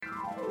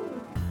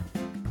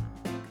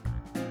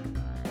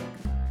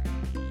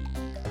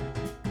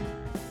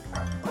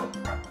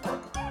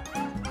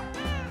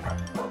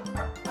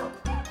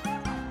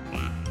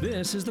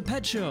This is The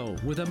Pet Show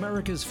with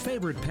America's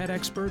favorite pet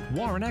expert,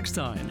 Warren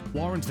Eckstein.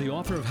 Warren's the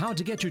author of How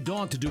to Get Your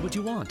Dog to Do What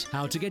You Want,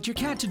 How to Get Your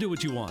Cat to Do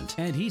What You Want,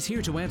 and he's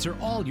here to answer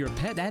all your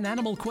pet and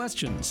animal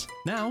questions.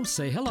 Now,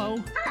 say hello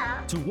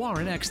to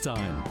Warren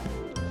Eckstein.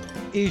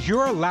 Is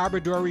your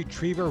Labrador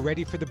Retriever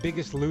ready for the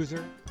biggest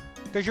loser?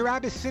 Does your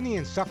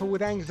Abyssinian suffer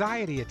with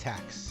anxiety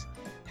attacks?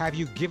 Have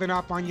you given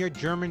up on your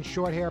German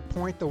Shorthair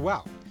Pointer?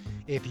 Well,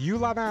 if you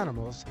love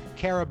animals,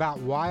 care about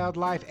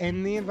wildlife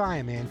and the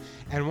environment,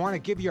 and want to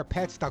give your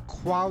pets the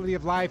quality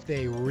of life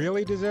they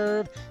really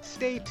deserve,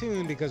 stay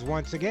tuned because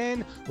once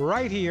again,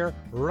 right here,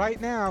 right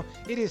now,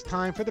 it is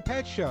time for The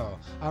Pet Show,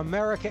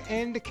 America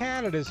and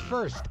Canada's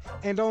first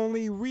and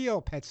only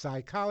real pet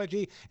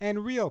psychology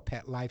and real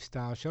pet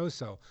lifestyle show.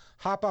 So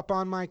hop up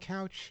on my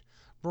couch.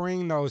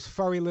 Bring those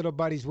furry little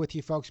buddies with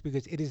you, folks,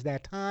 because it is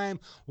that time,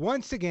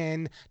 once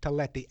again, to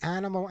let the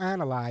animal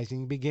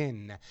analyzing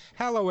begin.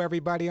 Hello,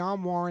 everybody.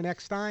 I'm Warren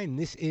Eckstein.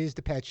 This is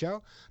The Pet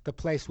Show, the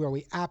place where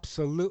we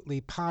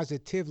absolutely,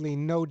 positively,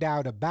 no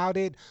doubt about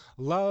it,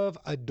 love,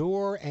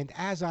 adore, and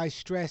as I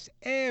stress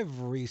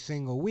every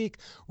single week,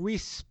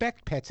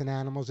 respect pets and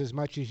animals as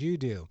much as you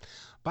do.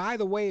 By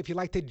the way, if you'd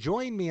like to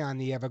join me on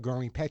the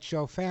ever-growing Pet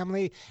Show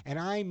family, and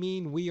I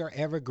mean we are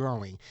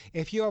ever-growing,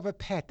 if you have a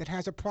pet that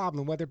has a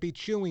problem, whether it be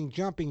chewing,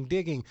 jumping,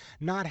 digging,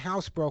 not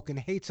housebroken,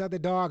 hates other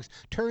dogs,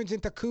 turns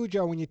into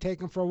Cujo when you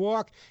take him for a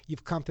walk,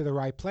 you've come to the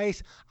right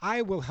place.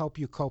 I will help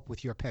you cope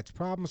with your pet's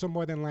problems, or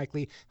more than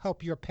likely,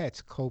 help your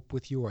pets cope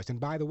with yours. And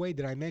by the way,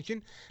 did I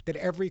mention that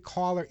every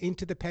caller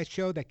into the Pet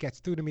Show that gets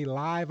through to me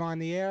live on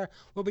the air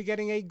will be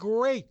getting a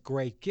great,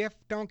 great gift?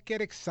 Don't get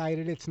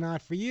excited. It's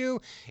not for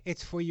you.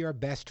 It's for your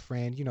best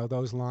friend, you know,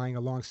 those lying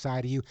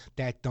alongside of you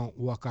that don't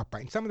walk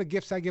upright. And some of the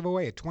gifts I give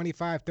away at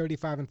 $25,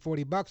 $35, and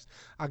 $40.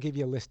 I'll give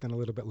you a list in a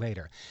little bit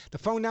later. The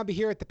phone number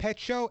here at the Pet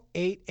Show,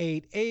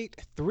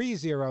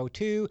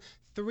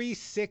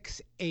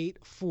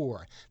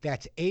 888-302-3684.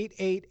 That's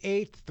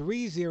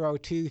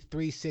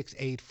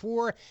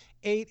 888-302-3684.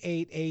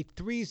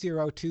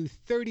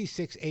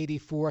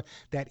 888-302-3684.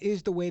 That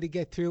is the way to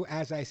get through.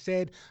 As I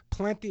said,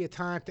 plenty of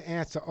time to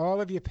answer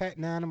all of your pet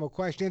and animal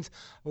questions.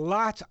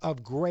 Lots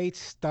of great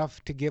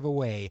stuff to give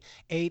away.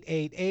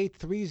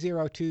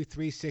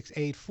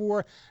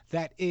 888-302-3684.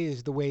 That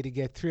is the way to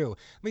get through.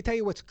 Let me tell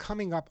you what's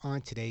coming up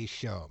on today's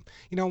show.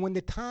 You know, when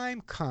the time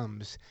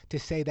comes to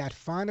say that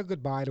final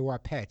goodbye to our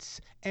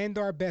pets and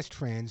our best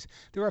friends,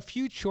 there are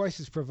few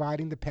choices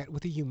providing the pet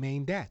with a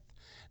humane death.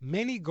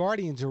 Many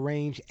guardians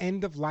arrange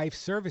end-of-life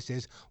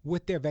services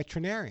with their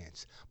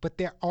veterinarians, but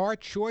there are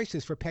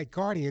choices for pet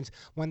guardians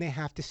when they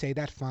have to say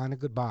that final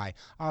goodbye.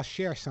 I'll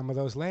share some of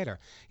those later.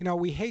 You know,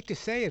 we hate to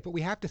say it, but we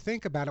have to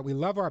think about it. We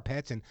love our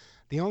pets, and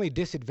the only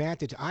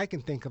disadvantage I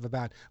can think of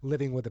about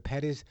living with a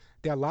pet is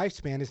their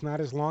lifespan is not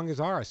as long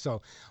as ours.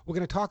 So we're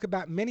going to talk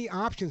about many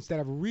options that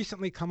have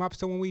recently come up,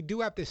 so when we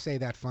do have to say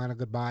that final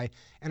goodbye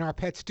and our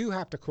pets do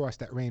have to cross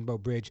that rainbow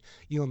bridge,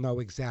 you'll know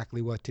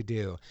exactly what to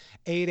do.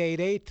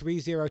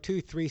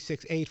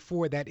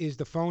 888-302-3684, that is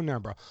the phone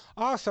number.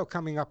 Also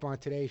coming up on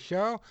today's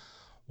show,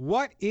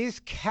 what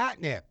is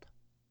catnip?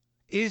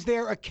 Is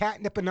there a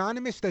Catnip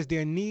Anonymous? Does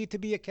there need to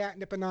be a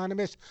Catnip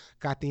Anonymous?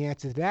 Got the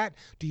answer to that.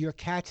 Do your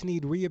cats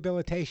need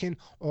rehabilitation?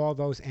 All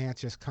those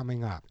answers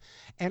coming up.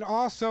 And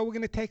also, we're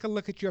going to take a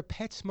look at your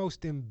pet's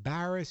most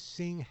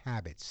embarrassing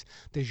habits.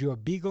 Does your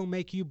beagle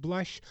make you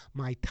blush?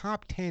 My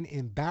top 10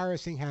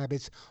 embarrassing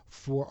habits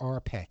for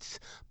our pets.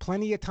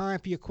 Plenty of time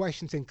for your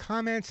questions and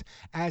comments.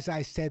 As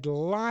I said,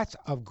 lots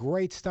of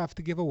great stuff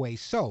to give away.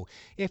 So,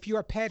 if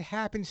your pet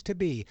happens to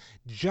be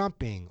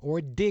jumping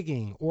or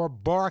digging or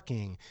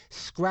barking,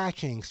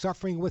 scratching,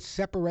 suffering with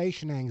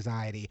separation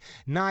anxiety,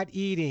 not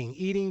eating,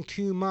 eating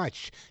too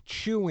much,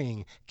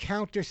 chewing,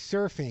 counter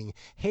surfing,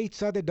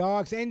 hates other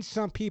dogs, and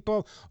some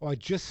people, or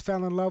just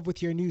fell in love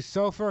with your new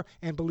sofa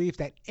and believe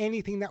that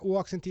anything that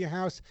walks into your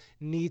house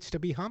needs to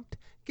be humped,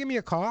 give me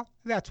a call.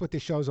 That's what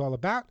this show's all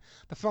about.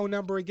 The phone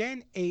number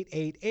again,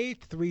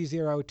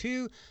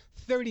 888-302-3684,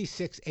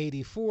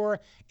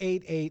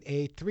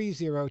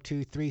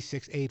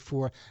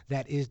 888-302-3684.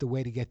 That is the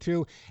way to get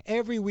through.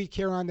 Every week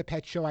here on The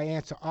Pet Show, I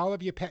answer all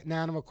of your pet and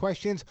animal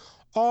questions,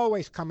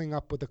 always coming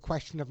up with a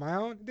question of my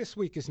own. This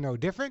week is no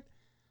different.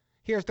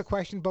 Here's the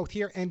question both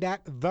here and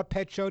at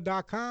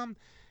thepetshow.com.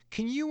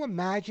 Can you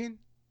imagine,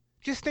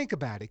 just think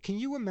about it, can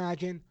you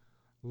imagine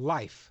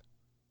life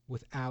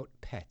without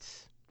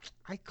pets?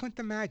 I couldn't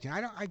imagine.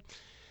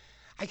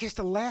 I guess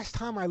the last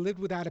time I lived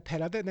without a pet,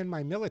 other than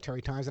my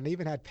military times, and I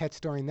even had pets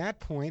during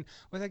that point,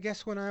 was I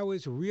guess when I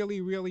was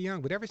really, really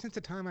young. But ever since the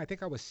time I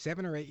think I was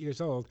 7 or 8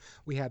 years old,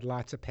 we had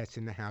lots of pets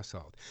in the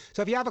household.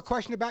 So if you have a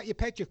question about your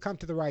pet, you've come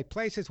to the right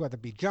places, whether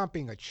it be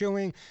jumping or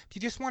chewing. If you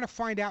just want to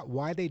find out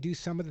why they do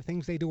some of the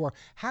things they do, or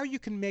how you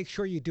can make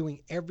sure you're doing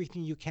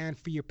everything you can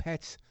for your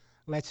pets,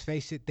 let's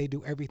face it, they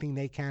do everything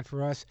they can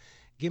for us.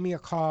 Give me a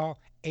call,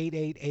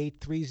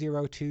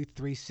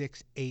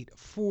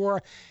 888-302-3684.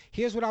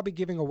 Here's what I'll be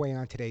giving away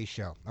on today's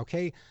show,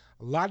 okay?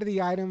 A lot of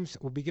the items,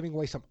 we'll be giving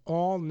away some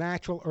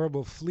all-natural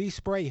herbal flea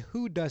spray.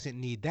 Who doesn't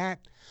need that?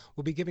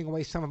 We'll be giving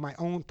away some of my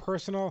own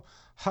personal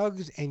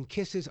Hugs and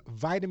Kisses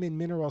vitamin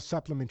mineral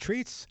supplement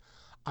treats.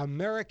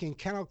 American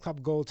Kennel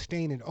Club Gold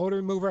Stain and Odor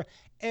Remover.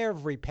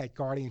 Every pet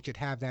guardian should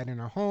have that in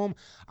their home.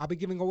 I'll be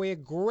giving away a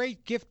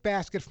great gift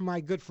basket from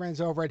my good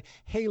friends over at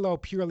Halo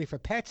Purely for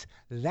Pets.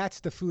 That's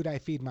the food I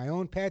feed my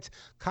own pets.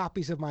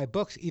 Copies of my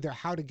books, either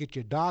How to Get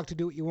Your Dog to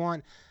Do What You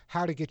Want,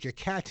 How to Get Your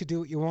Cat to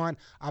Do What You Want.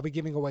 I'll be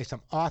giving away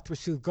some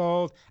Arthrosuit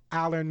Gold,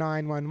 Aller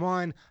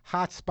 911,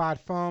 Hot Spot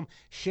Foam,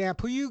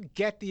 shampoo. You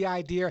get the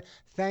idea.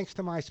 Thanks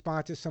to my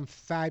sponsors, some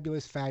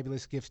fabulous,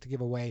 fabulous gifts to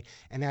give away.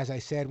 And as I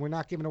said, we're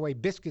not giving away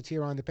biscuits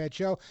here on the Pet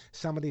Show.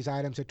 Some of these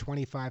items are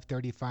 $25,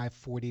 $35,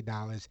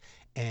 $40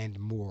 and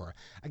more.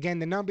 Again,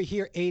 the number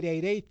here,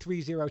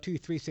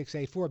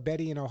 888-302-3684.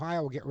 Betty in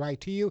Ohio will get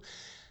right to you.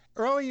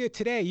 Earlier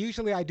today,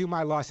 usually I do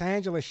my Los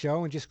Angeles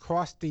show and just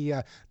cross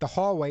the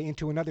hallway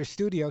into another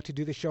studio to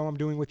do the show I'm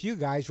doing with you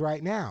guys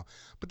right now.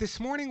 But this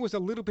morning was a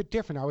little bit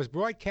different. I was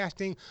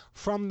broadcasting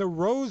from the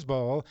Rose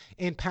Bowl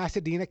in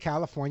Pasadena,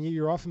 California.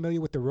 You're all familiar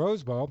with the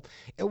Rose Bowl.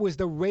 It was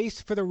the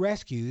Race for the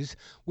Rescues,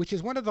 which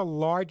is one of the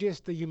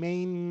largest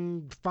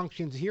humane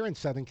functions here in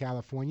Southern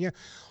California.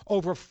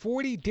 Over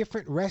 40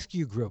 different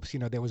rescue groups. You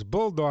know, there was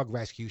Bulldog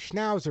Rescue,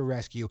 Schnauzer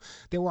Rescue.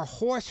 There were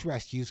horse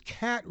rescues,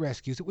 cat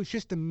rescues. It was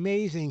just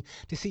amazing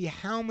to see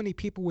how many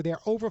people were there.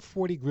 Over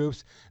 40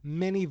 groups,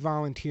 many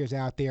volunteers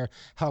out there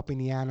helping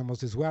the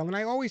animals as well. And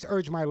I always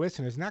urge my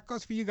listeners, and that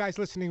goes for you guys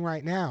listening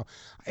right now,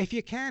 if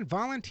you can,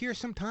 volunteer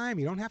some time.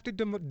 You don't have to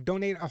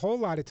donate a whole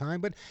lot of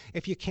time, but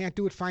if you can't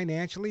do it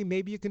financially,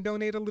 maybe you can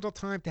donate a little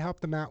time to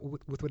help them out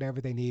with whatever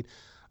they need.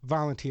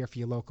 Volunteer for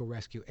your local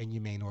rescue and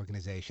humane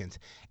organizations.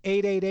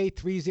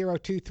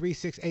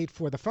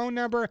 888-302-3684, the phone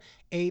number,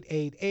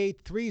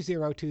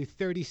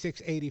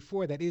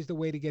 888-302-3684. That is the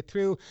way to get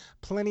through.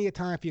 Plenty of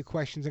time for your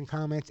questions and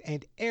comments,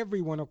 and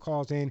everyone who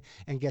calls in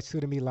and gets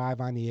through to me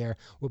live on the air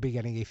will be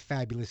getting a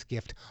fabulous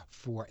gift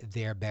for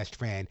their best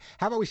friend.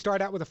 How about we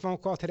start out with a phone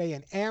call today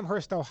in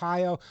Amherst,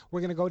 Ohio.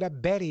 We're going to go to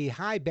Betty.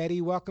 Hi, Betty.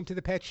 Welcome to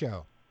the Pet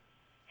Show.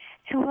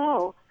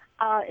 Hello.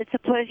 It's a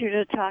pleasure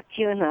to talk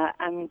to you, and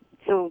I'm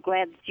so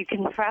glad that you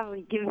can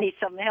probably give me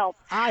some help.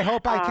 I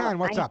hope I can.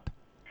 What's up?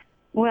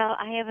 Well,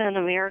 I have an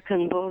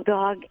American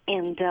Bulldog,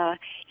 and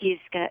he's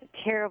got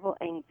terrible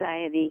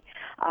anxiety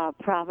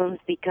problems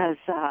because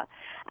I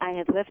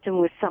had left him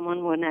with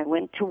someone when I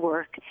went to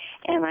work,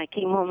 and I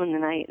came home, and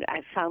then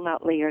I found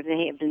out later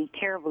they had been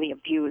terribly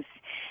abused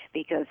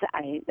because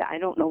I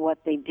don't know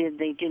what they did.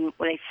 They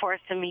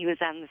forced him. He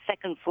was on the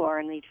second floor,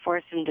 and they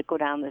forced him to go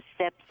down the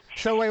steps.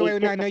 So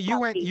wait, now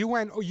you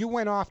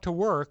went off to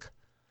work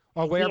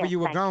or wherever you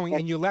were going,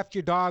 and you left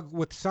your dog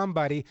with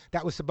somebody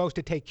that was supposed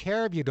to take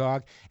care of your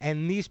dog,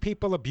 and these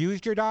people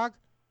abused your dog?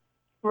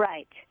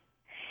 Right.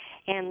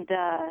 And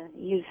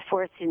he was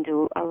forced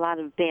into a lot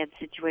of bad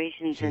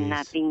situations. Jeez. And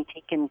not being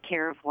taken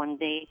care of. One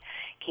day,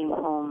 came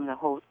home, the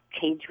whole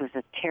cage was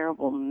a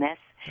terrible mess.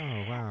 Oh,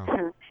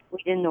 wow.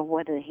 We didn't know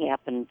what had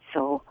happened,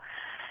 so...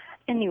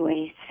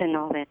 Anyway, spent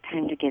all that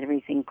time to get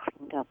everything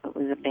cleaned up. It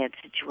was a bad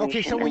situation.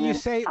 Okay, so when you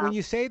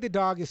say the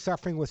dog is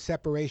suffering with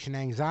separation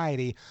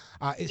anxiety,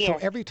 so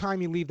every time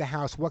you leave the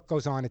house, what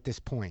goes on at this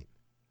point?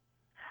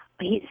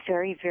 He's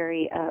very,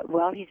 very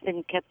well. He's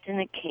been kept in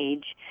a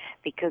cage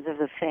because of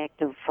the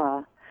fact of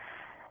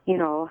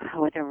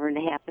whatever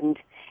had happened,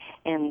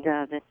 and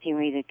that's the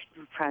only way to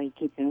probably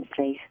keep him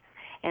safe.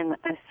 And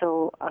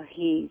so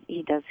he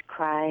does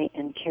cry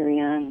and carry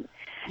on.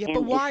 Yeah,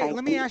 but why?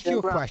 Let me ask you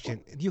a question.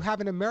 You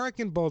have an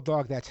American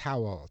Bulldog that's how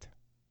old?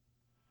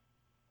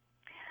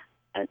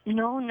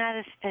 No, not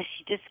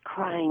especially, just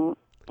crying.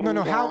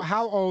 No,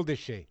 how old is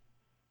she?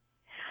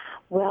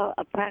 Well,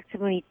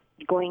 approximately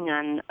going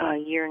on a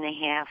year and a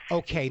half.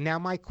 Okay, now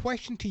my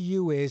question to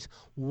you is,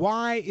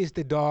 why is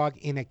the dog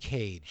in a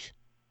cage?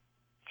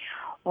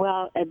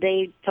 Well,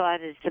 they thought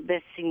it's the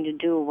best thing to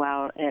do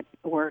while at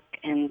work,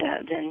 and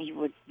then he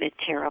would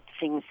tear up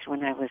things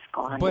when I was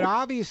gone. But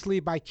obviously,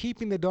 by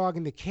keeping the dog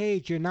in the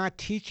cage, you're not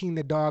teaching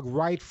the dog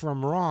right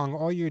from wrong.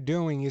 All you're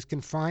doing is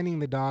confining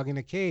the dog in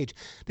a cage.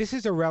 This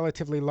is a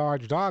relatively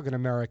large dog, an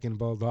American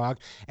Bulldog,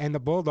 and the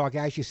Bulldog,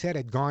 as you said,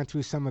 had gone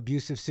through some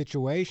abusive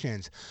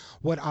situations.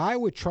 What I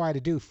would try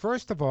to do,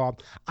 first of all,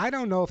 I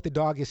don't know if the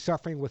dog is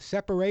suffering with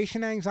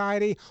separation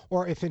anxiety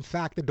or if, in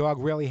fact, the dog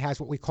really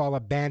has what we call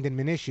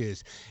abandonment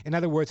issues. In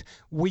other words,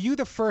 were you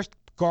the first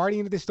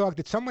guardian of this dog?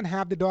 Did someone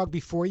have the dog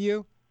before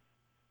you?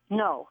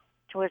 No,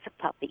 she was a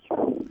puppy.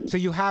 So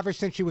you have her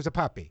since she was a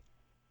puppy?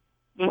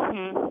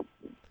 Mm-hmm.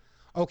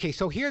 Okay,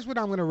 so here's what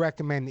I'm going to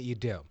recommend that you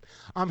do.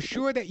 I'm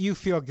sure that you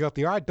feel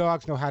guilty. Our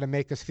dogs know how to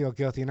make us feel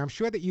guilty, and I'm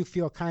sure that you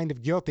feel kind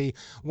of guilty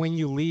when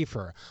you leave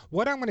her.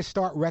 What I'm going to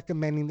start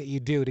recommending that you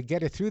do to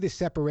get her through the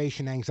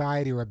separation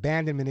anxiety or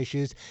abandonment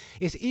issues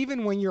is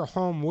even when you're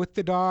home with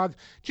the dog,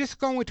 just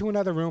go into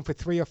another room for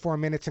 3 or 4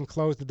 minutes and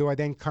close the door,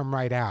 then come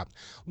right out.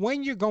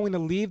 When you're going to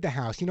leave the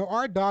house,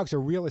 our dogs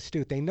are real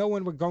astute. They know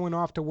when we're going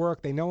off to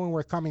work. They know when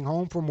we're coming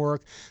home from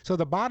work. So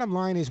the bottom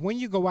line is when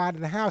you go out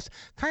of the house,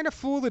 kind of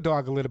fool the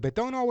dog a little bit.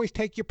 don't always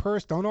take your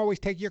purse, don't always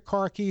take your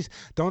car keys,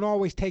 don't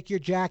always take your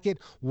jacket.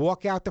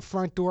 Walk out the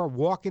front door,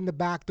 walk in the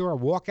back door,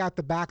 walk out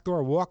the back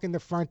door, walk in the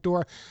front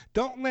door.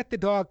 Don't let the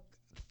dog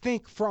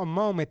think for a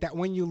moment that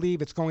when you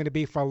leave it's going to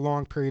be for a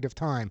long period of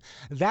time.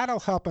 That'll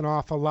help an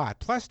awful lot.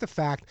 Plus the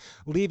fact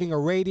leaving a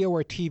radio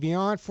or TV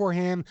on for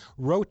him,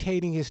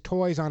 rotating his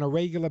toys on a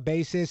regular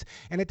basis,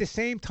 and at the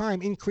same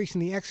time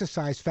increasing the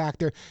exercise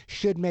factor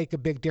should make a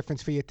big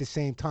difference for you at the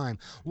same time.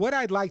 What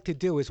I'd like to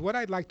do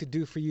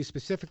for you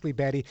specifically,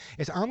 Betty,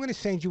 is I'm going to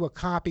send you a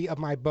copy of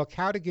my book,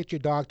 How to Get Your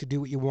Dog to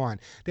Do What You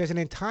Want. There's an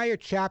entire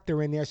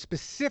chapter in there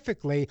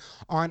specifically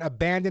on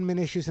abandonment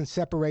issues and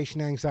separation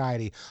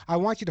anxiety. I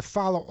want you to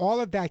follow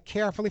all of that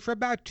carefully for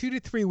about 2 to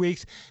 3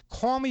 weeks.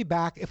 Call me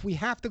back. If we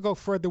have to go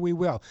further, we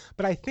will.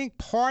 But I think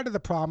part of the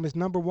problem is,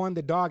 number one,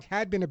 the dog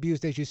had been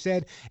abused, as you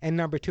said, and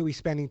number two, he's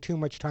spending too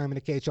much time in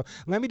the cage. So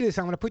let me do this.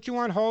 I'm going to put you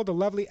on hold. The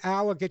lovely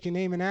Al will get your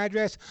name and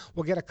address.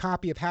 We'll get a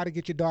copy of How to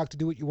Get Your Dog to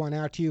Do What You Want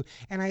out to you,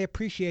 and I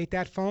appreciate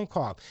that phone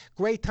call.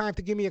 Great time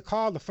to give me a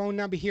call. The phone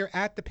number here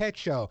at the Pet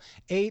Show,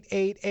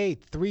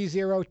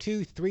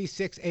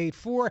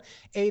 888-302-3684,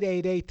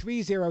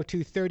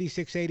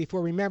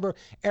 888-302-3684. Remember,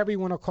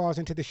 everyone who calls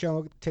into the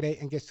show today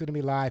and gets through to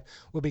me live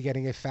will be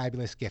getting a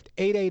fabulous gift.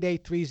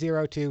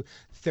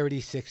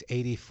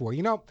 888-302-3684.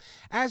 You know,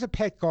 as a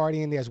pet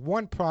guardian, there's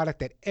one product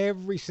that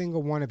every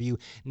single one of you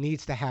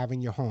needs to have in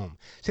your home.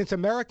 Since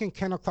American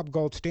Kennel Club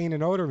Gold Stain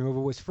and Odor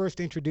Remover was first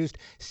introduced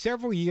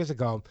several years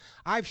ago,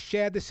 I've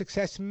shared the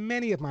success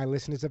many of my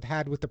listeners have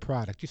had with the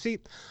product. You see,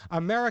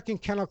 American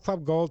Kennel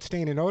Club Gold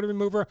Stain and Odor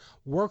Remover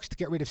works to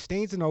get rid of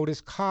stains and odors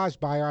caused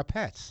by our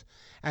pets.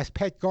 As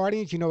pet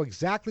guardians, you know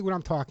exactly what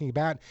I'm talking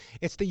about.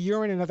 It's the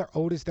urine and other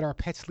odors that our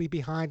pets leave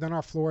behind on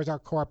our floors, our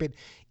carpet,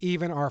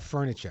 even our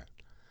furniture.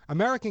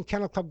 American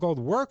Kennel Club Gold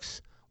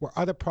works where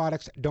other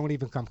products don't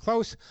even come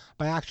close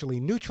by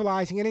actually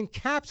neutralizing and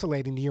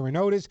encapsulating the urine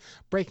odors,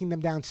 breaking them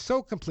down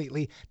so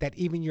completely that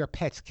even your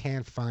pets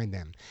can't find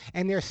them.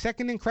 And their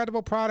second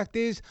incredible product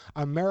is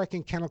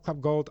American Kennel Club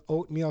Gold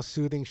Oatmeal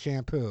Soothing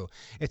Shampoo.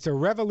 It's a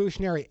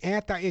revolutionary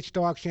anti-itch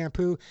dog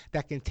shampoo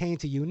that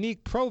contains a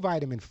unique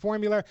provitamin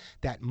formula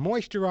that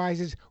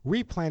moisturizes,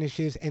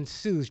 replenishes, and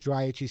soothes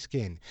dry, itchy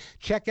skin.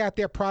 Check out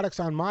their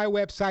products on my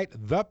website,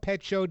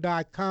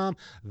 thepetshow.com,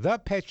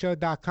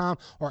 thepetshow.com,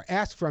 or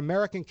ask for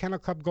American Kennel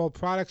Club Gold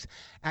products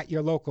at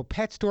your local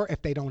pet store.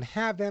 If they don't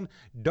have them,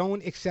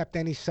 don't accept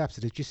any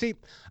substitutes. You see,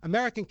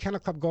 American Kennel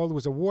Club Gold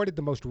was awarded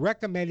the most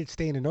recommended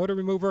stain and odor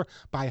remover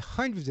by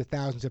hundreds of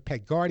thousands of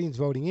pet guardians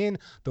voting in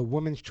the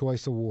Women's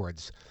Choice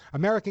Awards.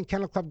 American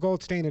Kennel Club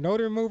Gold Stain and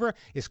Odor Remover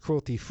is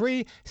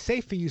cruelty-free,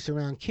 safe for use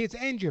around kids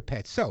and your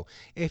pets. So,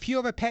 if you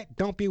have a pet,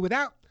 don't be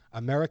without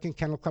American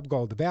Kennel Club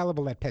Gold,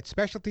 available at pet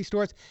specialty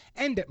stores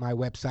and at my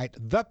website,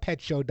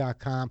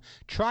 thepetshow.com.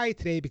 Try it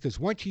today, because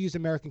once you use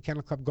American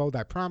Kennel Club Gold,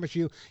 I promise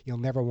you, you'll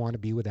never want to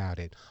be without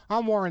it.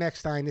 I'm Warren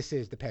Eckstein. This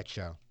is The Pet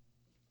Show.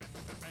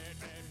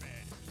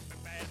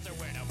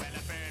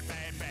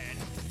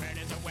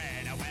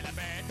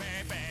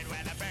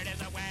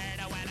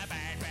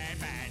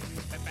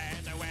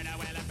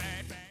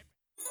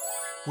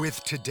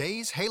 With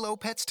today's Halo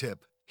Pets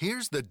tip,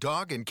 here's the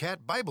dog and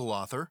cat Bible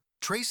author,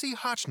 Tracy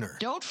Hotchner.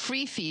 Don't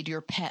free feed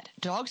your pet.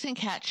 Dogs and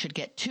cats should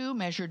get 2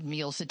 measured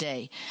meals a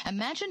day.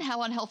 Imagine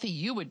how unhealthy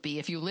you would be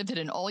if you lived at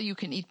an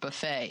all-you-can-eat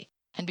buffet.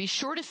 And be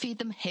sure to feed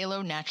them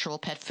Halo Natural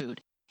Pet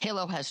Food.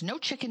 Halo has no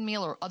chicken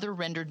meal or other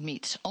rendered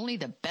meats, only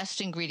the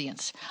best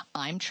ingredients.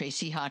 I'm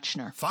Tracy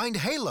Hotchner. Find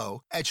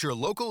Halo at your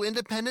local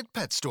independent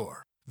pet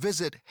store.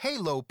 Visit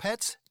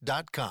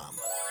halopets.com.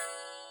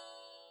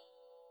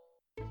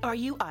 Are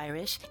you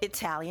Irish?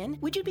 Italian?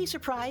 Would you be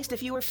surprised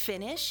if you were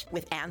Finnish?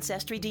 With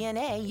Ancestry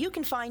DNA, you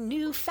can find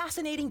new,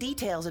 fascinating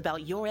details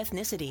about your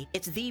ethnicity.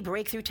 It's the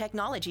breakthrough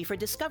technology for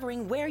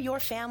discovering where your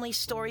family's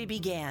story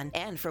began.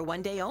 And for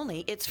one day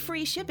only, it's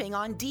free shipping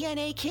on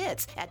DNA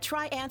kits at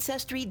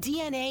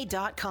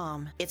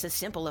tryancestry.dna.com. It's a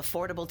simple,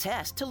 affordable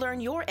test to learn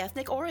your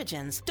ethnic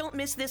origins. Don't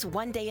miss this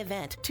one-day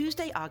event,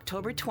 Tuesday,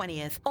 October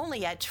 20th,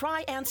 only at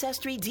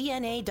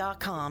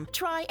tryancestry.dna.com.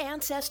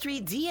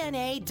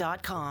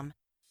 tryancestry.dna.com.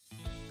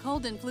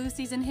 Cold and flu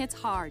season hits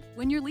hard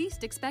when you're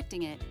least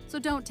expecting it, so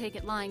don't take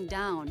it lying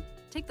down.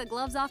 Take the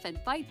gloves off and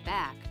fight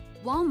back.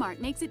 Walmart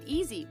makes it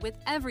easy with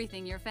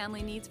everything your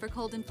family needs for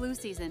cold and flu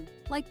season,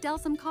 like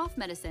Delsum cough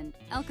medicine,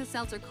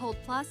 Alka-Seltzer Cold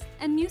Plus,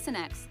 and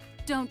Mucinex.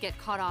 Don't get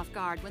caught off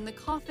guard when the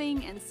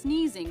coughing and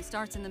sneezing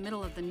starts in the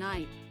middle of the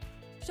night.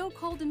 Show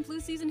cold and flu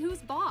season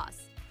who's boss.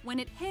 When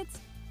it hits,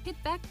 hit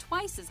back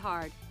twice as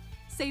hard.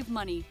 Save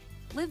money.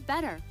 Live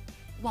better.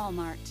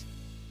 Walmart.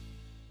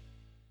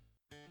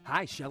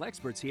 Hi, Shell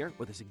Experts here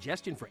with a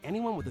suggestion for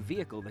anyone with a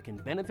vehicle that can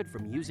benefit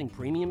from using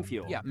premium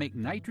fuel. Yeah, make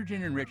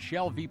nitrogen-enriched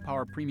Shell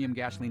V-Power Premium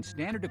Gasoline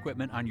standard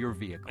equipment on your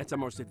vehicle. It's our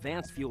most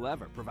advanced fuel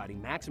ever,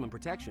 providing maximum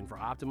protection for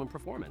optimum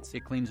performance.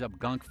 It cleans up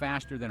gunk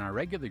faster than our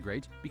regular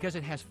grades because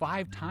it has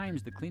 5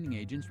 times the cleaning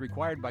agents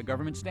required by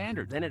government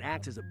standards. Then it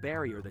acts as a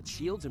barrier that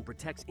shields and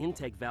protects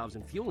intake valves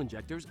and fuel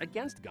injectors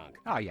against gunk.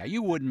 Oh yeah,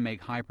 you wouldn't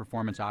make high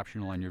performance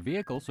optional on your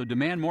vehicle, so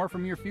demand more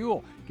from your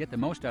fuel. Get the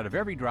most out of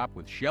every drop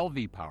with Shell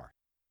V-Power.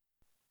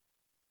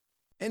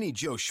 Any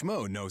Joe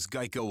Schmo knows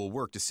Geico will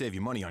work to save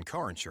you money on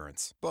car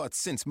insurance. But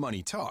since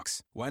money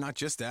talks, why not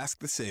just ask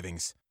the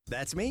savings?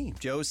 That's me,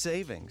 Joe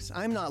Savings.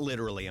 I'm not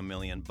literally $1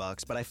 million,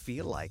 but I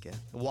feel like it.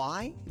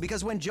 Why?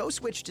 Because when Joe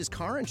switched his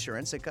car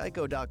insurance at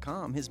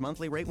Geico.com, his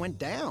monthly rate went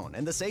down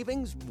and the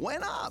savings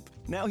went up.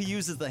 Now he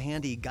uses the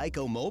handy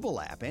Geico mobile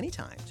app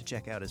anytime to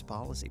check out his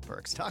policy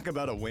perks. Talk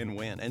about a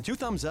win-win. And 2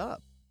 thumbs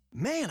up.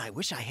 Man, I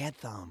wish I had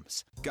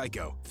thumbs.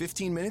 Geico.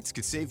 15 minutes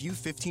could save you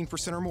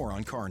 15% or more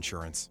on car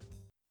insurance.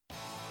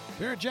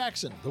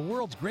 Barrett-Jackson, the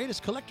world's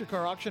greatest collector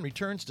car auction,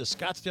 returns to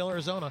Scottsdale,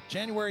 Arizona,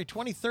 January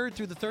 23rd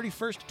through the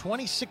 31st,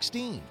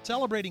 2016.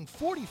 Celebrating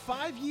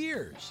 45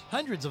 years.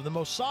 Hundreds of the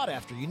most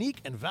sought-after, unique,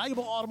 and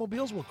valuable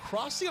automobiles will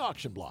cross the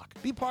auction block.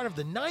 Be part of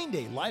the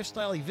 9-day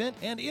lifestyle event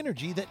and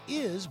energy that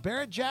is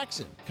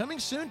Barrett-Jackson. Coming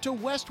soon to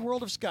West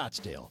World of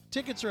Scottsdale.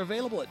 Tickets are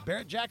available at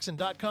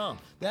barrettjackson.com.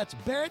 That's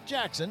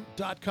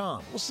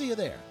barrettjackson.com. We'll see you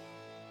there.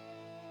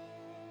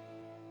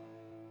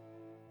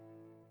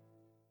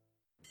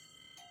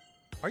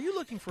 Are you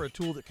looking for a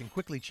tool that can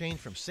quickly change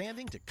from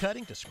sanding to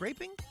cutting to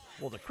scraping?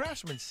 Well, the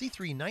Craftsman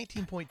C3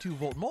 19.2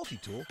 volt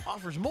multi-tool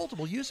offers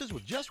multiple uses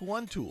with just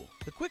one tool.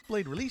 The quick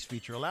blade release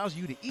feature allows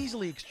you to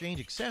easily exchange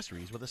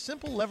accessories with a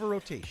simple lever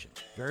rotation.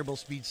 Variable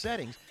speed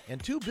settings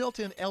and 2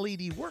 built-in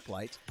LED work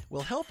lights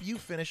will help you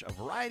finish a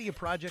variety of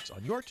projects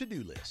on your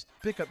to-do list.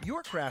 Pick up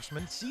your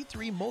Craftsman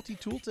C3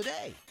 multi-tool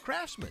today.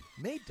 Craftsman,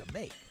 made to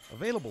make.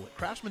 Available at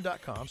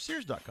craftsman.com,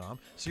 Sears.com,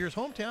 Sears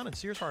Hometown, and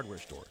Sears Hardware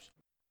stores.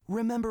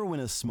 Remember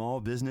when a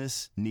small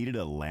business needed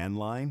a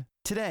landline?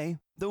 Today,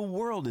 the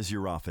world is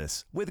your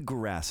office with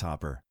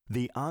Grasshopper,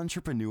 the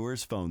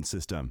entrepreneur's phone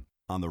system.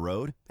 On the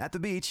road, at the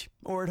beach,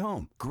 or at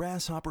home,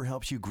 Grasshopper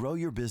helps you grow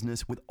your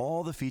business with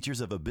all the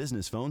features of a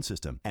business phone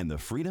system and the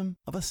freedom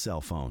of a cell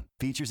phone.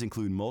 Features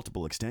include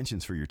multiple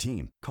extensions for your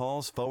team,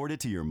 calls forwarded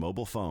to your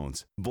mobile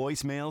phones,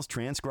 voicemails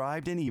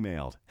transcribed and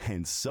emailed,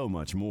 and so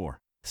much more.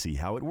 See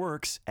how it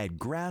works at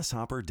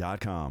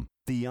grasshopper.com,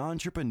 the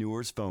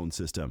entrepreneur's phone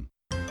system.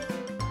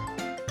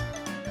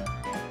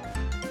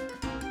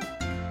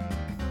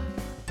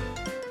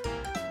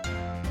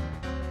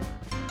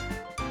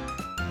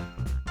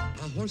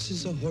 A horse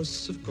is a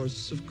horse, of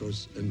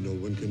course, and no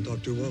one can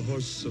talk to a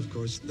horse, of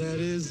course. That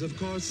is, of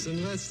course,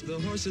 unless the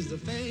horse is the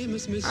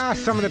famous Mr.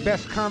 Some of the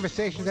best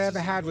conversations I ever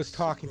had was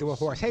talking to a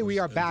horse. Hey, we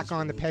are back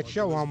on The Pet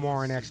Show. I'm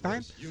Warren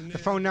Eckstein. The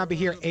phone number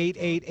here,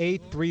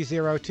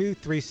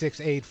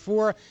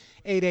 888-302-3684.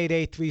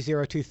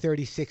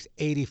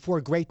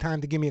 888-302-3684. Great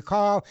time to give me a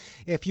call.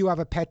 If you have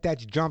a pet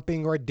that's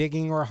jumping or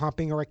digging or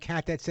humping, or a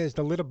cat that says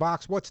the litter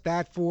box, what's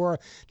that for?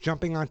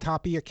 Jumping on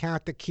top of your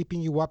cat, they're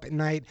keeping you up at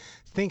night,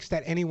 thinks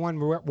that anyone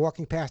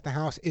walking past the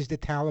house is the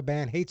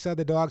Taliban, hates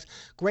other dogs.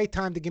 Great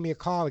time to give me a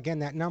call. Again,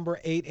 that number,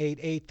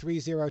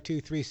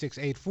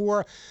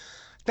 888-302-3684.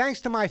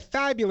 Thanks to my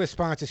fabulous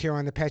sponsors here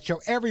on The Pet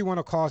Show, everyone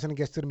who calls in and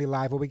gets to me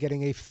live will be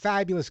getting a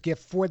fabulous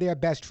gift for their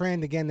best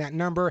friend. Again, that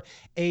number,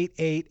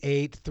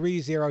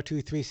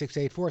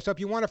 888-302-3684. So if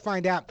you want to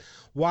find out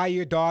why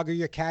your dog or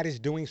your cat is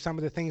doing some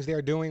of the things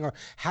they're doing, or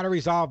how to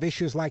resolve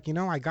issues like,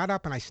 I got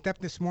up and I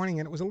stepped this morning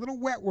and it was a little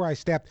wet where I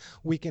stepped,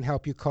 we can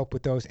help you cope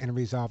with those and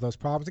resolve those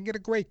problems and get a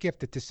great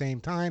gift at the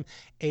same time,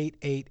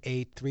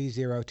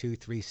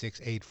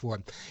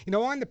 888-302-3684.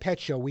 On The Pet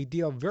Show, we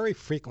deal very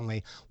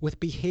frequently with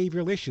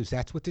behavioral issues.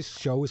 That's what this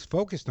show is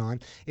focused on,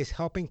 is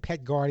helping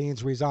pet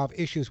guardians resolve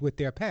issues with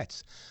their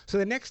pets. So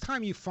the next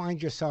time you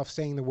find yourself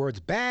saying the words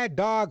bad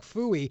dog,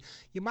 phooey,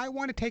 you might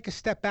want to take a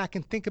step back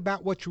and think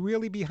about what's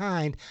really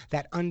behind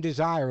that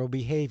undesirable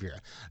behavior.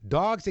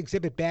 Dogs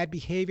exhibit bad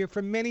behavior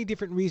for many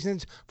different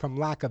reasons, from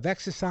lack of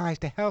exercise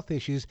to health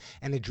issues,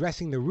 and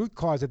addressing the root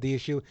cause of the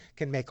issue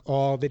can make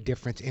all the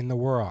difference in the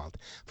world.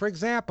 For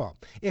example,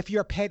 if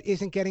your pet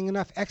isn't getting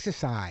enough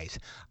exercise,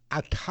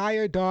 a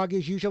tired dog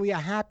is usually a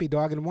happy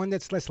dog and one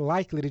that's less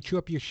likely to chew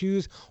up your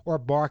shoes or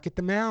bark at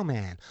the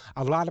mailman.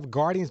 A lot of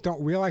guardians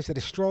don't realize that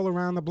a stroll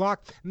around the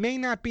block may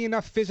not be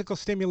enough physical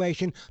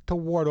stimulation to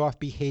ward off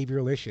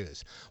behavioral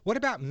issues. What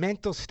about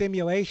mental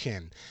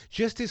stimulation?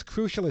 Just as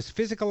crucial as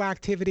physical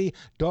activity,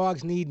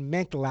 dogs need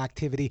mental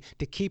activity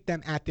to keep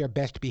them at their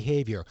best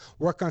behavior.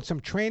 Work on some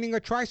training or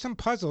try some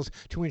puzzles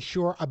to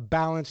ensure a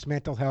balanced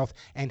mental health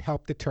and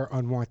help deter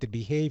unwanted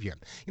behavior.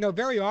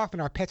 Very often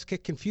our pets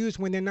get confused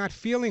when they're not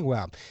feeling doing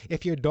well.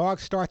 If your dog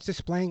starts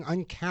displaying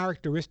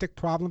uncharacteristic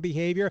problem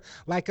behavior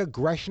like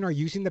aggression or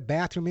using the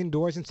bathroom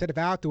indoors instead of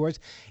outdoors,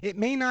 it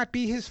may not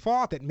be his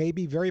fault. It may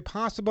be very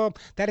possible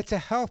that it's a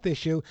health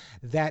issue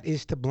that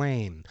is to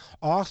blame.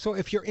 Also,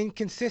 if you're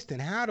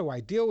inconsistent, how do I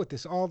deal with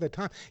this all the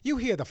time? You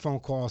hear the phone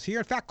calls here.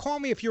 In fact, call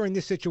me if you're in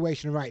this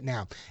situation right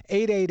now.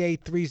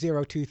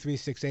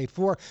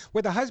 888-302-3684,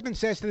 where the husband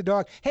says to the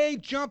dog, hey,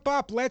 jump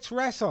up, let's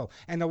wrestle.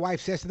 And the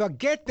wife says to the dog,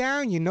 get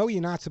down, you know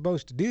you're not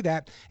supposed to do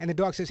that. And the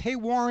dog says, hey,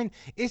 Warren,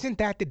 isn't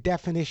that the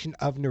definition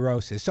of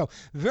neurosis? So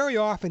very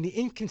often the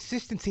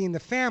inconsistency in the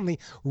family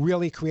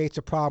really creates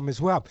a problem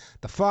as well.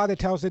 The father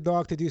tells the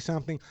dog to do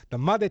something, the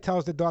mother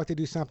tells the dog to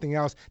do something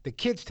else, the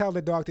kids tell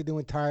the dog to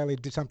do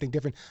something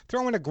different.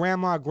 Throw in a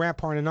grandma,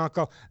 grandpa, and an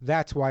uncle.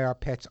 That's why our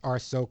pets are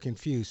so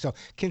confused. So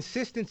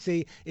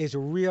consistency is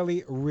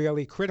really,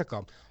 really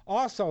critical.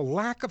 Also,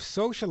 lack of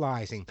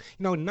socializing.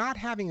 Not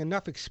having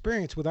enough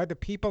experience with other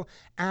people,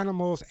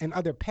 animals, and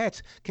other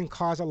pets can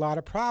cause a lot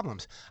of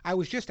problems. I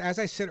was just, as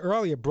I said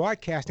earlier,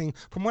 broadcasting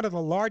from one of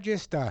the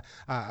largest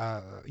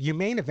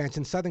humane events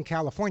in Southern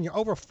California,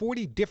 over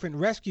 40 different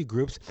rescue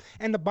groups.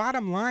 And the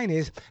bottom line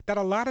is that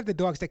a lot of the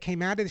dogs that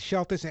came out of the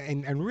shelters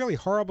in really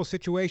horrible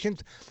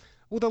situations,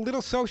 with a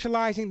little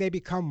socializing, they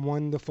become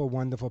wonderful,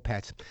 wonderful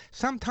pets.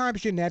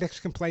 Sometimes genetics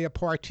can play a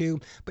part too,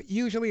 but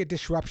usually a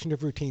disruption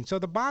of routine. So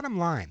the bottom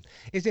line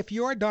is if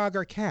your dog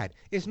or cat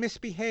is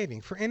misbehaving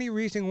for any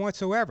reason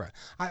whatsoever,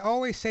 I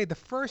always say the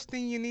first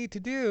thing you need to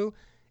do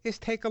is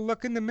take a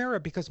look in the mirror,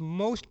 because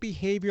most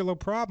behavioral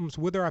problems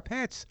with our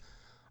pets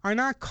are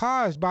not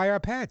caused by our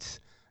pets.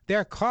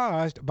 They're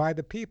caused by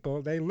the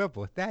people they live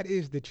with. That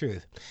is the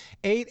truth.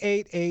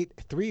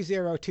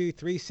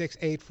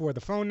 888-302-3684,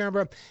 the phone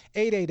number.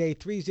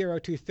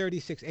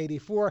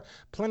 888-302-3684.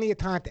 Plenty of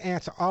time to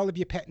answer all of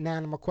your pet and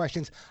animal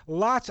questions.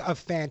 Lots of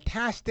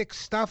fantastic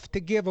stuff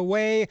to give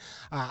away.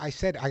 I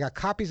said I got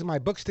copies of my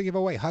books to give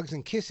away. Hugs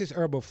and Kisses,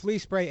 Herbal Flea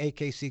Spray,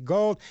 AKC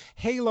Gold.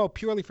 Halo,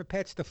 Purely for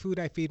Pets, the food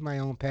I feed my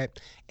own pet.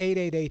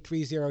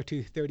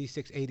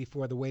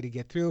 888-302-3684, the way to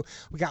get through.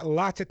 We got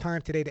lots of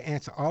time today to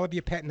answer all of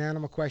your pet and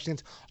animal questions.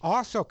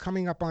 Also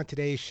coming up on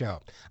today's show,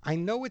 I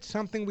know it's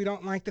something we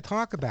don't like to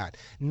talk about.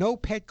 No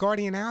pet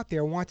guardian out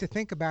there wants to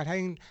think about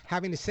having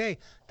to say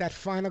that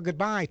final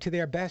goodbye to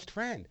their best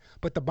friend.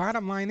 But the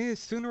bottom line is,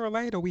 sooner or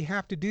later, we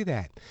have to do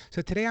that.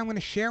 So today I'm going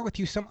to share with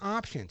you some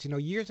options.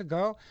 Years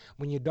ago,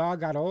 when your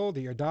dog got old or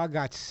your dog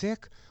got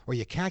sick, or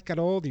your cat got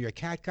old or your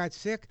cat got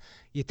sick,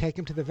 you take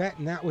him to the vet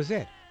and that was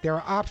it. There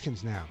are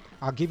options now.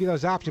 I'll give you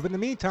those options. But in the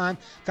meantime,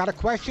 got a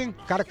question?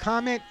 Got a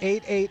comment?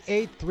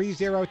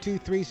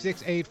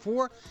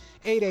 888-302-3684.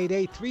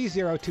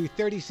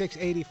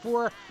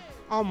 888-302-3684.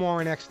 I'm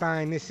Warren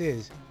Eckstein. This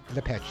is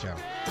The Pet Show.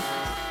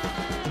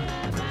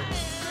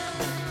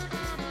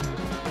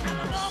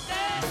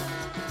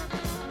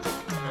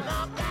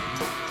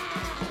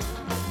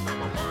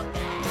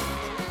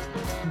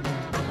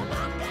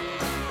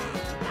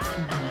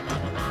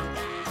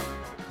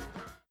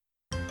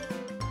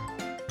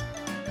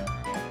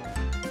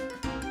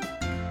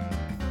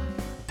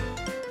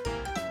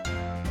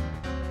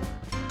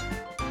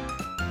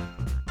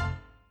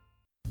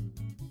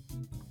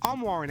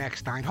 I'm Warren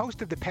Eckstein,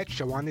 host of The Pet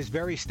Show on this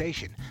very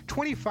station.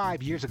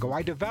 25 years ago,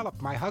 I developed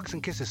my Hugs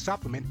and Kisses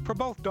supplement for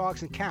both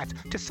dogs and cats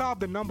to solve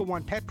the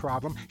 #1 pet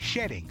problem,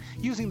 shedding.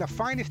 Using the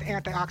finest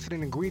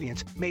antioxidant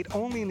ingredients made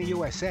only in the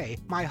USA,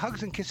 my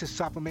Hugs and Kisses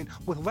supplement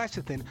with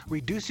lecithin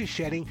reduces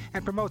shedding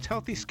and promotes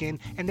healthy skin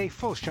and a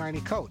full shiny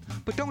coat.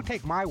 But don't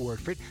take my word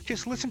for it.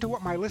 Just listen to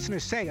what my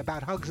listeners say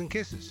about Hugs and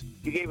Kisses.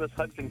 You gave us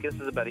Hugs and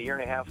Kisses about a year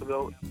and a half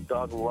ago.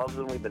 Dog loves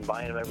them. We've been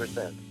buying them ever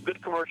since.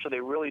 Good commercial. They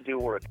really do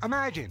work.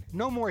 Imagine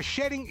no more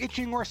shedding,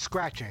 itching, or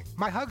scratching.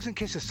 My Hugs and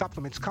Kisses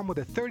supplements come with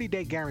a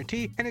 30-day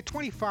guarantee and a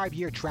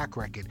 25-year track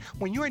record.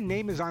 When your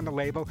name is on the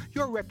label,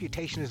 your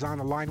reputation is on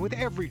the line with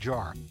every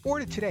jar.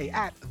 Order today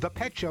at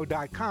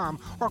thepetshow.com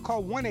or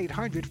call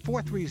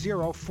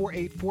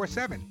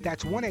 1-800-430-4847.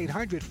 That's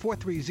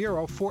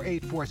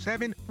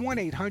 1-800-430-4847,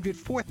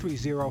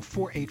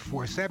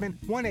 1-800-430-4847,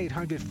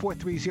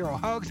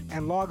 1-800-430-HUGS,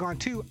 and log on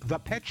to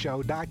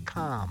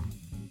thepetshow.com.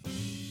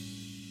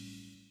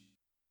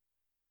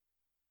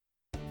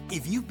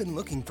 If you've been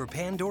looking for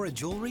Pandora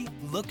jewelry,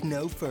 look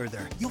no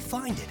further. You'll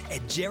find it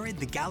at Jared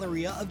the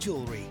Galleria of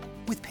Jewelry.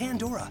 With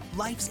Pandora,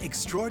 life's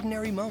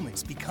extraordinary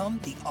moments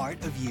become the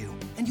art of you.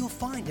 And you'll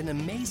find an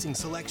amazing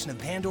selection of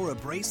Pandora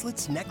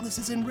bracelets,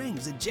 necklaces, and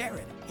rings at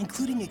Jared,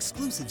 including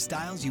exclusive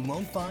styles you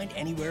won't find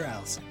anywhere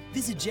else.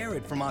 Visit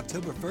Jared from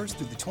October 1st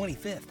through the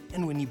 25th,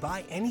 and when you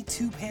buy any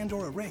 2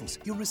 Pandora rings,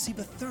 you'll receive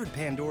a 3rd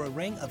Pandora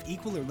ring of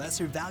equal or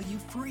lesser value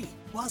free.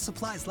 While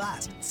supplies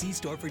last, see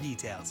store for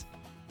details.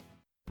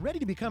 Ready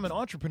to become an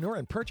entrepreneur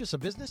and purchase a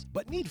business,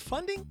 but need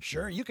funding?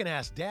 Sure, you can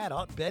ask Dad,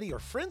 Aunt Betty, or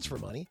friends for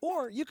money,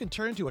 or you can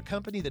turn to a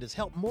company that has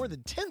helped more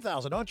than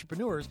 10,000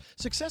 entrepreneurs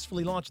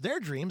successfully launch their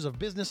dreams of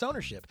business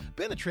ownership,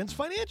 Benetrends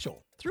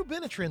Financial. Through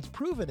Benetrends'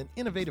 proven and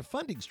innovative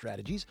funding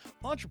strategies,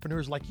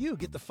 entrepreneurs like you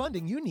get the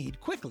funding you need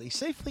quickly,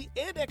 safely,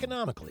 and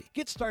economically.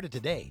 Get started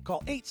today.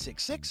 Call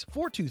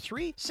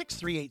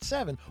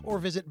 866-423-6387 or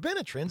visit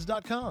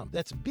Benetrends.com.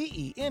 That's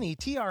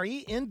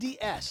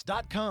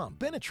Benetrends.com.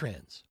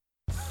 Benetrends.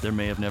 There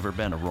may have never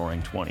been a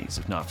Roaring '20s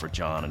if not for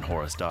John and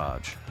Horace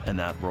Dodge, and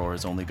that roar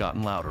has only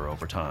gotten louder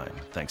over time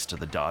thanks to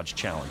the Dodge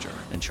Challenger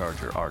and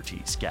Charger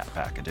RT Scat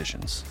Pack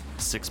editions.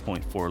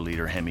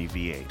 6.4-liter Hemi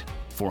V8,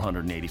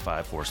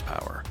 485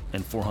 horsepower,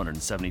 and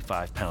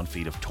 475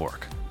 pound-feet of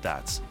torque.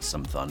 That's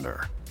some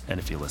thunder. And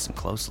if you listen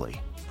closely,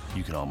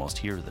 you can almost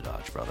hear the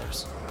Dodge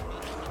brothers.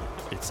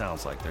 It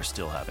sounds like they're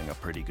still having a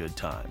pretty good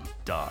time.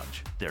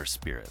 Dodge, their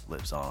spirit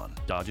lives on.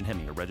 Dodge and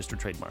Hemi are registered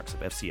trademarks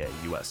of FCA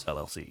US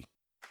LLC.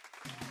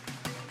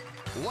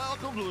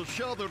 Welcome to the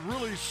show that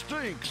really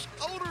stinks.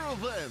 Odor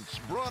Events,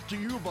 brought to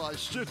you by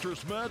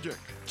Citrus Magic.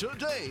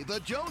 Today,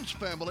 the Jones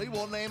family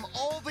will name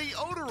all the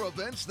odor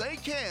events they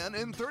can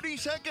in 30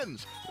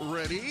 seconds.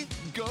 Ready?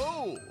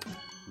 Go!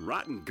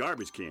 Rotten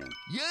garbage can.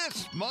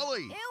 Yes,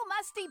 Molly. Ew,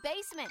 musty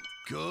basement.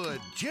 Good.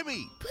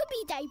 Jimmy.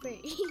 Poopy diaper.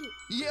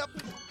 Yep.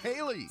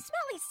 Haley.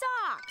 Smelly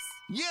socks.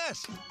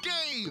 Yes,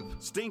 Dave.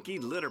 Stinky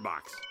litter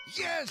box.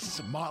 Yes,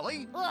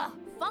 Molly. Ugh,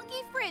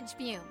 funky fridge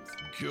fumes.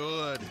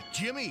 Good.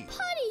 Jimmy.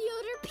 Potty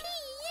odor PU.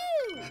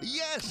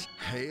 Yes,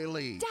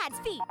 Haley. Dad's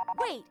feet.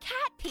 Wait,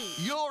 cat pee.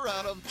 You're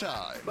out of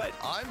time. But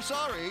I'm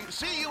sorry.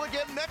 See you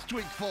again next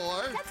week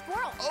for That's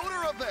squirrel.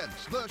 Odor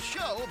Events, the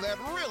show that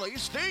really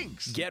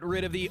stinks. Get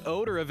rid of the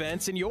odor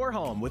events in your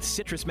home with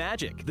Citrus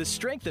Magic. The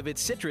strength of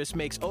its citrus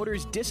makes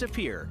odors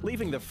disappear,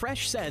 leaving the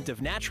fresh scent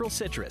of natural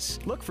citrus.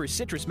 Look for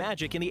Citrus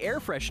Magic in the air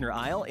freshener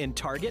aisle in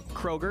Target,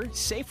 Kroger,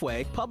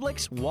 Safeway,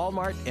 Publix,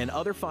 Walmart, and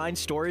other fine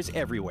stores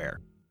everywhere.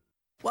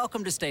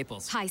 Welcome to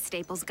Staples. Hi,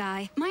 Staples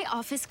guy. My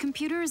office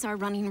computers are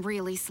running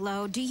really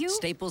slow. Do you?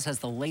 Staples has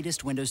the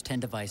latest Windows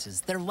 10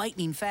 devices. They're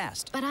lightning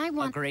fast. But I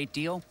want... A great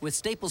deal. With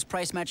Staples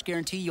Price Match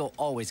Guarantee, you'll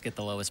always get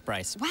the lowest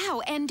price.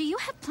 Wow, and do you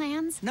have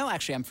plans? No,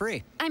 actually, I'm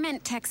free. I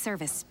meant tech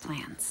service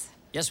plans.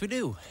 Yes, we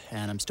do,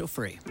 and I'm still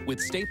free.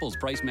 With Staples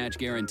Price Match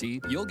Guarantee,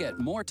 you'll get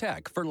more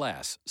tech for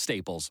less.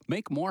 Staples,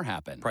 make more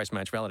happen. Price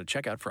match valid at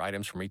checkout for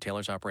items from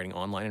retailers operating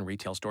online in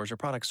retail stores or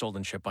products sold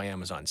and shipped by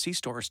Amazon. See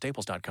store or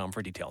staples.com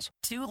for details.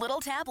 2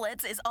 little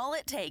tablets is all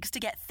it takes to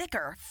get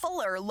thicker,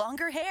 fuller,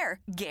 longer hair.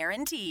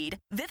 Guaranteed.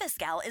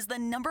 Viviscal is the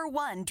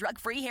 #1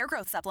 drug-free hair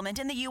growth supplement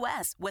in the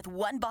U.S., with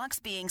 1 box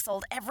being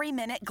sold every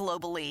minute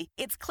globally.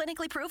 It's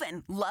clinically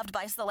proven, loved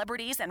by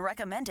celebrities, and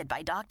recommended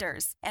by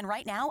doctors. And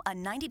right now, a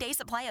 90-day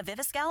supply of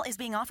Viviscal is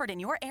being offered in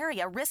your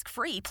area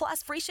risk-free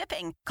plus free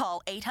shipping.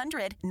 Call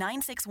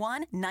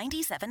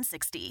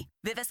 800-961-9760.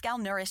 Viviscal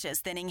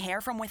nourishes thinning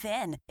hair from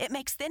within. It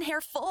makes thin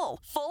hair full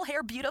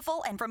hair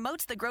beautiful, and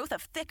promotes the growth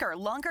of thicker,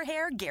 longer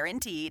hair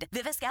guaranteed.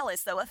 Viviscal is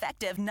so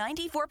effective,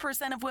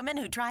 94% of women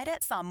who tried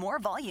it saw more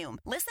volume.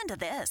 Listen to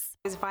this.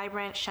 It's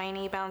vibrant,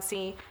 shiny,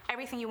 bouncy,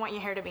 everything you want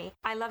your hair to be.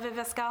 I love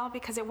Viviscal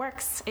because it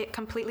works. It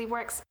completely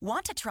works.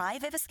 Want to try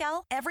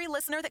Viviscal? Every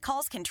listener that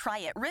calls can try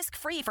it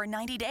risk-free for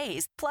 90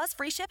 days, plus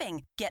free shipping.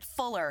 Get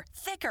fuller,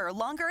 thicker,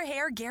 longer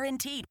hair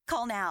guaranteed.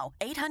 Call now,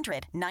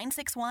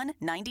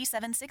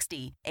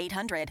 800-961-9760.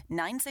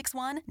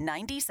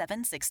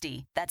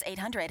 800-961-9760. That's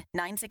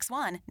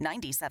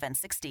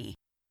 800-961-9760.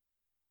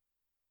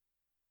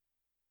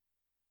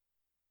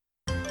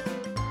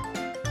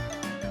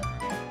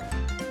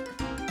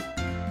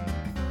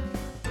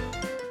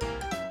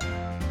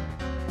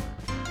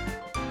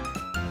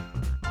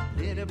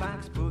 Little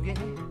box boogie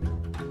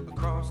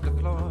across the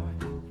floor.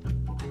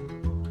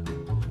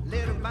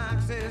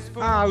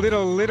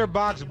 Little litter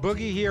box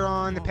boogie here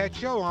on the Pet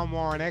Show. I'm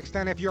Warren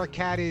Eckstein. If your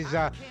cat is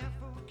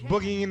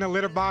boogieing in the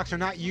litter box or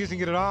not using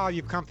it at all,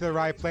 you've come to the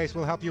right place.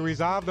 We'll help you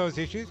resolve those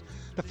issues.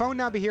 The phone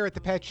number here at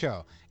the Pet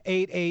Show,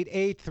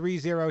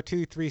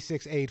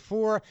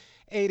 888-302-3684,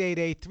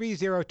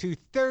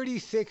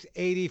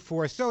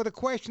 888-302-3684. So the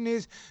question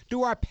is,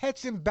 do our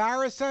pets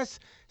embarrass us?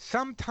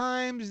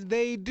 Sometimes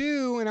they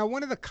do. And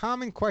one of the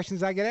common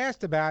questions I get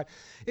asked about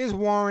is,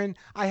 Warren,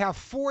 I have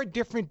 4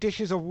 different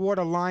dishes of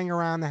water lying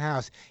around the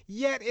house.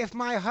 Yet if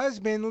my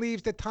husband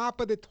leaves the top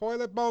of the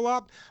toilet bowl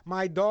up,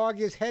 my dog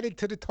is headed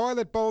to the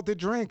toilet bowl to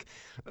drink.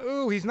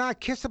 Ooh, he's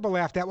not kissable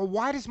after that. Well,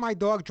 why does my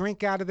dog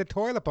drink out of the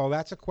toilet bowl?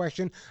 That's a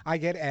question I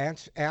get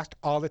asked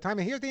all the time.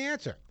 And here's the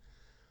answer.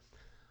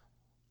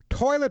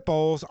 Toilet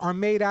bowls are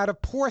made out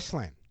of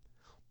porcelain.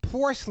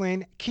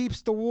 porcelain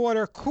keeps the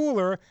water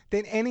cooler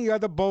than any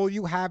other bowl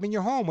you have in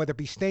your home, whether it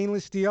be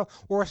stainless steel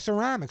or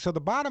ceramic. So the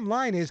bottom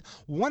line is,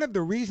 one of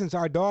the reasons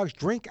our dogs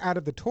drink out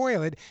of the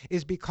toilet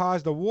is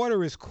because the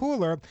water is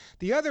cooler.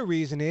 The other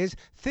reason is,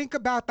 think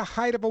about the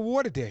height of a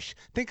water dish.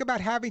 Think about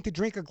having to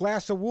drink a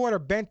glass of water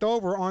bent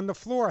over on the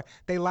floor.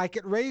 They like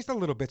it raised a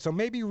little bit. So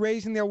maybe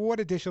raising their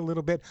water dish a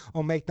little bit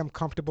will make them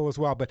comfortable as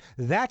well. But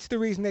that's the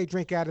reason they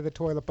drink out of the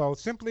toilet bowl,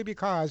 simply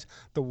because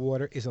the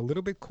water is a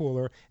little bit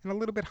cooler and a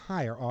little bit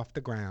higher off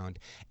the ground.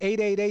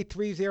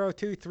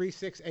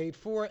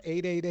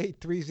 888-302-3684,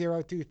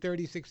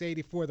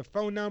 888-302-3684, the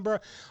phone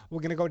number. We're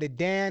going to go to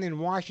Dan in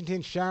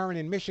Washington, Sharon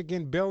in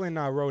Michigan, Bill in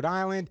Rhode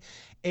Island,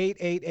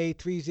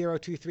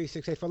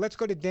 888-302-3684. Let's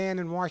go to Dan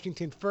in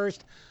Washington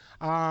first,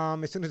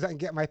 as soon as I can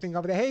get my thing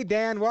over there. Hey,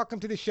 Dan, welcome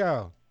to the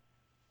show.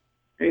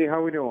 Hey,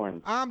 how we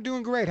doing? I'm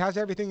doing great. How's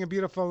everything in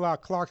beautiful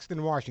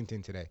Clarkston,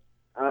 Washington today?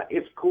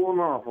 It's cooling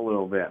off a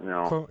little bit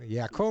now.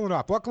 Cooling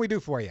off. What can we do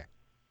for you?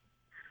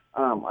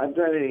 I've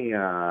got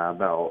a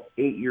about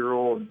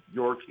 8-year-old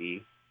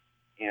Yorkie,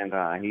 and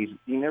he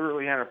never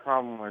really had a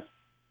problem with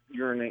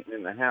urinating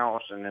in the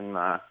house, and then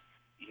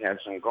he had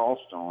some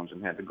gallstones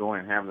and had to go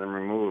in and have them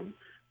removed.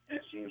 And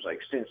it seems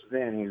like since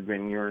then he's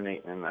been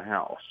urinating in the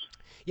house.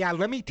 Yeah,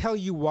 let me tell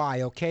you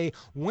why, okay?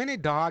 When a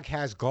dog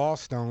has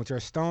gallstones or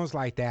stones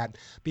like that,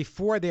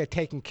 before they're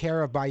taken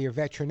care of by your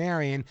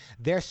veterinarian,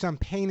 there's some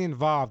pain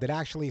involved. It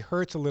actually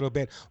hurts a little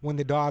bit when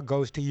the dog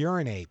goes to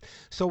urinate.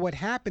 So what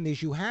happened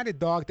is, you had a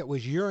dog that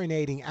was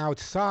urinating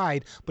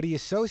outside, but he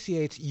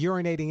associates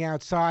urinating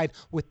outside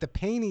with the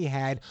pain he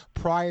had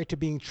prior to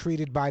being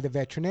treated by the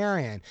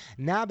veterinarian.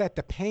 Now that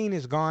the pain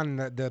is gone,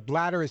 the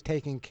bladder is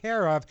taken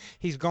care of,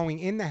 he's going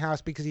in the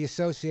house because he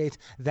associates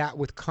that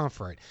with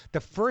comfort. The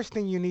first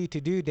thing you need to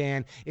do,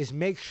 Dan, is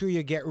make sure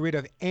you get rid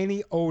of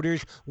any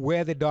odors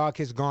where the dog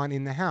has gone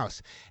in the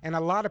house. And a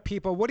lot of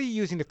people, what are you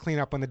using to clean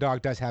up when the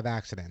dog does have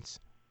accidents?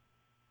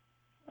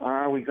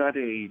 We got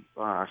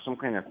some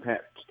kind of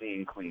pet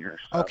stain cleaner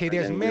stuff. Okay,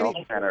 there's many. We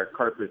also had our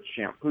carpet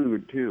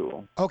shampooed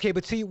too. Okay,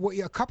 but see,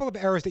 a couple of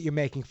errors that you're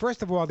making.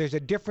 First of all, there's a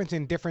difference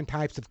in different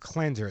types of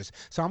cleansers.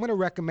 So I'm going to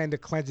recommend a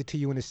cleanser to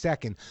you in a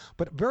second.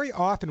 But very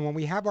often when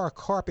we have our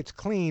carpets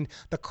cleaned,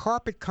 the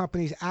carpet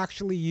companies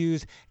actually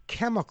use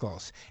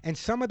chemicals, and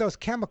some of those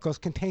chemicals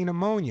contain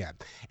ammonia.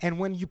 And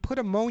when you put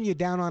ammonia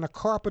down on a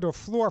carpet or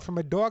floor, from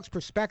a dog's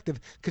perspective,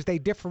 because they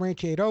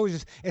differentiate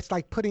odors, it's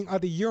like putting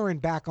other urine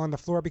back on the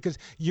floor, because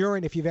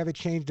urine, if you've ever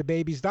changed a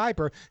baby's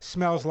diaper,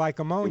 smells like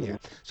ammonia.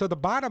 So the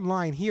bottom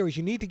line here is,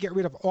 you need to get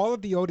rid of all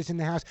of the odors in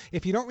the house.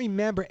 If you don't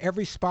remember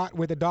every spot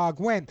where the dog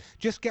went,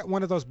 just get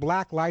one of those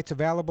black lights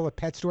available at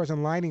pet stores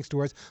and lighting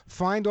stores,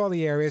 find all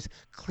the areas,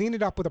 clean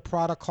it up with a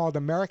product called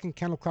American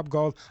Kennel Club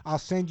Gold. I'll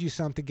send you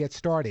some to get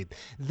started.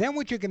 Then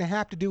what you're going to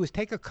have to do is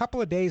take a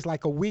couple of days,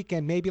 like a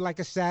weekend, maybe like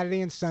a Saturday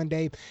and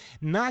Sunday,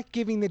 not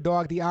giving the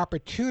dog the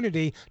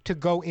opportunity to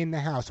go in the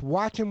house.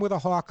 Watch him with a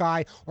hawk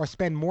eye, or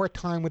spend more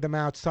time with him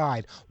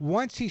outside.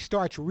 Once he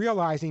starts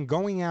realizing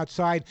going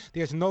outside,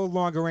 there's no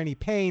longer any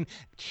pain,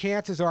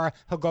 chances are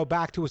he'll go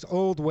back to his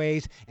old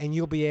ways, and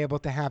you'll be able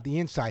to have the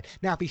inside.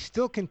 Now, if he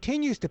still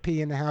continues to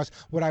pee in the house,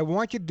 what I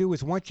want you to do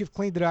is, once you've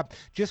cleaned it up,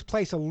 just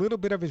place a little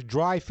bit of his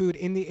dry food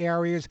in the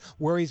areas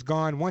where he's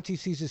gone. Once he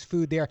sees his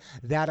food there,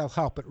 that'll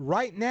help. But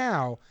right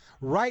now,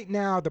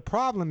 the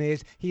problem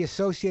is, he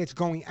associates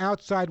going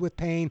outside with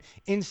pain,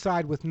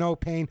 inside with no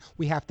pain.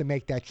 We have to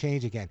make that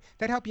change again.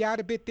 That help you out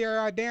a bit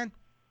there, Dan?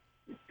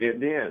 It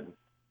did.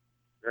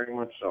 Very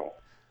much so.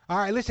 All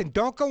right, listen,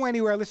 don't go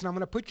anywhere. Listen, I'm going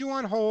to put you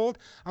on hold.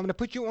 I'm going to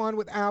put you on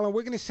with Alan.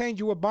 We're going to send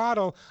you a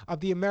bottle of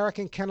the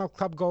American Kennel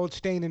Club Gold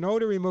Stain and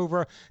Odor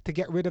Remover to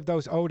get rid of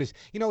those odors.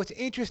 You know, it's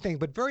interesting,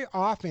 but very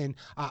often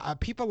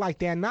people like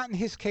Dan, not in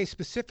his case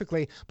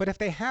specifically, but if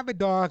they have a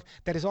dog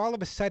that is all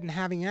of a sudden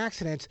having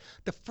accidents,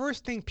 the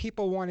first thing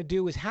people want to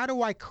do is, how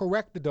do I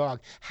correct the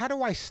dog? How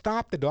do I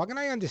stop the dog? And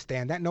I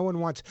understand that. No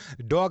one wants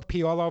dog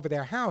pee all over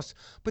their house.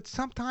 But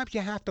sometimes you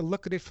have to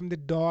look at it from the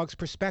dog's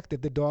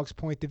perspective, the dog's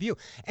point of view.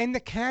 And the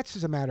cats,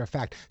 as a matter of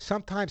fact.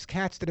 Sometimes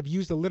cats that have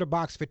used a litter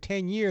box for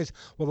 10 years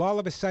will all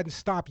of a sudden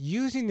stop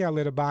using their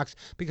litter box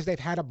because they've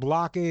had a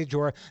blockage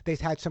or they've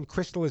had some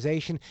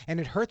crystallization, and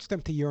it hurts them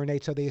to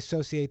urinate, so they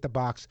associate the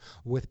box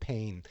with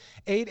pain.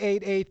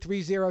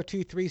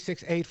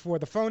 888-302-3684,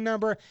 the phone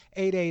number,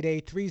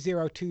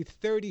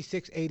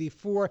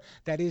 888-302-3684.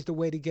 That is the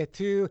way to get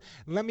to.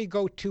 Let me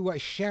go to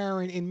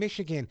Sharon in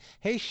Michigan.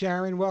 Hey,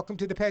 Sharon, welcome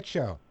to the Pet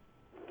Show.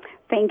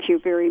 Thank you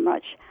very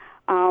much.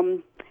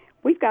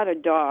 We've got a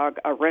dog,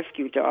 a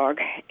rescue dog,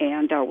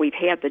 and we've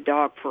had the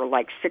dog for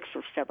like 6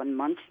 or 7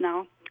 months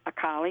now, a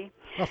collie.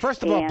 Well,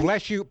 first of all,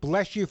 bless you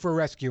for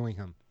rescuing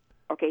him.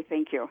 Okay,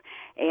 thank you.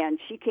 And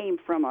she came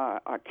from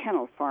a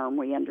kennel farm,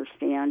 we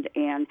understand,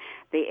 and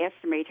they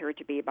estimate her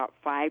to be about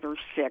 5 or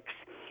 6.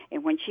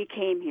 And when she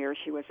came here,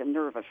 she was a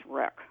nervous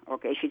wreck.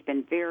 Okay, she's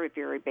been very,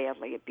 very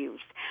badly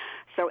abused.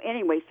 So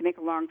anyways, to make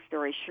a long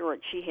story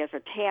short, she has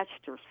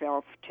attached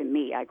herself to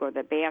me. I go to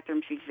the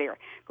bathroom, she's there.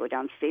 Go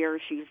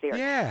downstairs, she's there.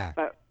 Yeah.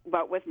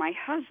 But with my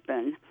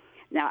husband,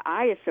 Now,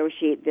 I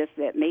associate this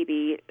that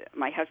maybe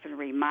my husband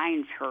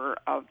reminds her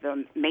of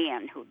the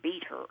man who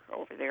beat her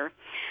over there.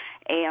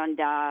 And,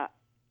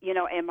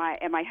 and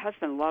my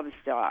husband loves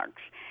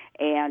dogs.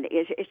 And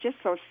it's just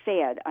so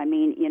sad. I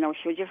mean,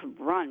 she'll just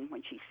run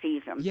when she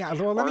sees him. Yeah,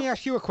 well, let me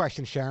ask you a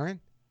question, Sharon.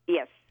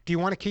 Yes. Do you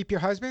want to keep your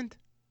husband?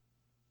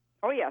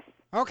 Oh, yes.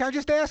 Okay, I'm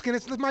just asking.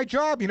 It's my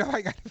job,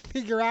 I got to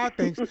figure out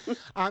things.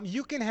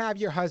 You can have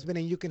your husband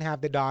and you can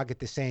have the dog at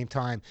the same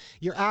time.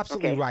 You're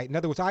absolutely right. In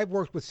other words, I've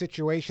worked with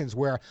situations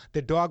where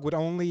the dog would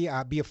only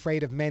be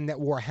afraid of men that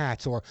wore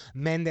hats or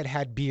men that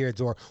had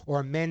beards or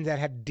men that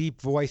had deep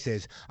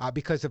voices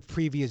because of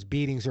previous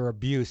beatings or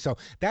abuse. So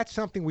that's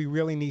something we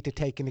really need to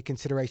take into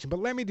consideration. But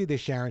let me do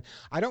this, Sharon.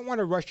 I don't want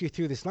to rush you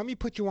through this. Let me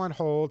put you on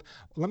hold.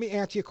 Let me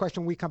answer your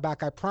question when we come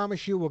back. I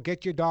promise you we'll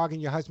get your dog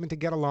and your husband to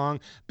get along.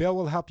 Bill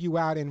will help you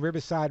out in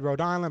Riverside,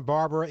 Rhode Island,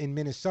 Barbara in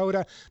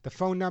Minnesota. The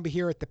phone number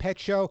here at the Pet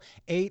Show,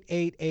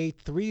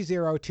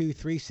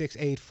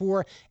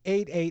 888-302-3684,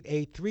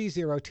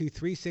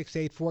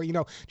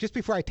 888-302-3684. Just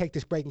before I take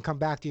this break and come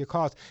back to your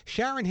calls,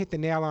 Sharon hit the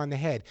nail on the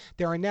head.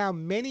 There are now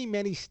many,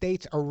 many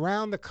states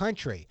around the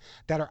country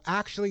that are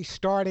actually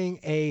starting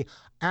a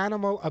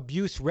animal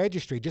abuse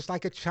registry, just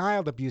like a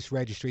child abuse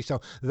registry. So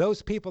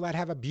those people that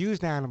have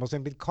abused animals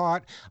and been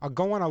caught are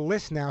go on a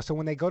list now, so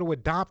when they go to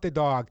adopt a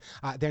dog,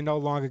 they're no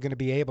longer going to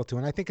be able to.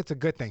 And I think it's a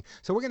good thing.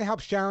 So we're going to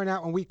help Sharon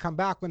out when we come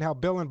back. We're going to help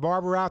Bill and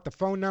Barbara out. The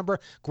phone number,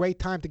 great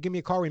time to give me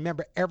a call.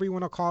 Remember,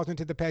 everyone who calls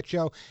into the Pet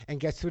Show and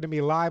gets through to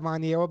me live on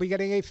the air will be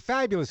getting a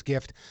fabulous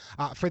gift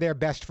for their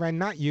best friend,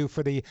 not you,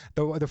 for the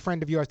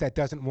friend of yours that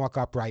doesn't walk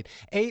upright.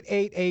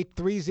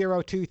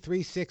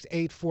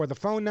 888-302-3684. The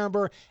phone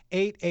number,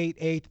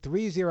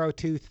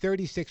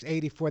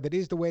 888-302-3684. That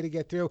is the way to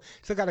get through.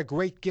 Still got a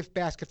great gift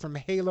basket from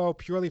Halo,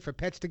 purely for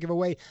pets, to give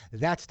away.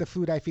 That's the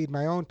food I feed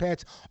my own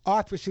pets.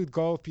 Arthur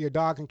Gold for your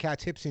dog and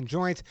cat's hips and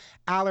joints.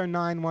 Aller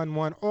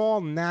 911,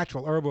 all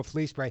natural herbal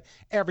flea spray.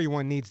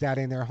 Everyone needs that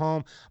in their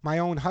home. My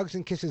own Hugs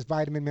and Kisses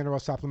vitamin mineral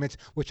supplements,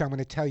 which I'm going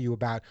to tell you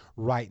about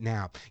right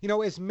now.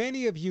 As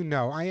many of you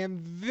know, I am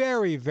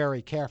very,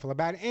 very careful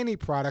about any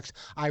products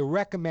I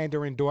recommend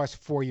or endorse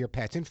for your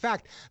pets. In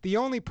fact, the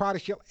only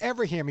products you'll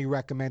ever hear me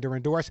recommend or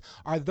endorse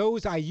are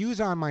those I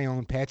use on my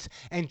own pets,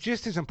 and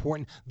just as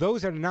important,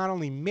 those that are not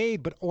only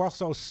made but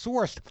also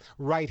sourced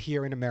right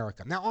here in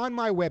America. Now, on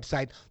my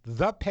website,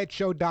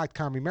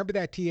 thepetshow.com, remember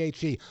that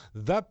THE,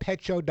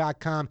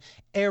 thepetshow.com,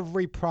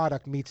 every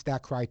product meets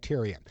that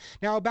criteria.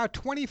 Now, about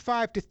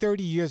 25 to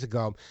 30 years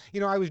ago,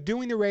 I was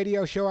doing the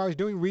radio show, I was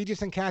doing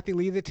Regis and Kathy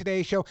Lee, the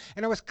Today Show,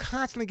 and I was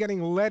constantly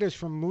getting letters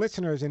from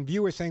listeners and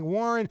viewers saying,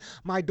 Warren,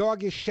 my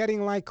dog is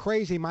shedding like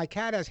crazy, my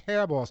cat has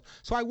hairballs.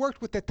 So I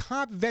worked with the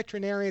top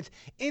veterinarians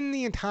in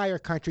the entire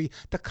country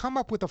to come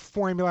up with a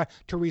formula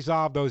to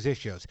resolve those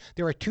issues.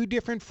 There are two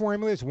different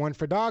formulas, one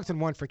for dogs and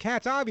one for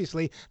cats.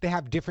 Obviously, they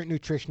have different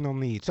nutritional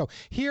needs. So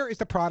here is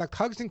the product,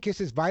 Hugs and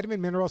Kisses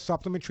Vitamin Mineral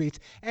Supplement Treats,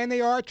 and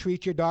they are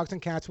treats. Your dogs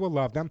and cats will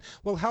love them.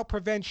 Will help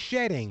prevent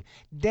shedding,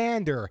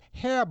 dander,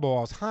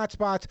 hairballs, hot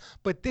spots,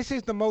 but this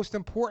is the most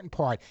important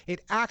part.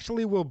 It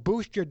actually will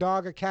boost your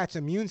dog or cat's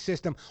immune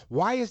system.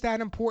 Why is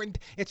that important?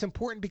 It's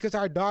important because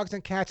our dogs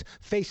and cats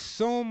face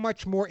so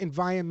much more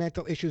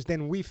environmental issues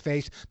than we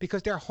face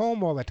because they're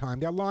home all the time.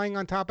 They're lying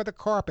on top of the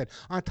carpet,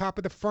 on top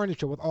of the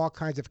furniture with all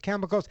kinds of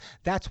chemicals.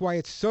 That's why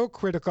it's so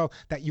critical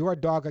that your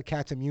dog or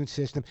cat's immune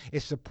system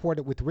is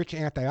supported with rich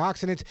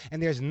antioxidants,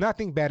 and there's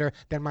nothing better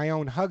than my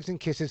own Hugs and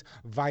Kisses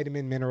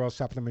Vitamin Mineral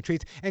Supplement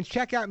Treats. And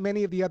check out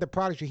many of the other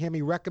products you hear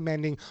me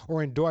recommending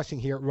or endorsing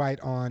here right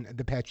on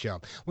The Pet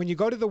Show. When you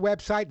go to the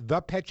website,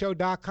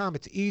 thepetshow.com,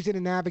 it's easy to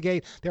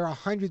navigate. There are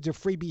hundreds of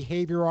free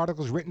behavior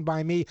articles written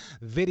by me,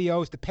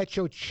 videos, the Pet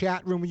Show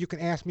chat room where you can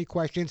ask me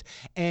questions,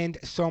 and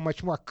so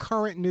much more.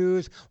 Current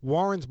news,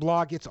 Warren's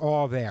blog, it's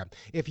all there.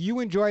 If you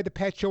enjoy The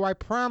Pet Show, I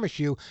promise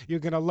you, you're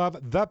going to love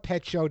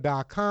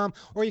thepetshow.com,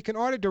 or you can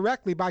order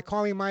directly by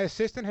calling my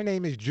assistant. Her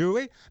name is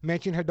Julie.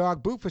 Mention her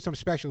dog Boo for some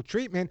special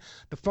treatment.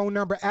 The phone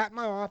number at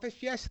my office,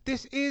 yes,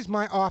 this is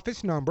my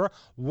office number,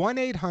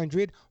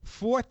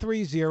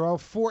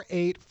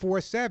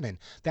 1-800-430-4847.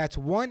 That's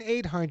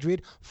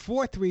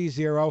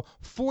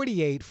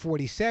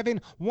 1-800-430-4847,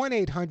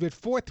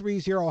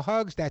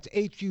 1-800-430-HUGS, that's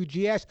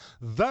HUGS,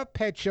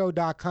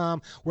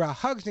 thepetshow.com, where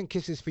Hugs and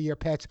Kisses for your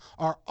pets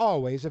are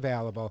always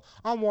available.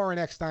 I'm Warren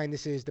Eckstein.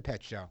 This is The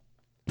Pet Show.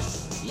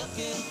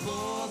 Looking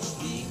for the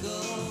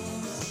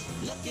Beagles,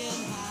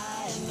 looking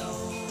high and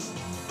low.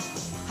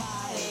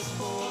 High is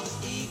for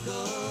the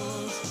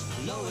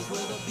Eagles, low is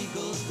where the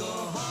Beagles go.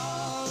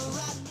 All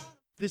right.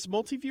 This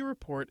multi-view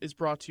report is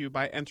brought to you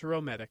by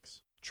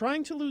Enteromedics.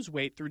 Trying to lose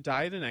weight through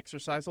diet and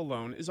exercise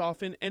alone is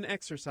often an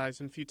exercise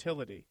in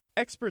futility.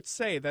 Experts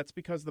say that's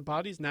because the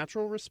body's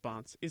natural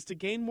response is to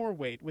gain more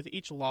weight with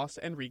each loss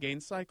and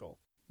regain cycle.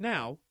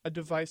 Now, a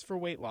device for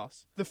weight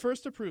loss, the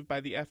first approved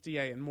by the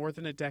FDA in more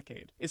than a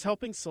decade, is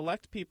helping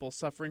select people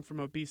suffering from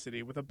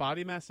obesity with a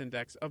body mass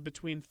index of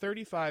between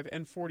 35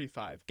 and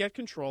 45 get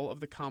control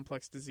of the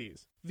complex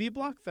disease.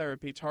 V-Block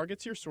therapy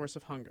targets your source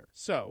of hunger,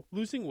 so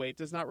losing weight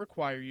does not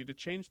require you to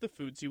change the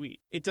foods you eat.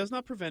 It does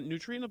not prevent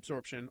nutrient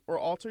absorption or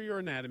alter your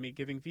anatomy,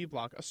 giving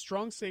V-Block a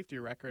strong safety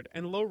record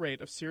and low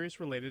rate of serious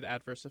related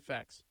adverse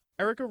effects.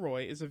 Erica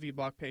Roy is a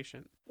V-Block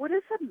patient. What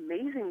is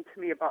amazing to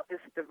me about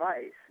this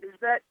device is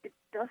that it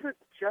doesn't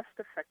just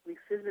affect me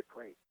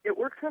physically. It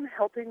works on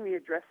helping me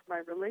address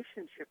my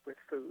relationship with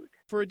food.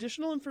 For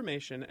additional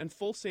information and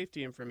full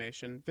safety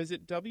information,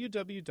 visit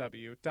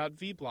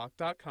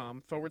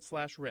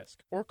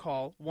www.vblock.com/risk or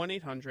call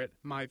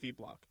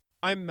 1-800-MY-VBlock.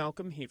 I'm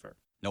Malcolm Heaver.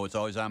 Know what's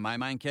always on my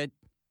mind, kid?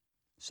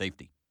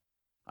 Safety.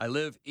 I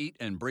live, eat,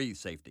 and breathe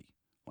safety.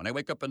 When I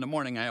wake up in the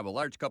morning, I have a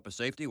large cup of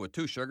safety with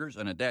 2 sugars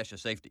and a dash of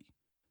safety.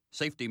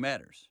 Safety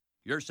matters.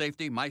 Your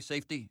safety, my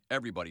safety,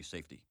 everybody's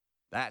safety.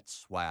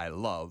 That's why I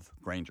love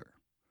Grainger.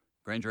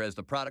 Grainger has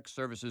the products,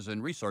 services,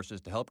 and resources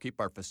to help keep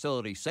our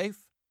facility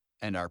safe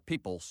and our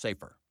people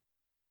safer.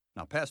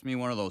 Now pass me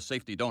one of those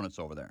safety donuts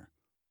over there.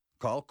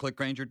 Call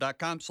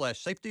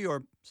clickgrainger.com/safety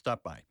or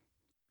stop by.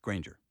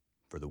 Grainger,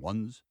 for the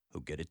ones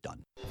who get it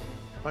done.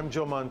 I'm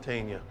Joe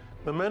Mantegna.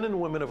 The men and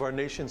women of our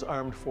nation's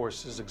armed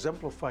forces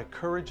exemplify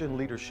courage and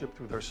leadership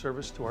through their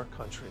service to our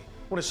country.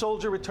 When a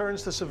soldier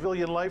returns to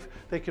civilian life,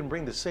 they can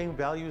bring the same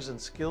values and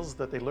skills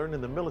that they learned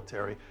in the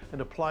military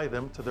and apply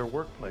them to their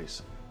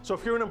workplace. So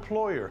if you're an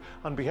employer,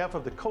 on behalf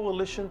of the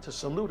Coalition to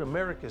Salute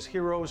America's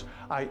Heroes,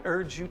 I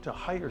urge you to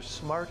hire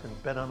smart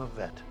and bet on a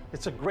vet.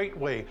 It's a great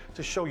way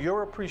to show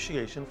your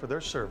appreciation for their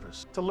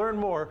service. To learn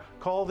more,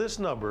 call this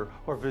number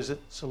or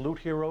visit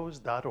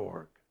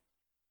saluteheroes.org.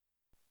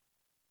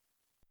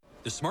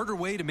 The smarter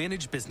way to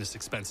manage business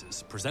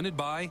expenses, presented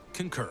by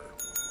Concur.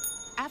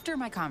 After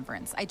my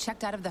conference, I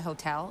checked out of the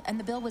hotel and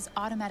the bill was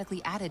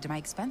automatically added to my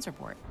expense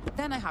report.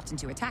 Then I hopped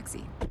into a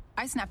taxi.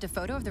 I snapped a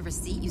photo of the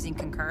receipt using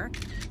Concur,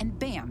 and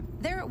bam,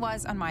 there it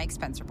was on my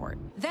expense report.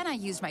 Then I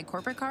used my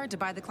corporate card to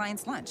buy the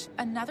client's lunch.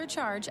 Another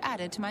charge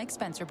added to my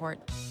expense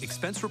report.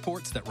 Expense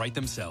reports that write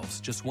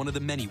themselves. Just one of the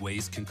many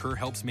ways Concur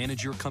helps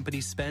manage your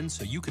company's spend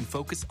so you can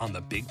focus on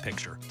the big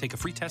picture. Take a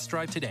free test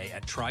drive today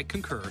at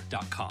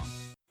tryconcur.com.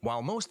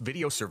 While most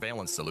video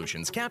surveillance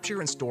solutions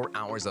capture and store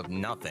hours of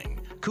nothing,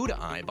 CUDA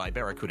Eye by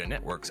Barracuda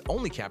Networks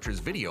only captures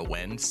video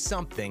when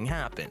something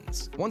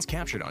happens. Once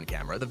captured on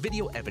camera, the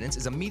video evidence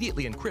is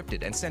immediately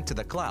encrypted and sent to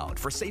the cloud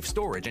for safe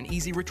storage and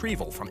easy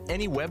retrieval from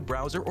any web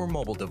browser or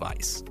mobile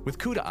device. With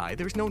CUDA Eye,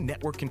 there's no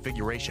network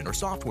configuration or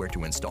software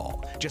to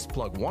install. Just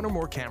plug one or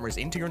more cameras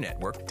into your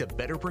network to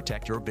better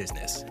protect your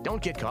business.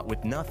 Don't get caught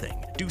with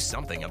nothing. Do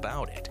something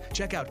about it.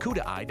 Check out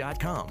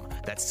CUDAeye.com.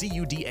 That's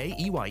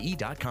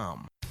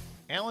CUDAEYE.com.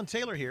 Alan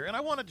Taylor here, and I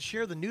wanted to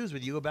share the news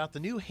with you about the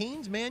new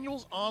Haynes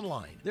Manuals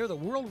Online. They're the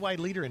worldwide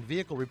leader in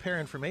vehicle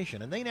repair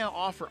information, and they now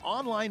offer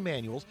online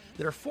manuals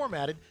that are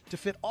formatted to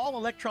fit all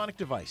electronic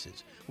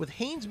devices. With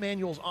Haynes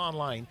Manuals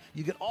Online,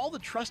 you get all the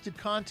trusted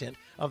content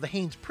of the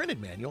Haynes printed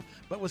manual,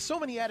 but with so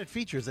many added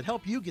features that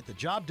help you get the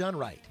job done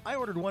right. I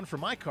ordered one for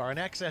my car and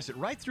access it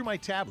right through my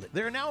tablet.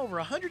 There are now over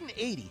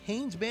 180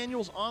 Haynes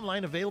Manuals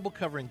Online available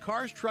covering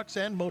cars, trucks,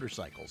 and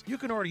motorcycles. You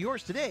can order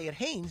yours today at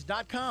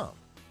Haynes.com.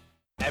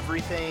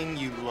 Everything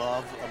you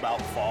love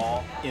about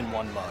fall in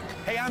one mug.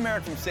 Hey, I'm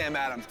Eric from Sam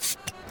Adams.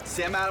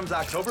 Sam Adams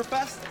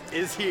Oktoberfest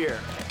is here.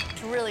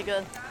 It's really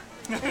good.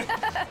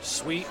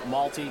 Sweet,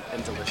 malty,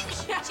 and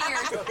delicious. Cheers.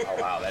 Oh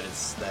wow, that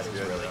is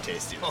really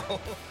tasty.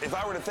 If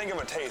I were to think of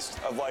a taste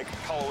of like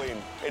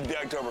Halloween, it'd be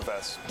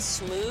Oktoberfest.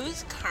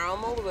 Smooth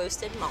caramel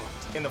roasted malt.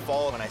 In the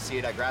fall, when I see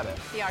it, I grab it.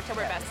 The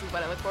Oktoberfest is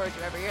what I look forward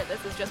to every year.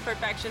 This is just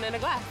perfection in a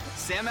glass.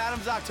 Sam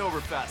Adams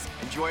Oktoberfest.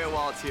 Enjoy it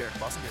while it's here.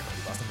 Boston Beer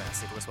Company, Boston, Mass.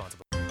 Safe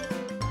responsible.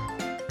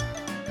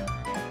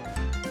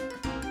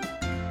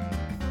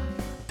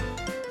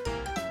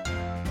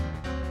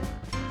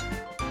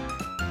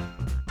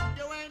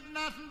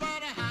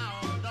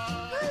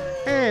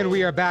 And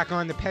we are back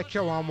on the Pet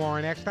Show on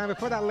Warren Eckstein.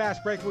 Before that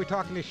last break, we were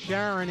talking to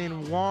Sharon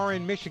in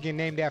Warren, Michigan,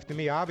 named after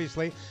me,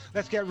 obviously.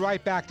 Let's get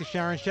right back to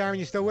Sharon. Sharon,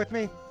 you still with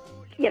me?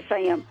 Yes, I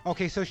am.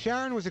 Okay, so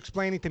Sharon was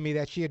explaining to me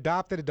that she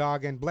adopted a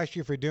dog, and bless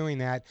you for doing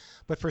that,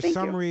 but for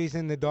some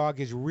reason the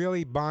dog is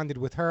really bonded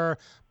with her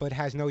but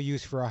has no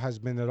use for her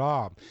husband at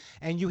all.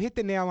 And you hit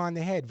the nail on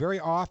the head. Very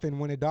often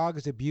when a dog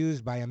is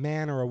abused by a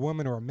man or a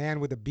woman or a man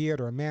with a beard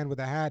or a man with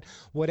a hat,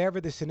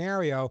 whatever the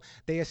scenario,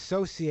 they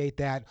associate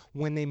that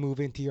when they move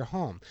into your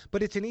home.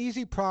 But it's an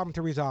easy problem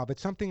to resolve.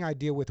 It's something I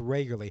deal with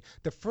regularly.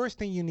 The first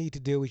thing you need to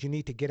do is you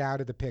need to get out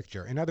of the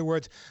picture. In other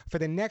words, for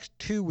the next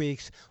 2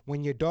 weeks,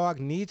 when your dog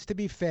needs to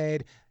be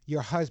fed,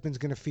 your husband's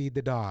going to feed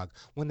the dog.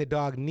 When the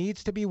dog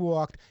needs to be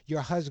walked,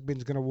 your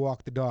husband's going to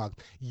walk the dog.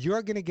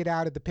 You're going to get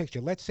out of the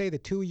picture. Let's say the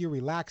two of you are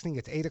relaxing.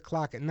 It's 8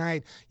 o'clock at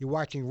night. You're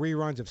watching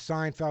reruns of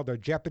Seinfeld or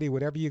Jeopardy,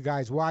 whatever you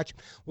guys watch.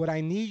 What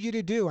I need you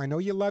to do, I know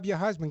you love your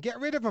husband, get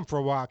rid of him for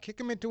a while. Kick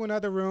him into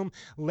another room.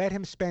 Let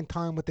him spend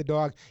time with the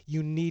dog.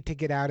 You need to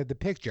get out of the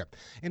picture.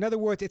 In other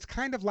words, it's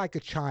kind of like a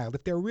child.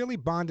 If they're really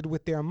bonded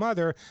with their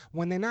mother,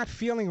 when they're not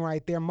feeling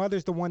right, their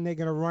mother's the one they're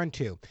going to run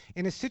to.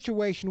 In a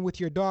situation with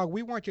your dog,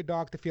 we want your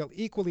dog to feel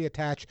equally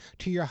attached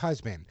to your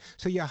husband.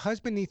 So your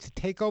husband needs to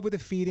take over the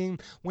feeding.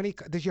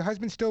 Does your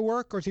husband still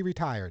work, or is he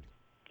retired?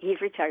 He's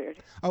retired.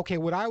 Okay,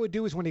 what I would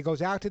do is when he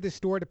goes out to the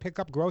store to pick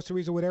up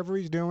groceries or whatever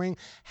he's doing,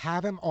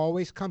 have him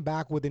always come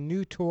back with a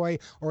new toy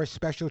or a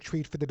special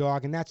treat for the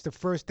dog, and that's the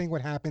first thing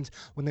what happens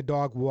when the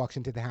dog walks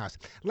into the house.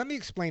 Let me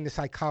explain the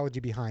psychology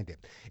behind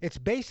it. It's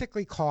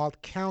basically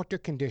called counter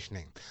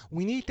conditioning.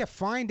 We need to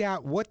find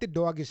out what the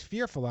dog is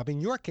fearful of.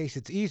 In your case,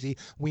 it's easy.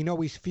 We know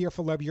he's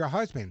fearful of your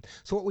husband.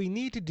 So what we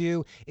need to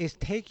do is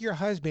take your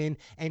husband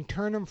and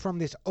turn him from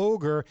this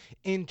ogre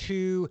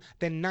into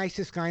the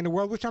nicest guy in the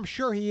world, which I'm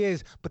sure he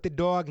is, but the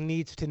dog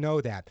needs to know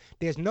that.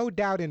 There's no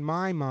doubt in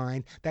my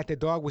mind that the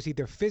dog was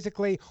either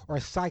physically or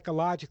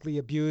psychologically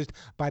abused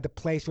by the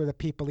place or the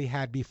people he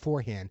had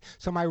beforehand.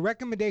 So my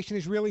recommendation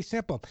is really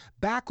simple.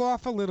 Back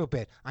off a little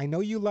bit. I know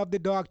you love the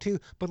dog too,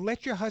 but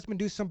let your husband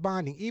do some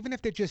bonding. Even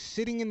if they're just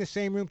sitting in the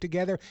same room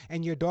together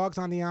and your dog's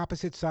on the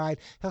opposite side,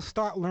 he'll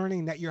start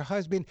learning that your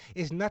husband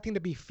is nothing to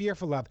be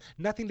fearful of,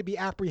 nothing to be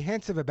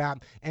apprehensive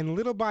about, and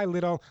little by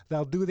little,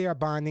 they'll do their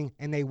bonding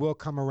and they will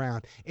come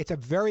around. It's a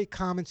very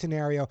common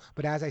scenario,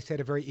 but as I said,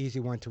 a very easy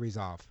one to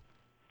resolve.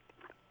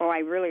 Oh, I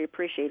really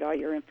appreciate all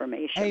your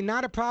information. Hey,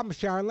 not a problem,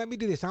 Sharon. Let me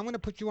do this. I'm going to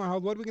put you on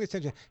hold. What are we going to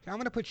send you? I'm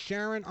going to put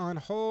Sharon on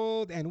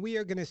hold, and we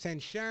are going to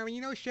send Sharon. You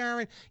know,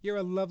 Sharon, you're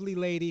a lovely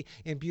lady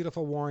in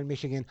beautiful Warren,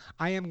 Michigan.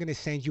 I am going to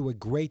send you a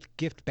great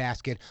gift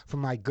basket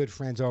from my good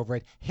friends over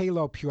at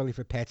Halo Purely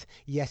for Pets.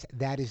 Yes,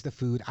 that is the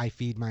food I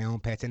feed my own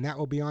pets, and that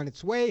will be on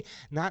its way.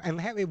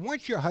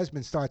 Once your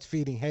husband starts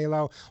feeding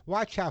Halo,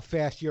 watch how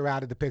fast you're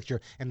out of the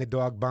picture, and the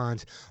dog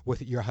bonds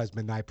with your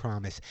husband, I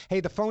promise. Hey,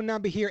 the phone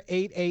number here,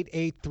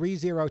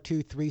 888-302-3684,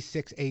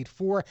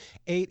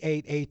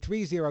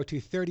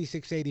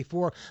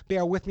 888-302-3684.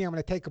 Bear with me. I'm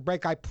going to take a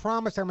break. I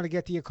promise I'm going to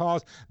get to your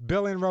calls.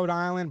 Bill in Rhode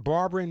Island,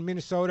 Barbara in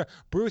Minnesota,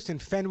 Bruce in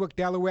Fenwick,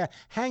 Delaware.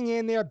 Hang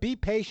in there. Be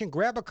patient.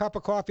 Grab a cup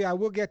of coffee. I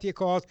will get to your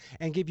calls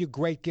and give you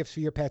great gifts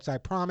for your pets, I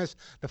promise.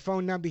 The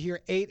phone number here,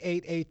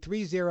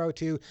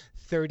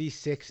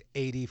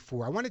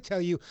 888-302-3684. I want to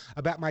tell you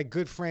about my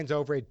good friends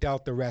over at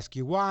Delta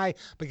Rescue. Why?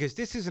 Because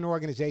this is an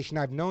organization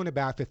I've known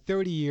about for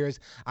 30 years.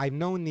 I've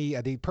known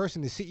the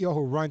person, the CEO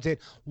who runs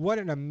it. What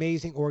an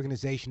amazing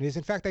organization it is.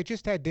 In fact, I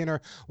just had dinner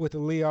with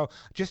Leo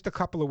just a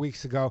couple of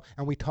weeks ago,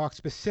 and we talked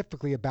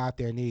specifically about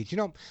their needs. You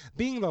know,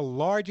 being the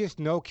largest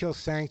no-kill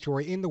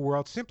sanctuary in the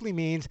world simply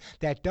means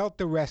that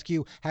Delta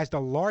Rescue has the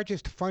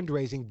largest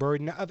fundraising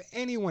burden of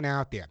anyone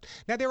out there.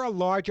 Now, there are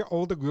larger,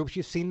 older groups.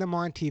 You've seen them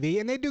on TV,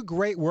 and they do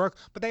great work,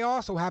 but they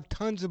also have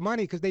tons of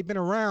money because they've been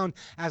around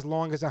as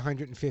long as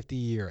 150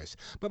 years.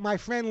 But my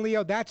friend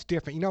Leo, that's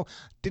different. You know,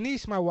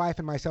 Denise, my wife,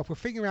 and myself, we're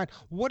figuring out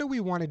what do we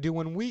want to do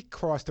when we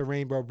cross the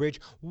Rainbow Bridge.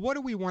 What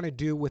do we want to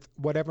do with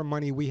whatever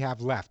money we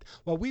have left?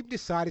 Well, we've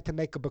decided to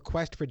make a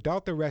bequest for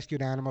Delta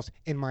rescued animals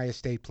in my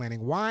estate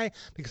planning. Why?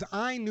 Because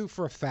I knew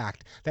for a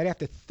fact that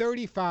after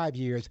 35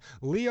 years,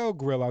 Leo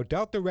Grillo,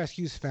 Delta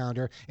Rescue's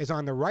founder, is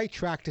on the right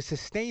track to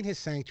sustain his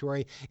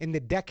sanctuary in the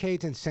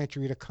decades and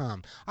century to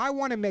come. I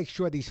want to make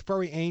sure these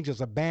furry angels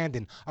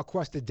abandoned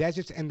across the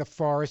deserts and the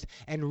forest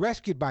and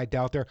rescued by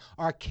Delta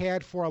are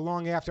cared for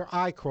long after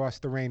I cross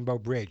the Rainbow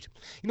Bridge.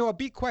 You know, a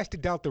bequest to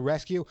Delta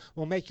Rescue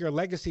will make your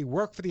legacy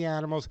work for the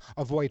animals,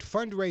 avoid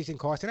fundraising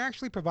costs, and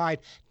actually provide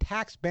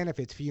tax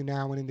benefits for you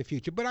now and in the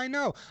future. But I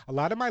know a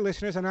lot of my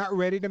listeners are not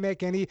ready to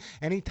make any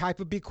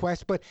type of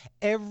bequest, but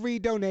every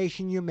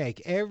donation you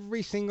make,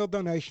 every single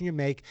donation you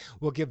make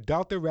will give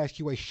Delta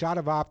Rescue a shot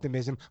of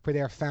optimism for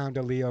their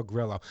founder, Leo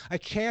Grillo. A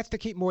chance to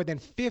keep more than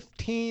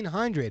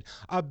 1,500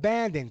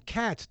 abandoned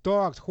cats,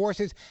 dogs,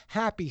 horses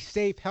happy,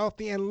 safe,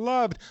 healthy, and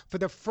loved for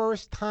the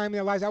first time in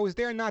their lives. I was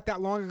there not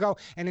that long ago,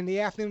 and in the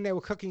afternoon they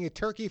were cooking a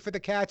turkey for the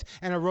cats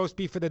and a roast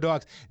beef for the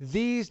dogs.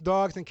 These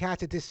dogs and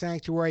cats at this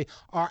sanctuary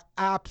are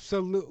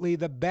absolutely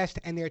the best,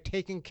 and they're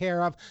taken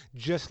care of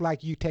just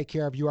like you take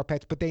care of your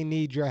pets, but they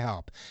need your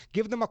help.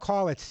 Give them a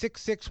call at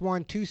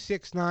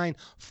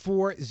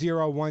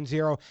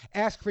 661-269-4010.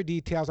 Ask for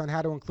details on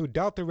how to include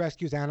Delta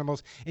Rescue's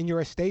animals in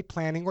your estate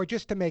planning or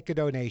just to make a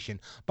donation.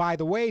 By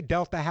the way,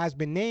 Delta has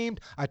been named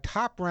a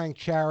top-ranked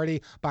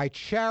charity by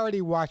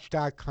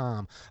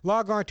CharityWatch.com.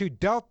 Log on to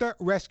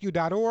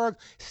deltarescue.org.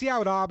 See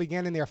how it all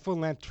began in their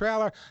full-length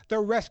trailer, The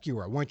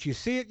Rescuer. Once you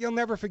see it, you'll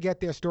never forget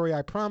their story,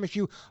 I promise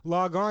you.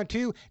 Log on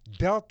to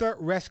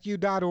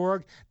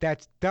deltarescue.org.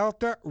 That's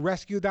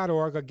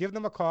deltarescue.org, or give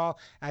them a call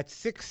at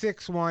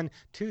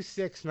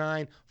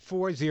 661-269-4010,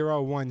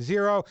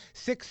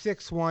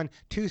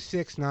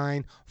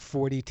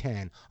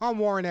 661-269-4010. I'm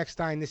Warren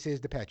Eckstein. This is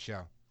The Pet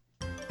Show.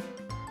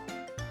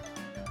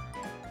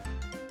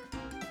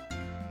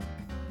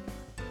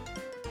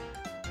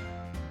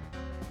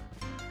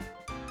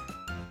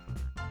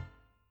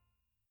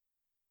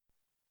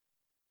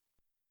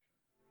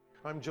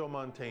 I'm Joe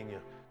Mantegna.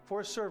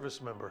 For a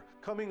service member,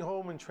 coming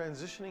home and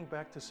transitioning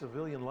back to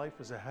civilian life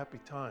is a happy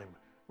time,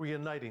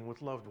 reuniting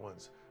with loved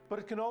ones. But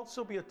it can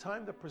also be a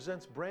time that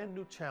presents brand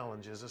new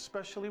challenges,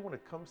 especially when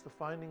it comes to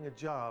finding a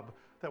job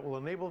that will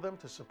enable them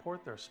to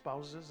support their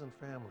spouses and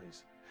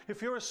families.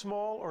 If you're a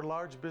small or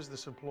large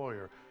business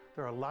employer,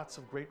 there are lots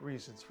of great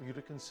reasons for you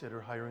to consider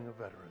hiring a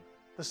veteran.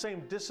 The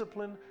same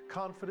discipline,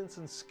 confidence,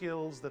 and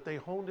skills that they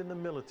honed in the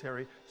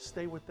military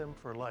stay with them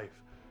for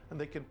life, and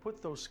they can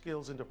put those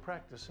skills into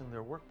practice in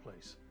their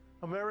workplace.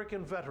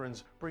 American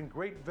veterans bring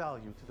great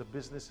value to the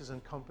businesses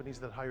and companies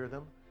that hire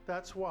them.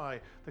 That's why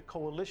the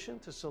Coalition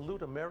to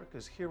Salute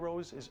America's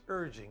Heroes is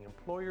urging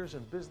employers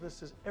and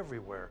businesses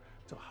everywhere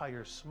to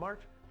hire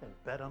smart and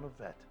bet on a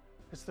vet.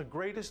 It's the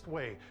greatest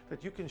way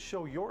that you can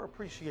show your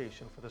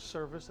appreciation for the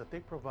service that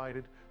they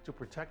provided to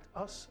protect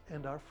us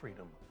and our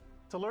freedom.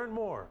 To learn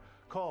more,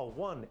 call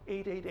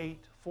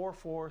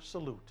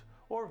 1-888-44-SALUTE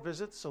or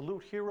visit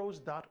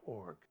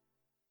saluteheroes.org.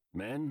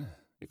 Men,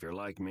 if you're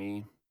like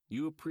me,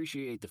 you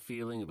appreciate the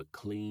feeling of a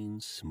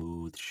clean,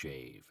 smooth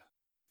shave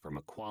from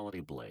a quality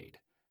blade.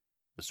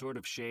 The sort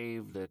of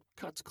shave that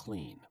cuts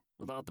clean,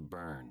 without the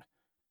burn.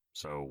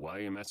 So why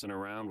are you messing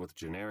around with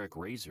generic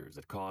razors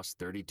that cost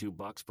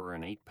 $32 for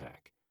an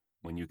 8-pack,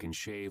 when you can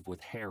shave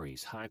with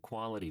Harry's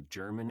high-quality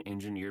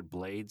German-engineered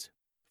blades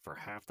for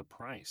half the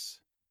price?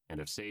 And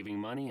if saving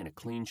money and a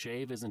clean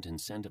shave isn't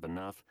incentive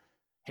enough,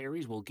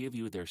 Harry's will give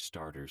you their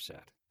starter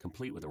set,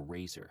 complete with a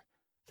razor,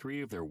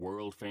 3 of their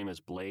world-famous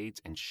blades,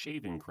 and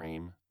shaving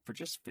cream for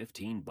just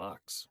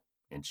 $15.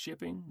 And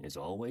shipping is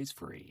always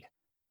free.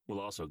 We'll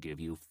also give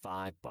you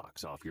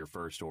 $5 off your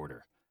first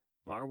order.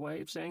 Our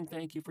way of saying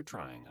thank you for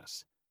trying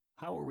us.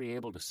 How are we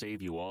able to save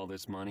you all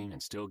this money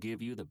and still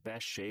give you the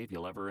best shave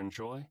you'll ever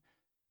enjoy?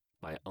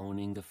 By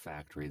owning the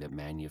factory that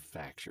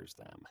manufactures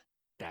them.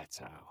 That's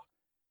how.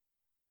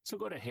 So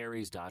go to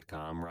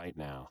harrys.com right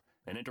now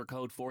and enter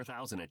code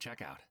 4000 at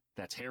checkout.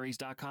 That's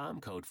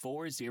harrys.com, code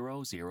 4000.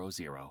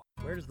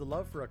 Where does the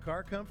love for a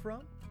car come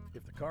from?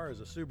 If the car is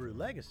a Subaru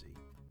Legacy,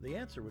 the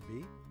answer would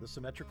be the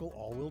symmetrical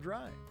all-wheel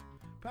drive.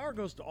 Power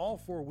goes to all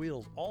 4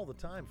 wheels all the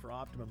time for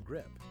optimum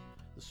grip.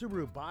 The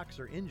Subaru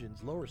Boxer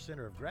engine's lower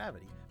center of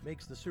gravity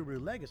makes the Subaru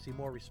Legacy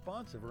more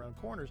responsive around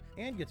corners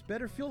and gets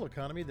better fuel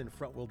economy than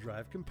front-wheel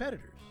drive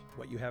competitors.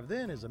 What you have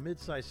then is a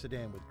mid-size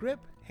sedan with grip,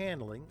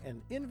 handling,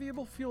 and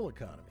enviable fuel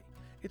economy.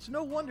 It's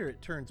no wonder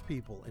it turns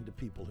people into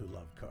people who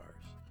love cars.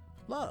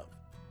 Love,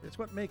 it's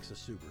what makes a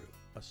Subaru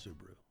a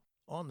Subaru.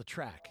 On the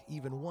track,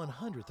 even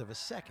 1/100th of a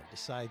second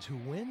decides who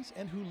wins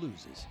and who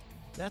loses.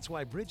 That's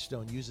why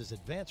Bridgestone uses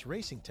advanced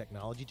racing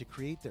technology to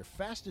create their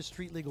fastest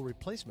street-legal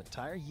replacement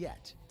tire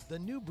yet, the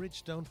new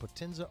Bridgestone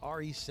Potenza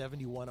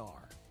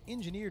RE71R.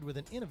 Engineered with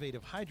an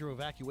innovative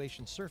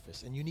hydro-evacuation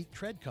surface and unique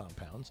tread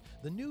compounds,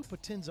 the new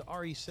Potenza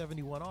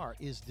RE71R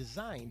is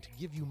designed to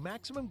give you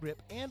maximum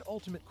grip and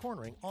ultimate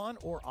cornering on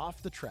or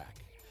off the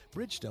track.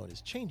 Bridgestone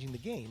is changing the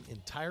game in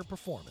tire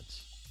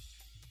performance.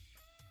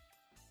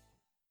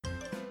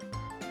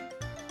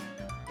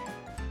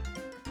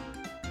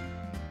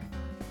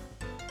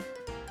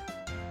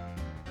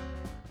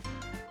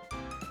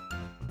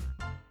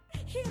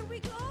 Here we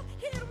go,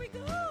 here we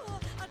go.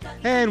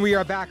 And we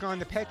are back on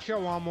the Pet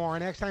Show on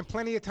Warren Eckstein.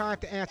 Plenty of time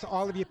to answer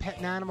all of your pet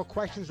and animal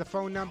questions. The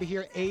phone number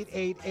here,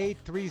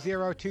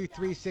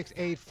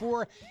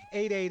 888-302-3684,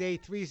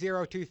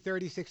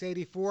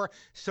 888-302-3684.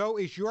 So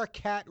is your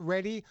cat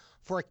ready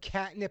for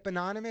Catnip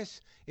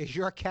Anonymous? Is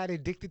your cat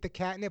addicted to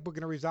catnip? We're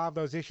going to resolve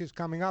those issues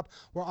coming up.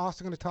 We're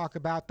also going to talk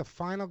about the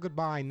final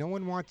goodbye. No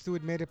one wants to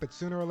admit it, but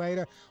sooner or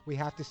later, we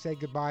have to say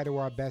goodbye to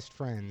our best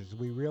friends.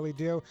 We really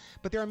do.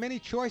 But there are many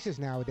choices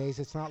nowadays.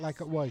 It's not like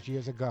it was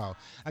years ago.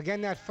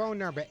 Again, that phone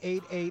number,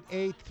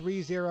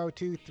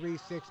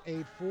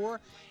 888-302-3684.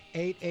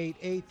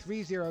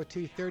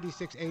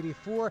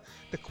 888-302-3684.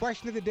 The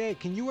question of the day,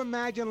 can you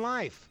imagine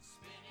life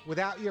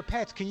without your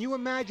pets? Can you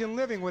imagine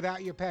living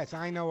without your pets?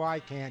 I know I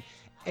can.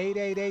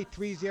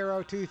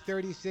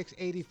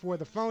 888-302-3684,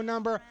 the phone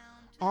number.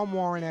 I'm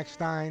Warren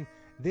Eckstein.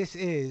 This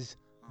is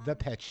The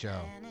Pet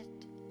Show.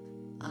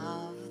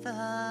 Of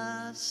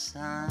the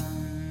sun.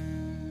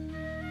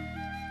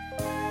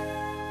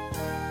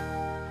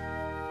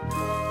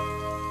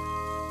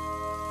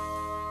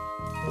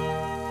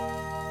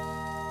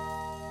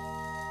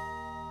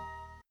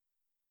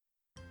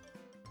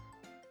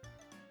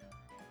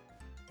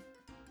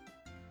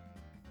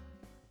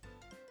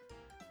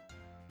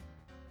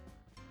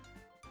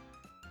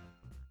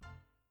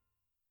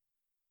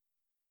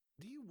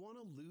 Do you want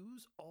to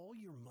lose all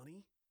your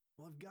money?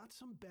 Well, I've got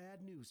some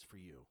bad news for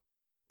you.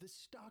 The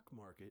stock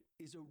market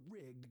is a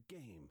rigged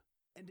game,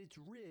 and it's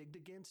rigged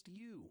against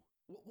you.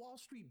 What Wall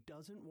Street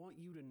doesn't want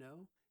you to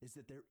know is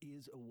that there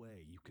is a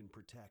way you can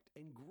protect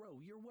and grow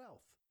your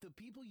wealth. The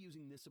people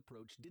using this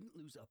approach didn't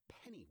lose a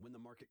penny when the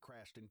market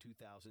crashed in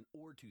 2000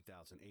 or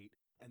 2008,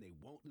 and they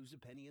won't lose a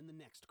penny in the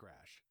next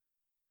crash.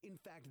 In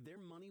fact, their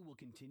money will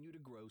continue to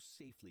grow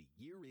safely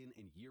year in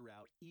and year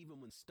out, even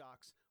when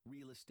stocks,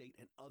 real estate,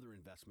 and other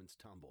investments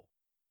tumble.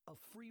 A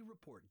free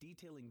report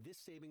detailing this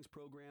savings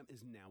program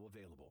is now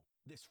available.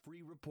 This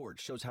free report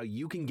shows how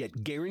you can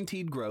get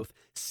guaranteed growth,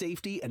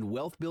 safety, and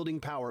wealth-building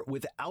power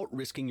without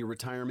risking your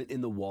retirement in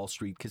the Wall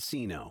Street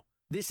casino.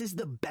 This is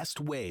the best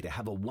way to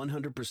have a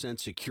 100%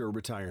 secure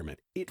retirement.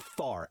 It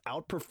far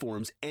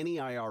outperforms any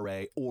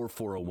IRA or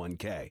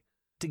 401k.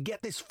 To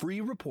get this free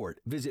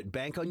report, visit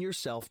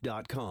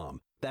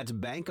bankonyourself.com. That's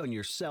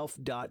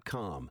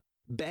bankonyourself.com.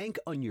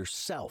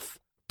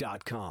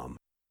 Bankonyourself.com.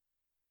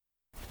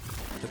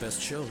 The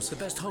best shows, the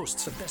best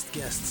hosts, the best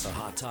guests, the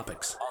hot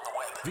topics. On the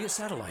web, via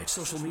satellite,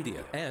 social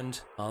media, and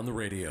on the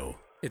radio.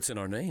 It's in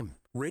our name,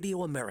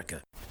 Radio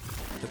America.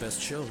 The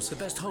best shows, the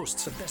best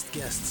hosts, the best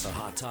guests, the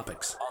hot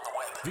topics. On the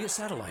web, via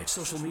satellite,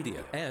 social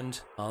media, and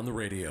on the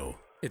radio.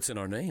 It's in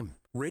our name,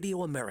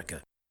 Radio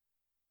America.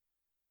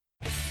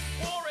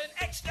 Warren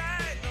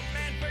Eckstein, the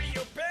man for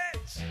your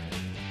pets.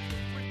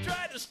 We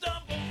tried to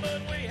stumble,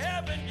 but we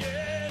haven't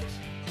yet.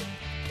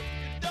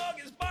 Your dog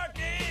is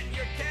barking,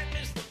 your cat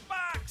missed the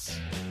box.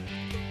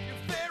 Your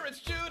ferret's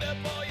chewed up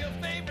all your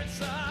favorite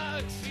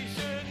socks. He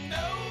sure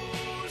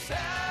knows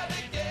how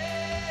to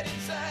get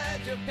inside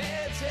your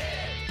pet's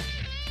head.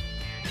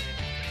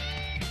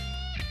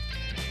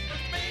 But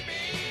maybe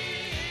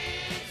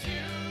it's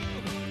you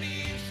who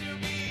needs to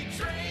be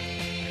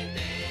trained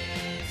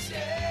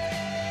instead.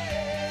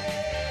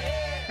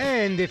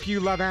 And if you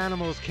love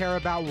animals, care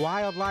about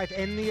wildlife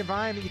and the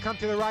environment, you come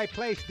to the right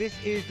place. This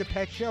is The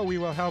Pet Show. We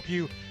will help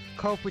you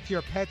cope with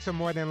your pets, or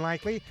more than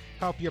likely,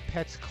 help your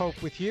pets cope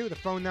with you. The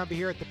phone number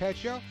here at The Pet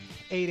Show,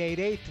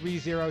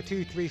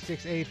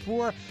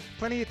 888-302-3684.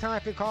 Plenty of time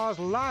for calls.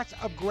 Lots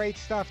of great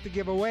stuff to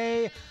give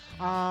away.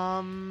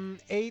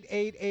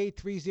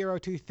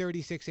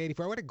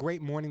 888-302-3684. What a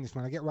great morning this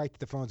morning. I'll get right to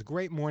the phones.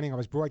 Great morning. I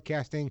was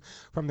broadcasting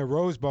from the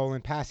Rose Bowl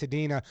in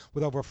Pasadena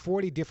with over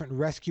 40 different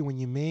rescue and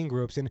humane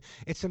groups, and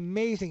it's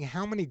amazing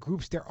how many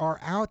groups there are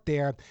out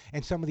there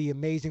and some of the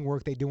amazing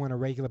work they do on a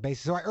regular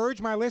basis. So I urge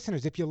my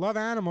listeners, if you love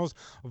animals,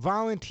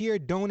 volunteer,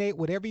 donate,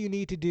 whatever you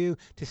need to do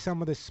to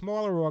some of the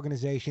smaller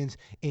organizations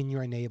in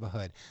your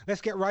neighborhood. Let's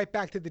get right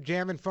back to the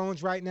jamming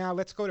phones right now.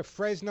 Let's go to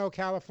Fresno,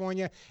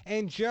 California,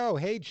 and Joe.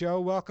 Hey,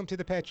 Joe, welcome to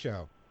the Pet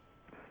Show.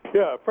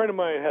 Yeah, a friend of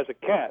mine has a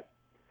cat.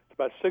 It's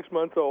about 6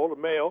 months old, a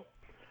male.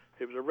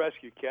 It was a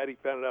rescue cat. He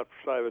found it out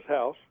outside of his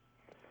house.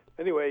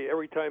 Anyway,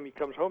 every time he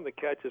comes home, the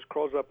cat just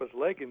crawls up his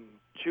leg and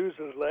chews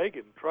his leg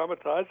and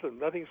traumatizes him.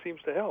 Nothing seems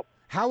to help.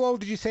 How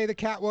old did you say the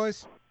cat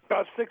was?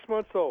 About 6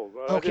 months old. I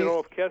Okay. don't know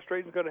if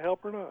castrating is going to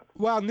help or not.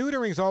 Well,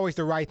 neutering is always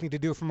the right thing to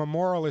do from a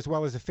moral as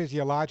well as a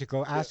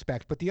physiological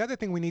aspect. But the other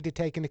thing we need to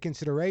take into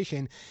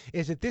consideration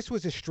is that this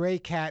was a stray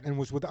cat and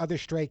was with other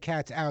stray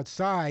cats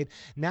outside.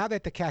 Now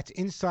that the cat's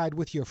inside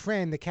with your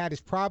friend, the cat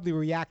is probably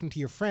reacting to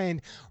your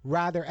friend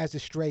rather as a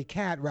stray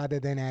cat rather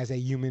than as a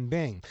human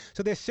being.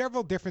 So there's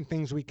several different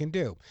things we can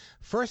do.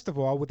 First of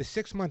all, with a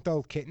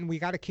 6-month-old kitten, we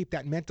got to keep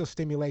that mental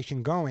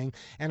stimulation going.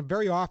 And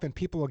very often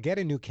people will get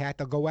a new cat,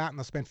 they'll go out and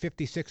they'll spend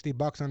 $50, $60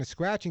 on a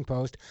scratching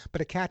post, but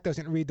a cat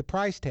doesn't read the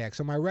price tag.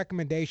 So my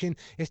recommendation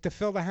is to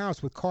fill the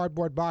house with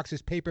cardboard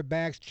boxes, paper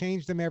bags,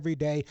 change them every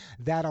day.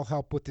 That'll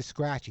help with the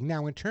scratching.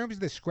 Now, in terms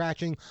of the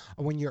scratching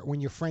when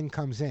your friend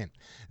comes in,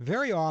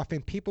 very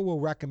often people will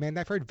recommend,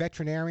 I've heard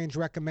veterinarians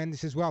recommend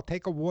this as well,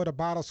 take a water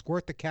bottle,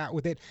 squirt the cat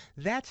with it.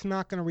 That's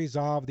not going to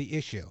resolve the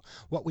issue.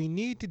 What we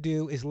need to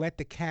do is let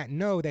the cat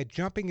know that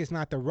jumping is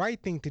not the right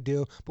thing to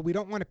do, but we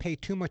don't want to pay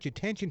too much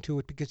attention to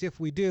it, because if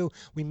we do,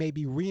 we may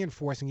be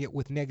reinforcing it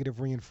with negative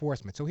reinforcement.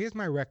 So here's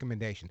my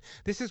recommendation.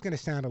 This is going to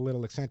sound a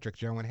little eccentric,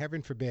 Joe, and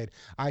heaven forbid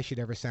I should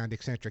ever sound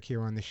eccentric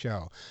here on the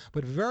show.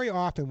 But very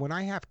often when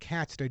I have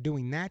cats that are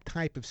doing that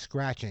type of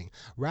scratching,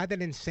 rather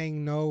than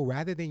saying no,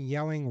 rather than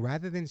yelling,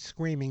 rather than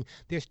screaming,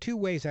 there's two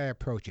ways I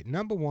approach it.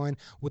 Number one,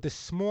 with a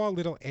small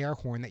little air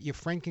horn that your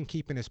friend can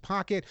keep in his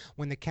pocket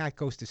when the cat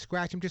goes to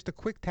scratch him, just a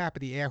quick tap of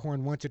the air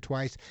horn once or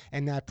twice,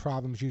 and that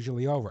problem's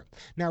usually over.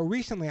 Now,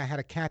 recently I had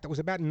a cat that was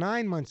about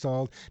 9 months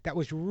old that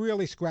was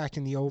really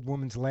scratching the old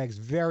woman's legs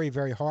very,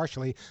 very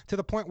harshly, to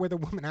the point where the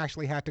woman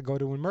actually had to go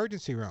to an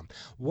emergency room.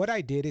 What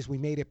I did is we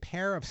made a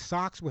pair of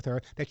socks with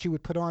her that she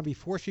would put on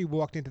before she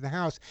walked into the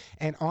house,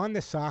 and on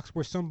the socks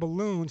were some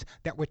balloons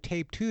that were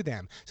taped to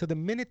them. So the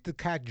minute the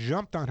cat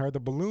jumped on her, the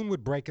balloon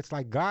would break. It's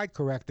like God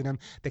corrected him.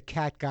 The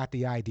cat got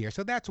the idea.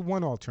 So that's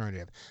one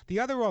alternative. The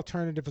other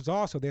alternative is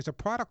also, there's a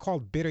product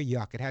called Bitter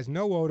Yuck. It has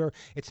no odor.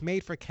 It's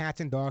made for cats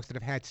and dogs that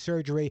have had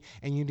surgery,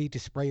 and you need to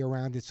spray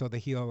around it so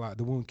the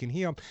wound can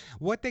heal.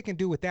 What they can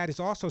do with that is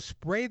also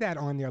spray that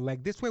on their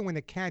leg. This way, when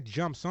the cat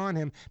jumps on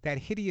him, that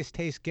hideous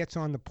taste gets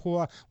on the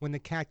paw. When the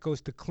cat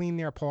goes to clean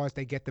their paws,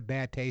 they get the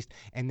bad taste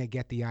and they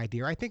get the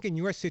idea. I think in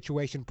your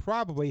situation,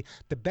 probably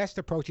the best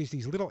approach is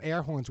these little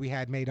air horns we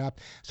had made up.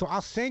 So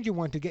I'll send you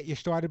one to get you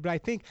started, but I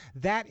think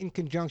that in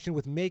conjunction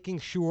with making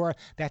sure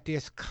that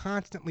there's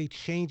constantly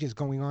changes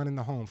going on in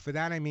the home. For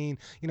that, I mean,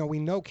 we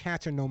know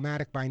cats are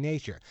nomadic by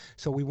nature.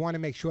 So we want to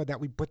make sure that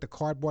we put the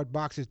cardboard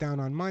boxes down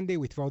on Monday,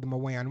 we throw them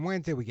away on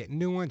Wednesday, we get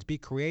new ones, be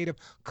creative,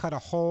 cut a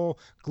hole,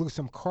 glue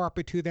some cardboard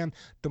carpet to them.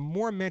 The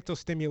more mental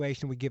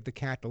stimulation we give the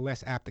cat, the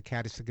less apt the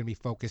cat is going to be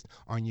focused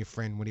on your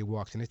friend when he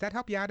walks in. Does that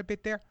help you out a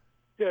bit there?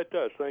 Yeah, it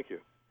does. Thank you.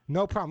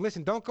 No problem.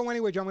 Listen, don't go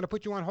anywhere, Joe. I'm going to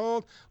put you on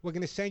hold. We're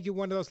going to send you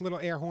one of those little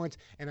air horns,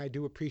 and I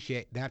do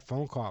appreciate that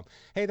phone call.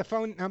 Hey, the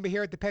phone number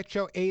here at the Pet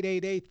Show,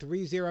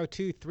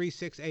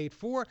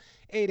 888-302-3684,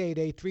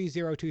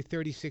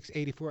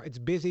 888-302-3684. It's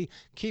busy.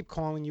 Keep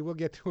calling. You will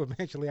get through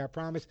eventually, I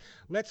promise.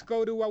 Let's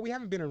go to, we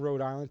haven't been in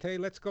Rhode Island today.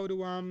 Let's go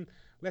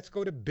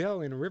to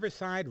Bill in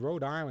Riverside,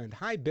 Rhode Island.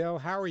 Hi, Bill.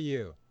 How are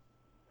you?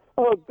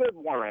 Oh, good,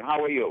 Warren.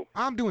 How are you?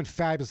 I'm doing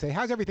fabulous. Hey,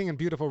 how's everything in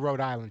beautiful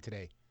Rhode Island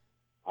today?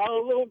 A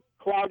little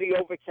cloudy,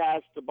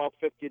 overcast, about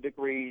 50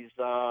 degrees,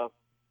 a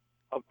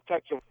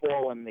touch of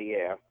fall in the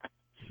air.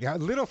 Yeah, a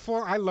little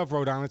fall. I love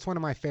Rhode Island. It's one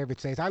of my favorite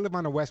states. I live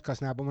on the West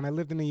Coast now, but when I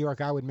lived in New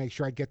York, I would make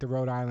sure I'd get to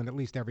Rhode Island at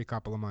least every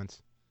couple of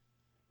months.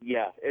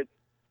 Yeah,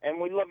 and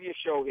we love your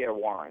show here,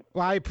 Warren.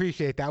 Well, I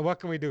appreciate that. What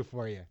can we do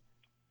for you?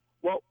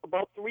 Well,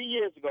 about 3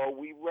 years ago,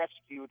 we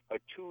rescued a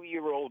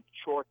 2-year-old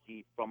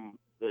Chorky from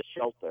the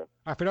shelter.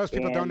 For those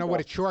people who don't know what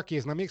a Chorky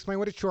is, let me explain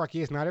what a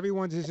Chorky is. Not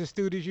everyone's as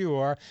astute as you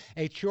are.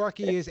 A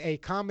Chorky is a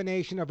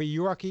combination of a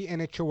Yorkie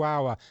and a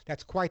Chihuahua.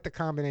 That's quite the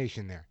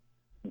combination there.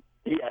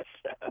 Yes,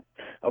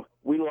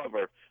 we love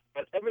her.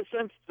 But ever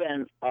since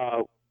then,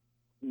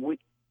 we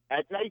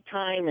at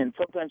nighttime and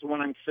sometimes when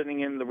I'm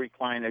sitting in the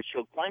recliner,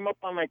 she'll climb up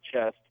on my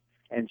chest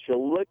and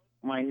she'll lick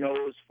my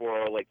nose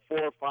for like 4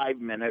 or 5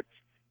 minutes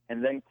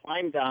and then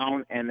climb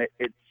down, and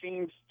it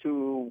seems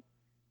to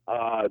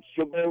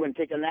she'll go and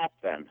take a nap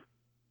then.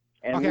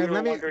 And okay, we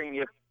were wondering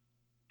if...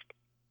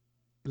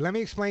 Let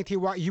me explain to you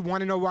why you want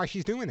to know why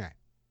she's doing that.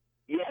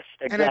 Yes,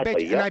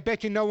 exactly. And I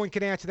bet you no one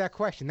can answer that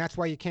question. That's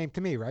why you came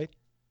to me, right?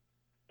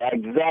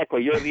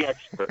 Exactly. You're the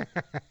expert.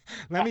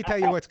 Let me tell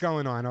you what's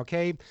going on,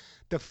 okay?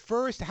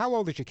 How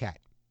old is your cat?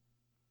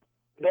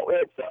 No,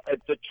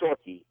 it's a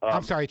Chorky.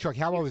 I'm sorry, Chorky.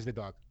 How old is the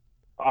dog?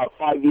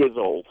 5 years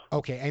old.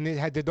 Okay, and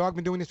had the dog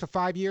been doing this for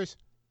 5 years?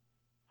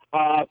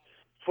 For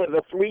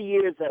the 3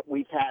 years that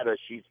we've had her,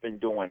 she's been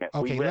doing it.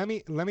 Okay, let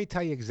me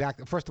tell you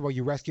exactly. First of all,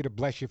 you rescued her.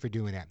 Bless you for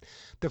doing that.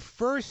 The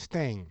first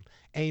thing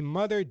a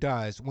mother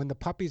does when the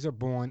puppies are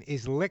born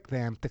is lick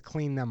them to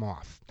clean them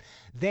off.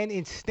 Then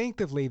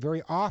instinctively,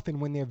 very often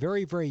when they're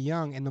very, very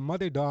young and the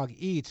mother dog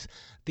eats,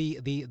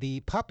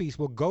 the puppies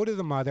will go to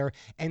the mother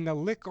and they'll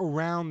lick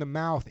around the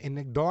mouth. In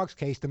the dog's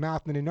case, the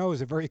mouth and the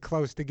nose are very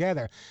close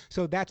together.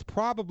 So that's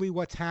probably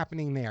what's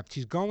happening there.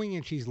 She's going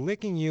and she's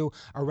licking you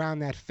around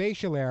that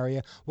facial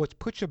area, which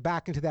puts her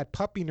back into that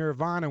puppy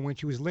nirvana when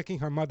she was licking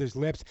her mother's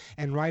lips,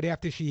 and right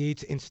after she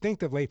eats,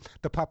 instinctively,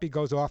 the puppy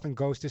goes off and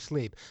goes to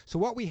sleep. So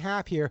what we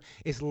have here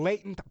is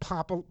latent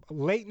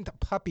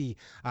puppy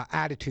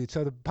attitude.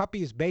 So the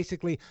puppy is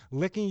basically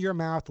licking your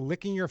mouth,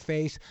 licking your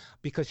face,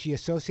 because she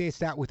associates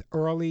that with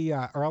early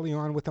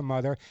on with the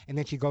mother, and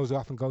then she goes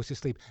off and goes to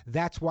sleep.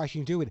 That's why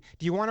she do it.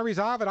 Do you want to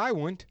resolve it? I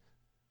wouldn't.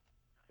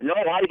 No,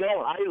 I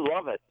don't. I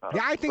love it.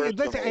 Yeah, I think.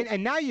 Listen,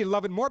 and now you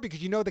love it more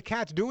because you know the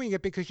cat's doing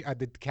it because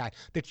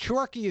the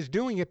Chorky is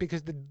doing it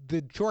because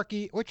the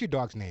Chorky. What's your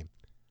dog's name?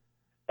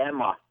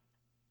 Emma.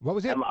 What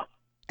was it?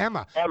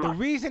 Emma. The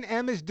reason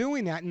Emma's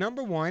doing that,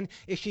 number one,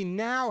 is she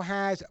now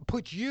has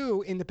put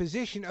you in the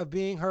position of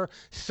being her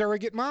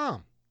surrogate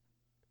mom.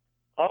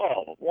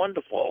 Oh,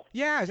 wonderful.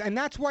 Yes, and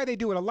that's why they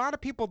do it. A lot of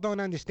people don't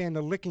understand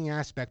the licking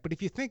aspect, but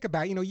if you think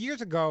about it,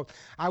 years ago,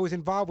 I was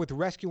involved with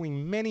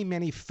rescuing many,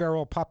 many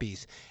feral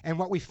puppies. And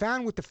what we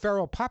found with the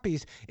feral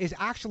puppies is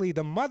actually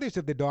the mothers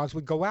of the dogs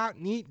would go out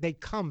and eat,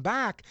 they'd come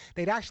back,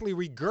 they'd actually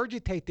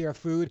regurgitate their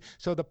food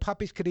so the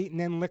puppies could eat and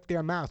then lick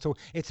their mouth. So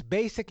it's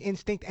basic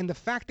instinct, and the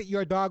fact that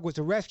your dog was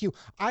a rescue,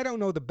 I don't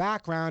know the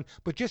background,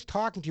 but just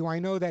talking to you, I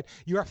know that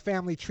your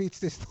family treats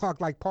this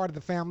dog like part of the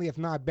family, if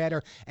not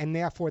better, and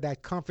therefore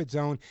that comfort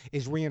zone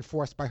is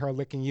reinforced by her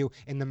licking you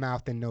in the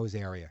mouth and nose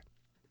area.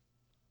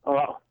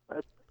 Oh,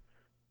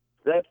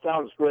 that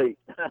sounds great.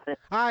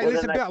 All right,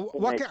 listen, Bill.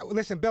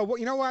 Bill.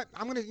 You know what?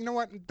 I'm not even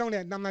gonna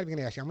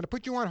ask you. I'm gonna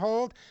put you on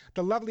hold.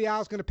 The lovely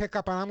Al's gonna pick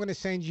up, and I'm gonna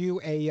send you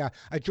a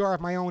jar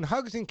of my own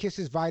Hugs and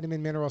Kisses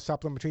vitamin mineral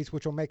supplement treats,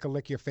 which will make her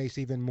lick your face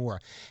even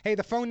more. Hey,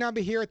 the phone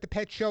number here at the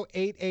Pet Show,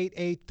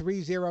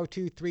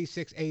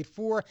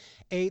 888-302-3684,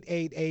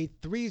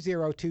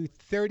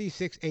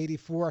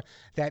 888-302-3684.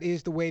 That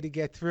is the way to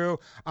get through.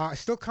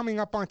 Still coming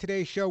up on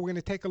today's show, we're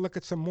gonna take a look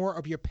at some more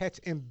of your pet's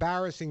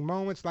embarrassing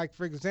moments, like,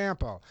 for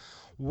example,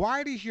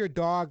 why does your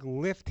dog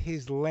lift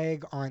his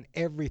leg on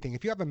everything?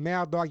 If you have a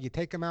male dog, you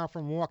take him out for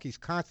a walk, he's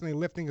constantly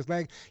lifting his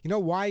leg. You know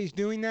why he's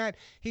doing that?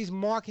 He's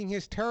marking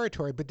his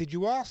territory. But did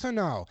you also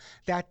know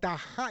that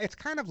it's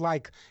kind of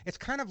like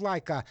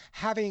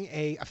having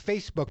a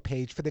Facebook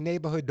page for the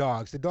neighborhood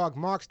dogs. The dog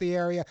marks the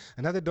area,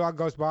 another dog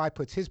goes by,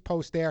 puts his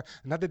post there,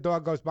 another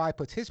dog goes by,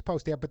 puts his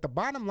post there. But the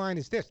bottom line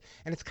is this,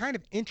 and it's kind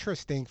of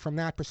interesting from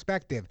that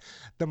perspective.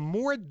 The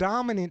more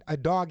dominant a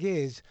dog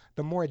is,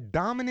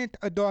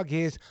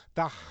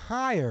 the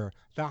higher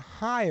the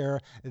higher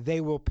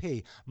they will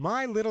pee.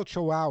 My little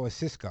Chihuahua,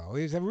 Cisco,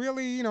 is a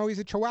really, he's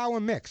a Chihuahua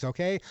mix,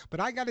 okay? But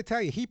I got to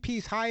tell you, he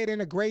pees higher than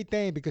a Great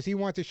Dane because he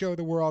wants to show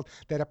the world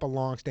that it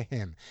belongs to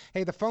him.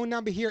 Hey, the phone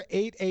number here,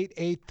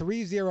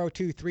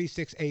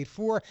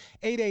 888-302-3684,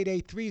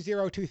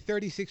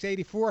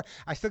 888-302-3684.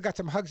 I still got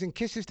some hugs and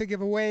kisses to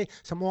give away,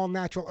 some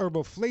all-natural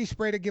herbal flea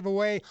spray to give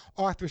away,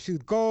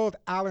 Arthur-Soothe Gold,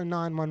 Aller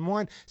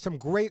 911, some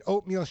great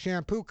oatmeal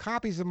shampoo,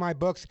 copies of my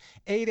books,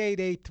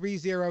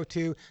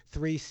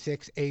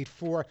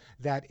 888-302-3684.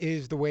 That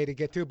is the way to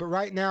get through. But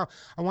right now,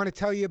 I want to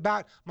tell you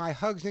about my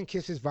Hugs and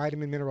Kisses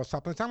vitamin mineral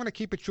supplements. I'm going to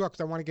keep it short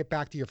because I want to get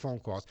back to your phone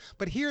calls.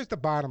 But here's the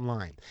bottom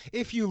line.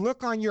 If you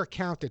look on your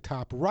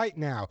countertop right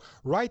now,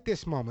 right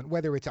this moment,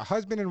 whether it's a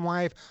husband and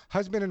wife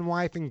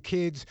and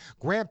kids,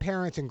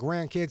 grandparents and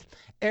grandkids,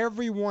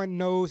 everyone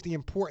knows the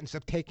importance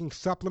of taking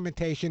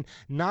supplementation,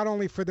 not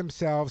only for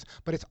themselves,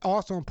 but it's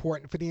also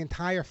important for the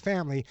entire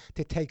family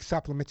to take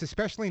supplements,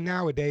 especially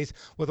nowadays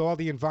with all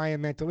the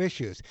environmental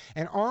issues.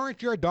 And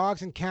aren't your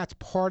dogs and cats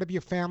part of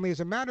your family? As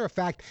a matter of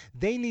fact,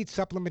 they need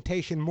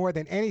supplementation more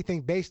than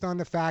anything based on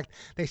the fact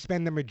they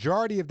spend the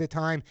majority of the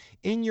time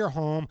in your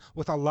home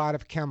with a lot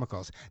of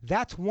chemicals.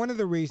 That's one of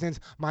the reasons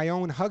my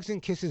own Hugs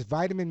and Kisses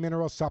vitamin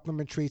mineral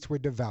supplement treats were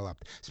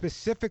developed,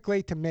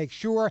 specifically to make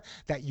sure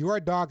that your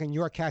dog and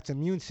your cat's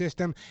immune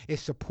system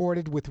is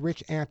supported with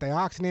rich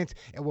antioxidants.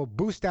 It will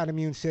boost that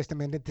immune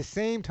system, and at the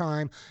same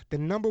time, the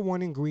number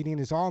one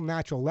ingredient is all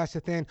natural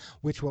lecithin,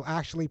 which will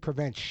actually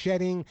prevent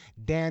shedding,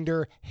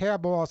 dander,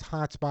 hairballs,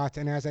 hot spots,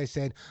 and as I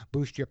said,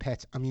 boost your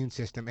pet's immune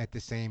system at the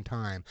same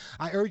time.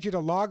 I urge you to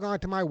log on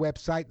to my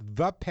website,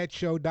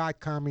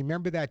 thepetshow.com.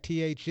 Remember that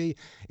THE,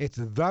 it's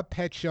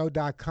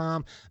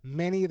thepetshow.com.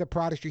 Many of the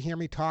products you hear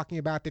me talking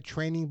about, the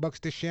training books,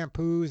 the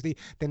shampoos, the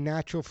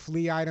natural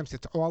flea items,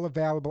 it's all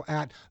available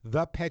at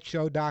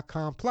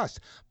thepetshow.com. Plus,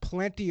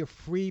 plenty of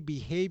free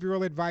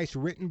behavioral advice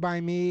written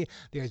by me.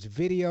 There's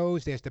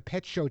videos, there's the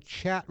Pet Show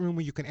chat room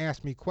where you can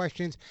ask me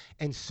questions,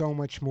 and so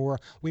much more.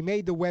 We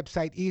made the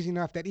website easy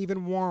enough that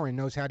even Warren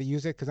knows how to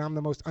use it because I'm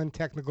the most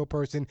untechnical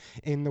person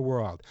in the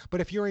world.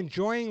 But if you're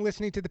enjoying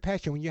listening to The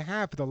Pet Show, and you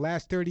have for the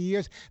last 30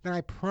 years, then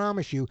I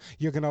promise you,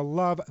 you're going to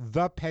love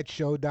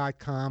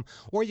thepetshow.com.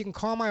 Or you can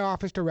call my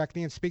office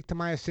directly and speak to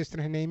my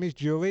assistant. Her name is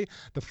Julie.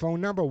 The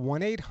phone number,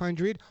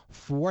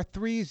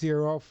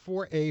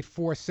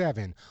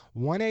 1-800-430-4847.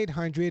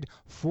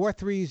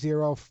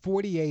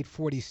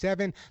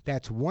 1-800-430-4847.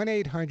 That's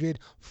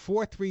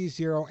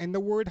 1-800-430, and the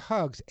word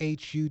HUGS,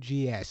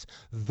 HUGS.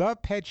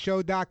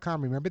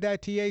 Thepetshow.com. Remember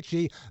that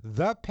THE,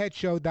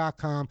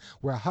 thepetshow.com,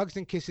 where hugs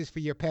and kisses for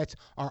your pets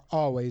are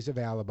always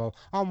available.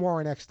 I'm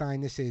Warren Eckstein.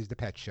 This is The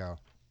Pet Show.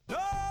 No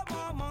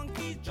more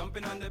monkeys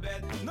jumping on the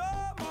bed.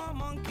 No more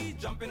monkeys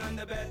jumping on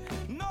the bed.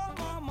 No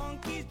more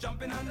monkeys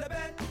jumping on the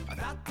bed.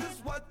 That is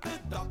what the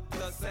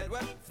doctor said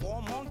when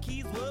 4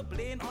 monkeys were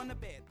playing on the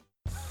bed.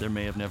 There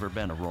may have never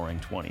been a Roaring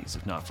 20s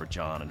if not for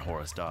John and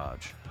Horace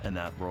Dodge, and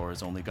that roar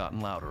has only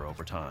gotten louder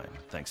over time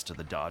thanks to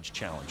the Dodge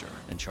Challenger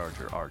and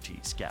Charger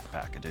RT Scat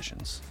Pack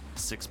editions.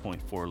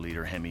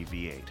 6.4-liter Hemi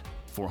V8,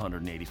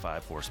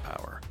 485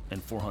 horsepower,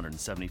 and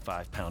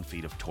 475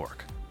 pound-feet of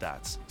torque.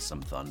 That's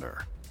some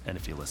thunder. And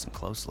if you listen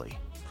closely,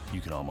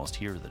 you can almost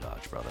hear the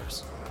Dodge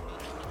brothers.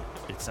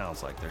 It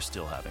sounds like they're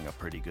still having a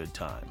pretty good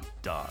time.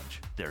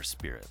 Dodge, their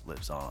spirit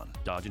lives on.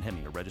 Dodge and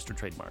Hemi are registered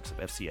trademarks of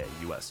FCA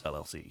US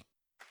LLC.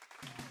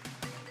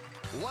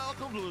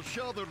 Welcome to the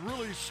show that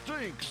really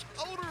stinks.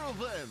 Odor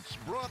Events,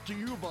 brought to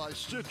you by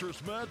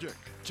Citrus Magic.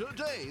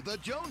 Today, the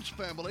Jones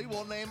family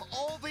will name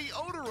all the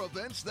odor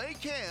events they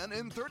can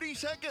in 30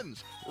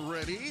 seconds.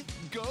 Ready?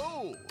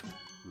 Go!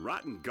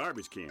 Rotten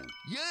garbage can.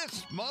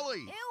 Yes,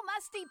 Molly. Ew,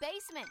 musty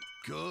basement.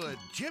 Good.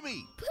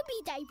 Jimmy.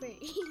 Poopy diaper.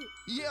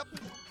 Yep.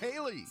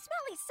 Haley.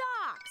 Smelly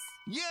socks.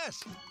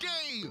 Yes,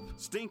 Dave.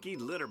 Stinky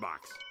litter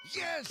box.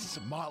 Yes,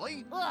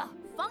 Molly. Ugh,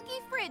 funky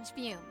fridge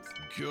fumes.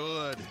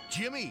 Good.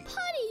 Jimmy.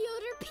 Potty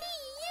odor PU.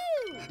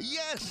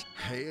 Yes,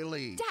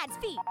 Haley. Dad's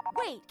feet.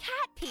 Wait,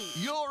 cat pee.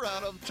 You're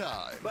out of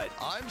time. But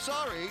I'm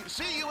sorry.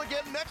 See you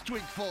again next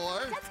week for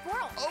That's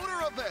squirrel.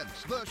 Odor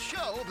Events, the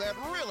show that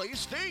really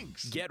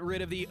stinks. Get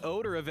rid of the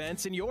odor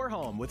events in your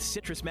home with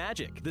Citrus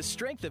Magic. The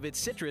strength of its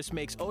citrus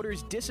makes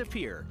odors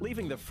disappear,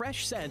 leaving the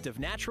fresh scent of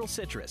natural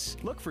citrus.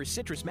 Look for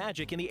Citrus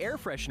Magic in the air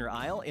freshener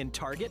aisle in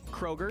Target,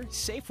 Kroger,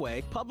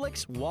 Safeway,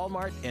 Publix,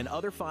 Walmart, and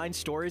other fine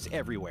stores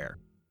everywhere.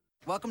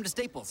 Welcome to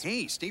Staples.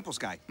 Hey, Staples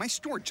guy. My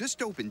store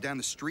just opened down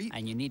the street.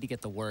 And you need to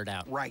get the word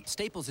out. Right.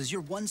 Staples is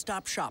your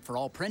one-stop shop for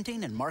all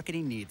printing and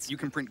marketing needs. You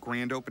can print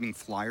grand opening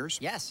flyers?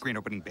 Yes. Grand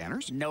opening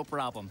banners? No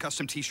problem.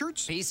 Custom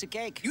t-shirts? Piece of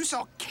cake. You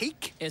sell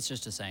cake? It's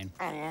just a saying.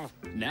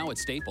 Now at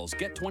Staples,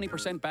 get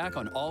 20% back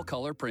on all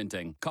color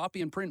printing.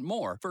 Copy and print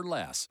more for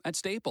less. At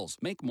Staples,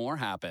 make more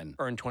happen.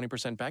 Earn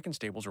 20% back in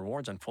Staples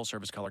rewards on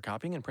full-service color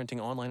copying and printing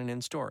online and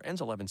in-store.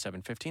 Ends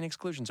 11/7/15.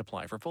 Exclusions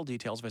apply. For full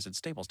details, visit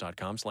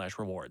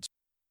staples.com/rewards.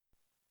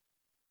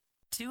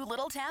 2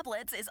 little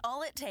tablets is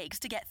all it takes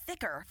to get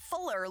thicker,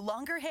 fuller,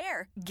 longer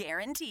hair.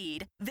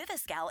 Guaranteed.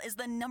 Viviscal is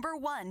the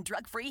 #1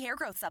 drug-free hair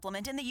growth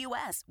supplement in the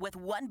U.S., with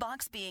 1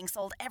 box being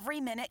sold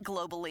every minute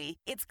globally.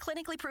 It's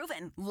clinically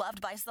proven,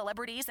 loved by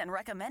celebrities, and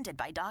recommended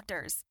by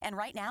doctors. And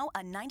right now,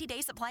 a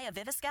 90-day supply of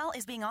Viviscal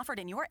is being offered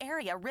in your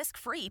area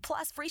risk-free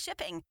plus free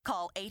shipping.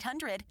 Call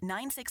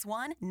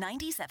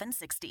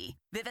 800-961-9760.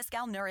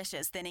 Viviscal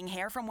nourishes thinning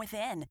hair from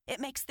within. It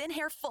makes thin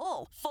hair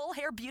full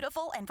hair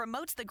beautiful, and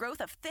promotes the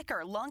growth of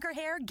thicker, longer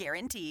hair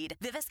guaranteed.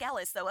 Viviscal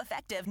is so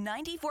effective,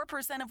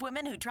 94% of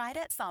women who tried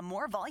it saw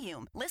more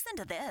volume. Listen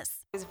to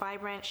this. It's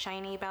vibrant,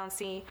 shiny,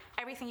 bouncy,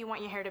 everything you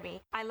want your hair to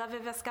be. I love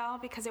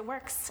Viviscal because it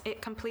works.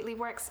 It completely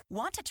works.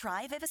 Want to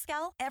try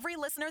Viviscal? Every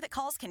listener that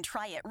calls can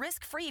try it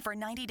risk-free for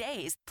 90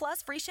 days,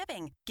 plus free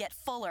shipping. Get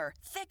fuller,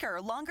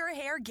 thicker, longer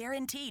hair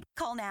guaranteed.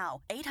 Call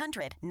now,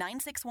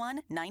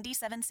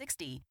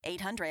 800-961-9760.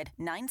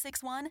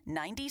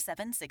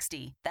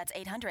 800-961-9760. That's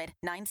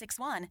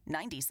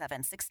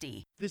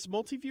 800-961-9760. This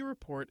MultiView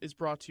report is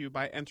brought to you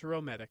by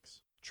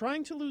Enteromedics.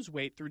 Trying to lose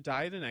weight through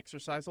diet and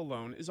exercise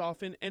alone is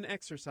often an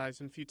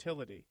exercise in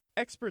futility.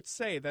 Experts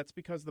say that's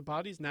because the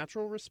body's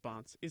natural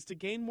response is to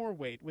gain more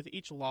weight with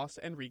each loss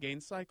and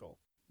regain cycle.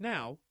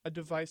 Now, a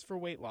device for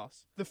weight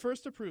loss, the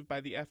first approved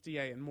by the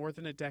FDA in more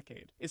than a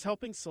decade, is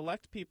helping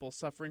select people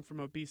suffering from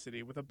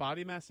obesity with a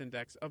body mass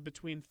index of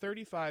between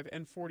 35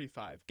 and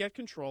 45 get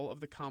control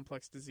of the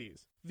complex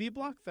disease.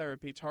 V-Block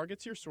therapy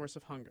targets your source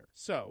of hunger,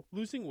 so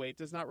losing weight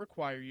does not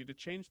require you to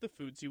change the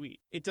foods you eat.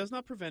 It does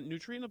not prevent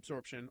nutrient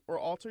absorption or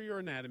alter your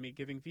anatomy,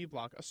 giving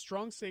V-Block a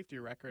strong safety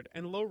record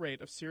and low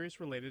rate of serious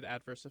related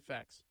adverse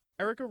effects.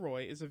 Erica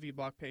Roy is a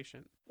V-Block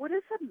patient. What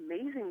is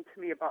amazing to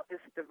me about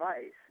this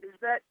device is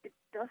that it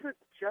doesn't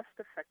just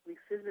affect me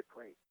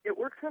physically. It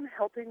works on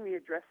helping me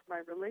address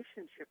my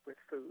relationship with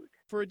food.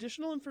 For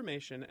additional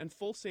information and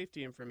full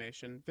safety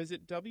information,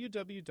 visit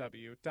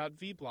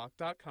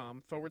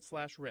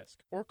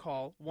www.vblock.com/risk or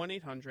call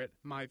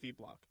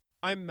 1-800-MY-VBlock.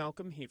 I'm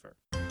Malcolm Heaver.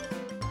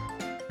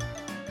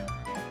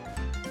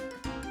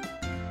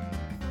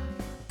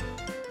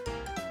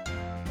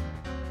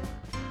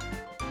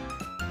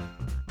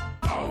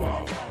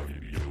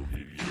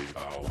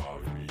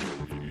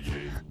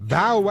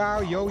 Bow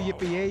wow, yo,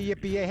 yippee-yay,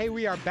 yippee-yay. Hey,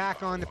 we are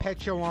back on the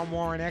Pet Show on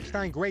Warren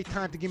Eckstein. Great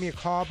time to give me a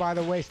call, by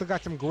the way. Still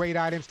got some great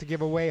items to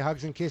give away.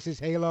 Hugs and Kisses,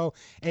 Halo,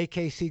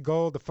 AKC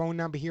Gold. The phone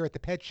number here at the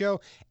Pet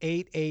Show,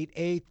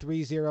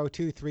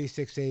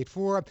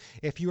 888-302-3684.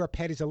 If your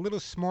pet is a little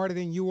smarter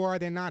than you are,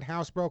 they're not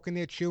housebroken,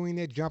 they're chewing,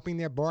 they're jumping,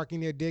 they're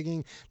barking, they're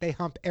digging, they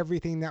hump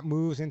everything that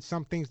moves and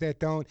some things that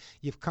don't,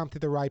 you've come to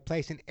the right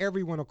place. And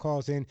everyone who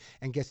calls in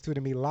and gets through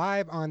to me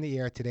live on the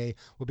air today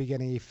will be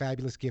getting a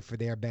fabulous gift for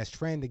their best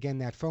friend. Again,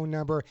 that phone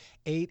number,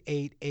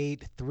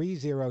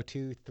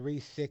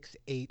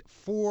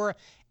 888-302-3684.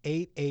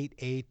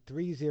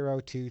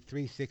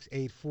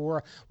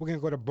 888-302-3684. We're going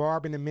to go to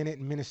Barb in a minute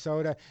in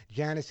Minnesota.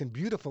 Janice in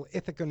beautiful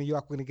Ithaca, New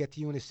York. We're going to get to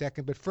you in a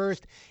second. But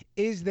first,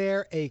 is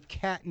there a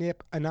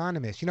catnip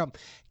anonymous? You know,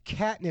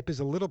 catnip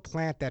is a little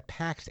plant that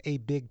packs a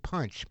big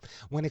punch.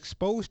 When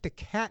exposed to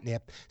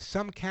catnip,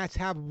 some cats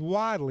have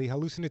wildly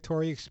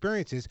hallucinatory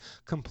experiences,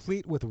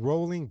 complete with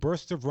rolling,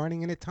 bursts of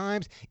running, and at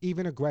times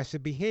even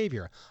aggressive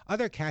behavior.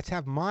 Other cats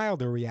have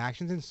milder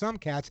reactions, and some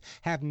cats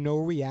have no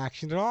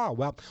reaction at all.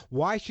 Well,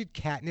 why should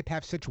catnip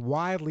have such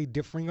wildly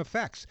differing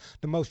effects?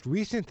 The most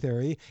recent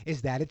theory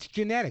is that it's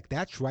genetic.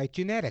 That's right,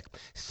 genetic.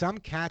 Some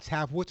cats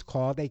have what's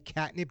called a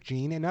catnip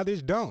gene and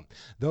others don't.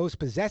 Those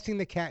possessing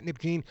the catnip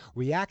gene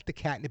react to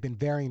catnip in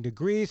varying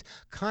degrees.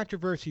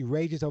 Controversy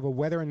rages over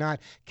whether or not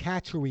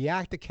cats who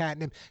react to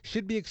catnip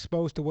should be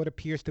exposed to what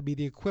appears to be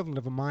the equivalent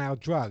of a mild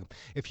drug.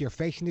 If you're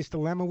facing this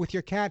dilemma with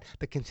your cat,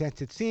 the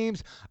consensus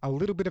seems a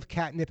little bit of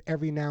catnip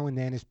every now and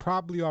then is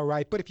probably all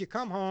right. But if you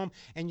come home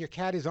and your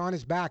cat is on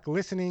his back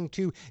listening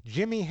to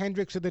Jimi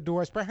Hendrix of the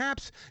Doors,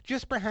 perhaps,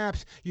 just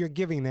perhaps, you're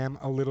giving them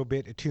a little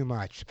bit too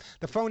much.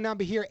 The phone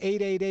number here,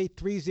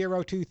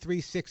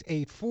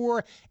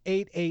 888-302-3684,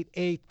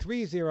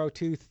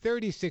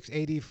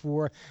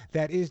 888-302-3684.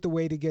 That is the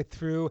way to get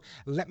through.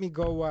 Let me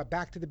go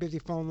back to the busy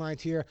phone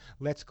lines here.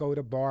 Let's go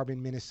to Barb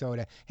in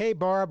Minnesota. Hey,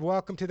 Barb,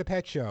 welcome to the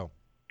Pet Show.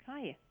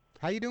 Hi.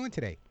 How you doing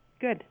today?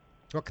 Good.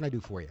 What can I do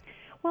for you?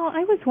 Well,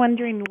 I was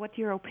wondering what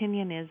your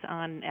opinion is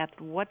on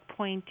at what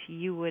point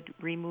you would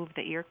remove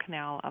the ear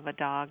canal of a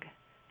dog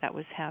that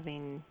was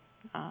having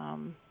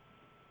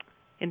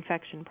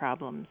infection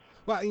problems.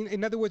 Well,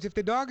 in other words, if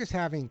the dog is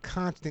having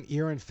constant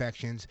ear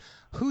infections,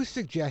 who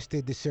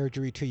suggested the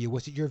surgery to you?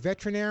 Was it your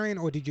veterinarian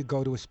or did you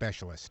go to a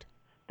specialist?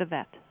 The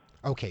vet.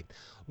 Okay.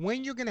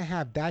 When you're going to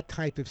have that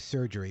type of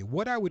surgery,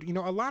 what I would,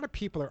 a lot of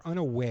people are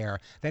unaware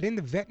that in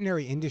the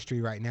veterinary industry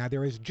right now,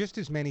 there is just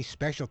as many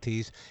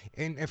specialties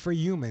for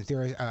humans.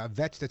 There are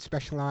vets that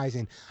specialize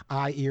in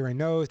eye, ear, and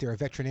nose. There are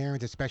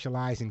veterinarians that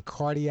specialize in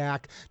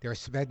cardiac. There are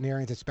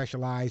veterinarians that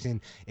specialize in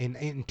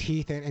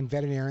teeth and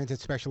veterinarians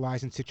that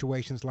specialize in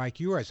situations like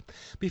yours.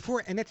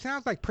 And it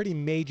sounds like pretty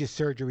major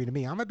surgery to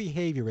me. I'm a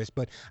behaviorist,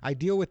 but I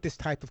deal with this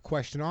type of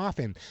question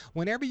often.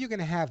 Whenever you're going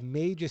to have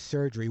major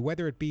surgery,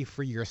 whether it be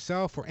for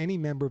yourself or any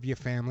member member of your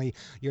family,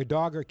 your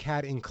dog or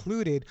cat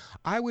included,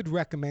 I would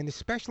recommend,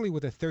 especially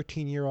with a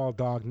 13-year-old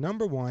dog,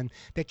 number one,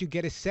 that you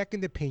get a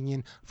second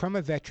opinion from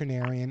a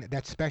veterinarian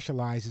that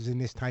specializes in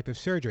this type of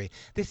surgery.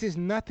 This is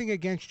nothing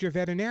against your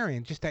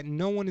veterinarian, just that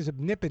no one is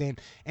omnipotent,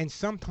 and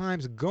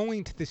sometimes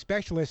going to the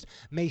specialist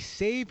may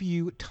save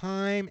you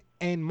time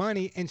and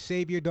money and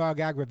save your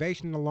dog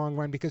aggravation in the long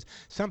run, because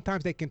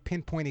sometimes they can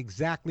pinpoint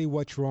exactly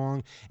what's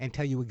wrong and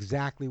tell you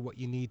exactly what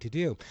you need to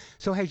do.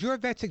 So has your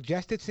vet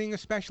suggested seeing a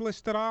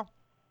specialist at all?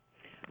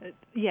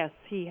 Yes,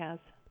 he has.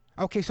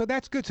 Okay, so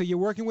that's good. So you're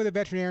working with a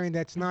veterinarian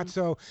that's not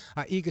so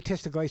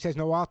egotistical. He says,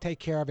 no, I'll take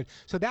care of it.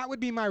 So that would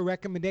be my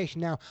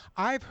recommendation. Now,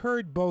 I've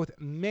heard both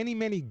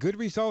many good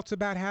results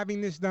about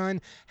having this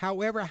done.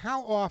 However,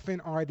 how often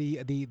are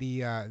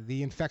the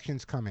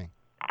infections coming?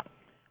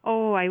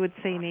 Oh, I would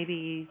say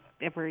maybe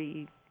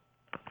every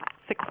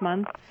 6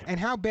 months. And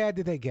how bad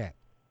do they get?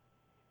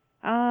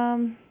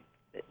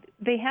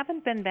 They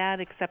haven't been bad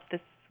except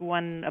this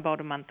one about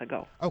a month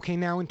ago. Okay,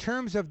 now in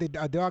terms of the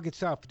dog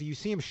itself, do you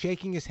see him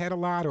shaking his head a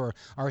lot, or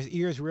are his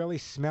ears really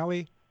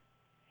smelly?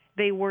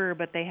 They were,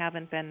 but they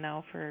haven't been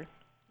now for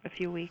a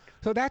few weeks.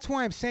 So that's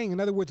why I'm saying, in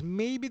other words,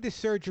 maybe the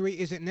surgery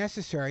isn't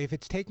necessary. If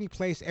it's taking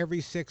place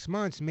every 6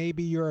 months,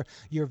 maybe your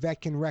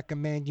vet can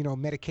recommend,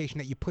 medication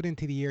that you put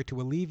into the ear to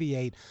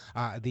alleviate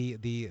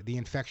the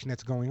infection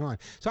that's going on.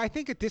 So I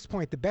think at this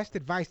point, the best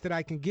advice that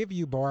I can give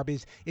you, Barb,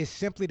 is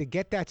simply to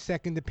get that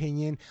second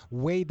opinion,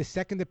 weigh the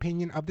second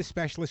opinion of the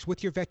specialist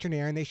with your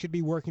veterinarian. They should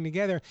be working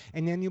together,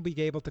 and then you'll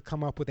be able to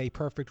come up with a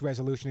perfect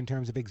resolution in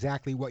terms of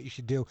exactly what you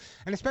should do,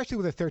 and especially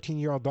with a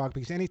 13-year-old dog,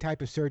 because any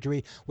type of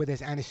surgery where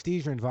there's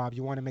anesthesia involved,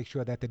 you want to make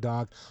sure that the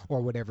dog or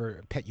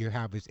whatever pet you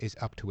have is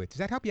up to it. Does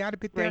that help you out a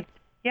bit there? Right.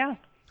 Yeah.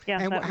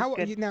 And that was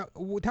good. now,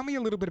 tell me a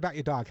little bit about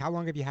your dog. How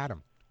long have you had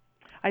him?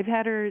 I've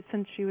had her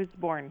since she was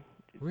born.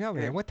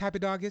 Really? And what type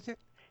of dog is it?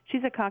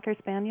 She's a Cocker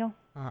Spaniel.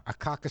 A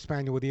Cocker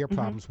Spaniel with ear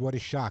problems. What a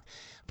shock.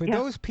 For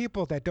those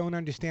people that don't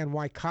understand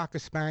why Cocker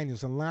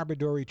Spaniels and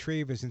Labrador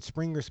Retrievers and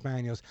Springer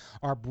Spaniels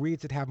are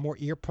breeds that have more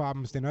ear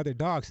problems than other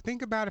dogs,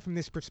 think about it from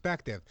this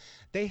perspective.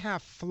 They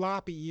have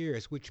floppy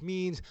ears, which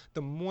means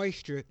the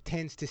moisture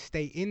tends to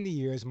stay in the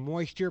ears.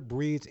 Moisture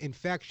breeds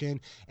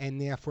infection, and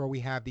therefore we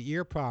have the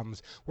ear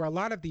problems. Where a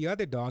lot of the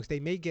other dogs,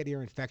 they may get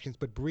ear infections,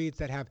 but breeds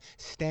that have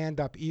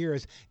stand-up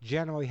ears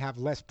generally have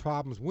less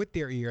problems with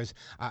their ears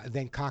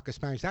than Cocker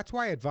Spaniels. That's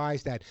why I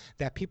advise that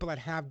people that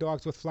have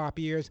dogs with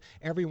floppy ears,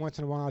 every once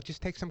in a while,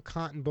 just take some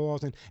cotton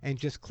balls and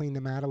just clean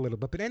them out a little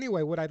bit. But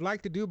anyway, what I'd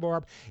like to do,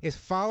 Barb, is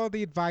follow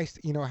the advice,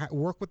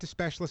 work with the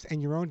specialist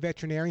and your own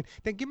veterinarian.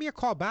 Then give me a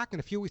call back in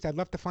a few weeks. I'd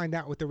love to find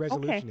out what the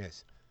resolution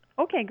is.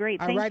 Okay, great.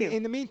 All right. Thank you.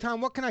 In the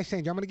meantime, what can I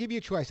send you? I'm going to give you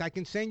a choice. I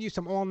can send you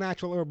some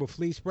all-natural herbal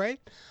flea spray.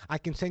 I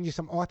can send you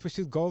some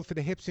Arthrosuit Gold for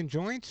the hips and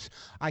joints.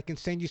 I can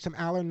send you some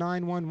Aller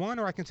 911,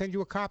 or I can send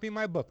you a copy of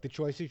my book. The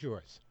choice is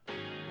yours.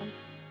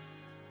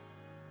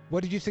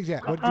 What did you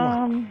suggest? What did you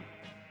want?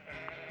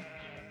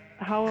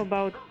 How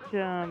about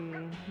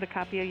the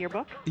copy of your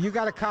book? You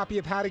got a copy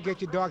of How to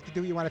Get Your Dog to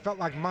Do What You Want. I felt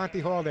like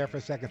Monty Hall there for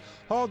a second.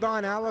 Hold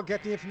on, Al. I'll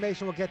get the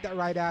information. We'll get that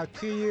right out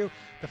to you.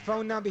 The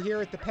phone number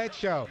here at the Pet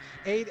Show,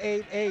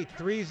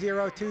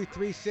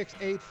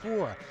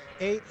 888-302-3684.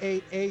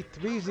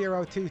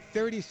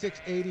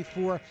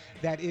 888-302-3684.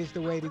 That is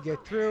the way to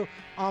get through.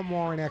 I'm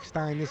Warren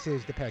Eckstein. This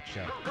is the Pet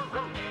Show.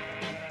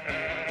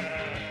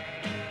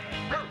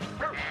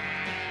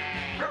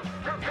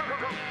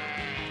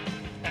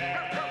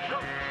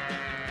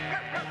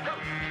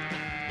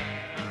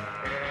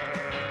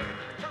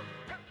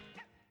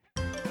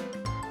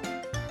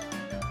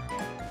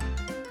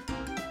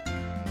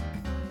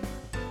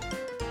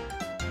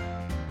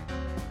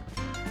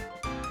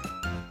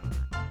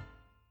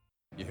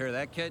 You hear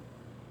that, kid?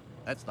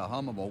 That's the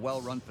hum of a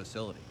well-run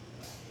facility.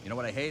 You know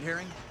what I hate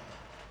hearing?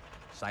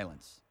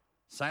 Silence.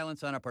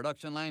 Silence on a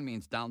production line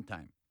means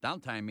downtime.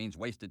 Downtime means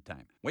wasted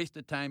time.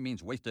 Wasted time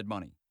means wasted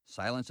money.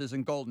 Silence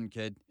isn't golden,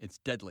 kid. It's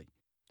deadly.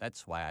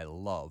 That's why I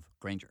love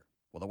Grainger.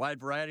 With a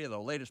wide variety of the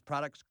latest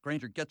products,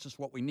 Grainger gets us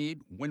what we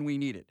need when we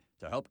need it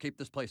to help keep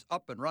this place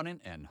up and running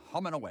and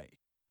humming away.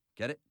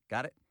 Get it?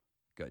 Got it?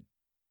 Good.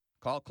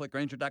 Call, click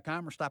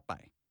Grainger.com, or stop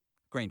by.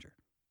 Grainger,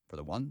 for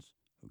the ones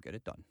who get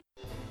it done.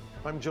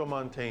 I'm Joe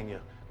Mantegna.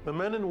 The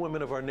men and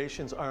women of our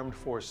nation's armed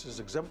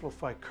forces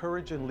exemplify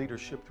courage and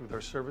leadership through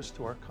their service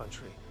to our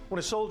country. When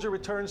a soldier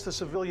returns to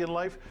civilian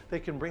life, they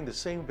can bring the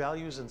same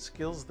values and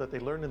skills that they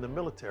learned in the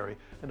military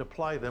and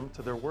apply them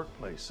to their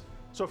workplace.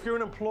 So if you're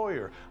an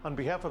employer, on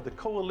behalf of the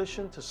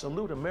Coalition to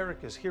Salute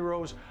America's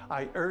Heroes,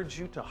 I urge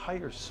you to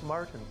hire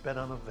smart and bet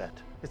on a vet.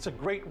 It's a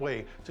great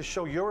way to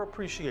show your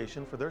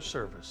appreciation for their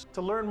service.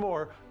 To learn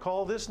more,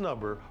 call this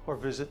number or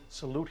visit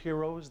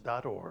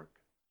saluteheroes.org.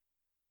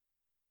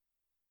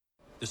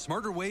 The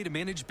Smarter Way to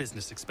Manage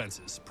Business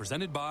Expenses,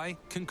 presented by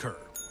Concur.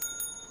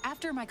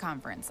 After my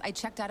conference, I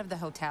checked out of the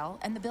hotel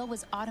and the bill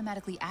was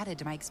automatically added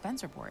to my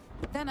expense report.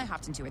 Then I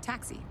hopped into a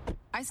taxi.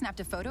 I snapped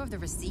a photo of the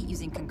receipt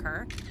using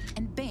Concur,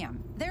 and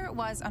bam, there it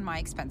was on my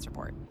expense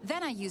report.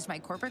 Then I used my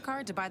corporate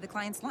card to buy the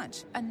client's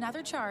lunch.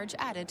 Another charge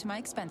added to my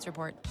expense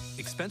report.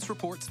 Expense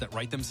reports that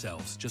write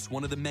themselves. Just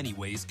one of the many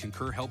ways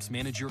Concur helps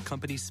manage your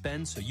company's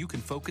spend so you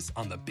can focus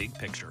on the big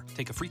picture.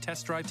 Take a free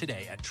test drive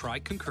today at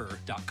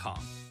tryconcur.com.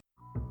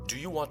 Do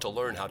you want to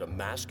learn how to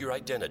mask your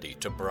identity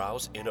to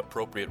browse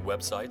inappropriate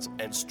websites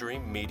and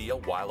stream media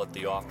while at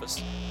the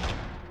office?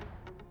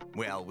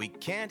 Well, we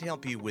can't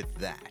help you with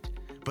that.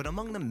 But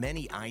among the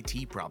many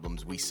IT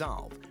problems we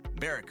solve,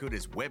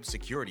 Barracuda's web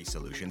security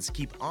solutions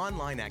keep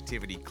online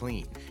activity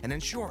clean and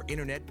ensure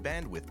internet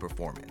bandwidth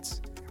performance.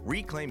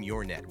 Reclaim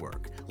your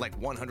network, like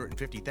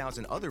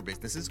 150,000 other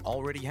businesses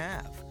already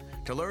have.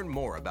 To learn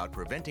more about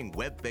preventing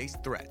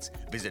web-based threats,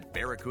 visit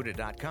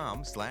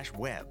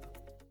barracuda.com/web.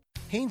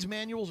 Haynes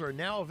manuals are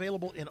now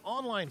available in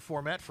online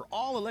format for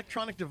all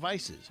electronic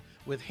devices.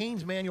 With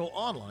Haynes Manual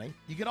Online,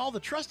 you get all the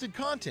trusted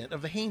content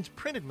of the Haynes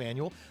printed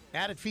manual.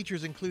 Added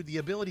features include the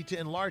ability to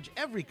enlarge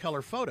every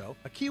color photo,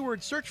 a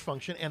keyword search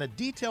function, and a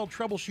detailed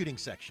troubleshooting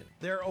section.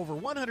 There are over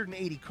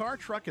 180 car,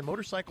 truck, and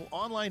motorcycle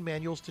online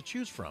manuals to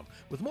choose from,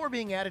 with more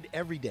being added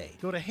every day.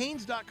 Go to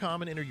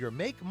Haynes.com and enter your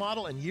make,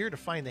 model, and year to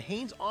find the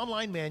Haynes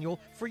Online Manual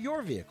for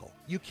your vehicle.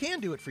 You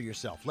can do it for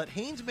yourself. Let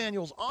Haynes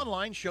Manuals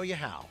Online show you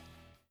how.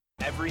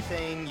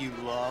 Everything you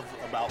love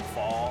about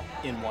fall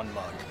in one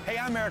mug. Hey,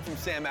 I'm Eric from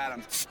Sam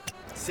Adams.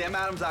 Sam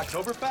Adams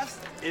Oktoberfest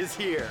is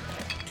here.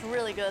 It's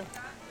really good.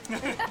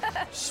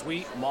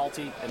 Sweet,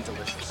 malty, and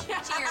delicious.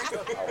 Cheers.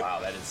 Oh wow,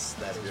 that is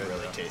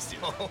really tasty.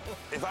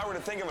 If I were to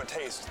think of a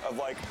taste of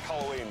like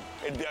Halloween,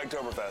 it'd be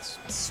Oktoberfest.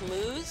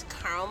 Smooth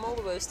caramel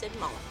roasted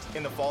malt.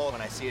 In the fall,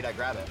 when I see it, I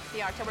grab it. The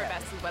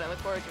Oktoberfest is what I look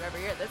forward to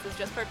every year. This is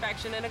just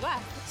perfection in a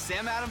glass.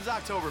 Sam Adams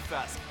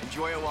Oktoberfest.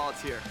 Enjoy it while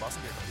it's here.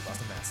 Boston Beer Company,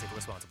 Boston, Mass. Safe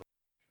responsibly.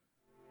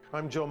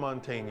 I'm Joe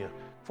Mantegna.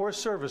 For a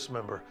service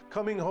member,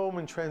 coming home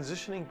and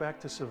transitioning back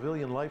to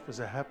civilian life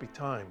is a happy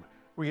time,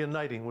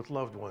 reuniting with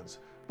loved ones.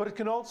 But it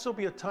can also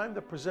be a time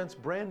that presents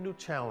brand new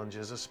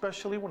challenges,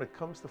 especially when it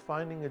comes to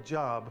finding a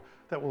job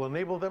that will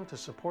enable them to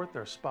support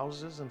their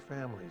spouses and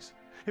families.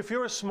 If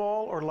you're a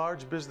small or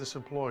large business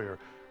employer,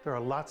 there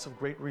are lots of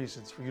great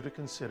reasons for you to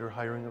consider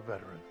hiring a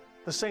veteran.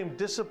 The same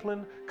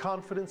discipline,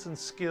 confidence, and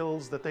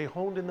skills that they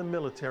honed in the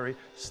military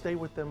stay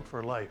with them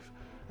for life,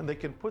 and they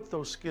can put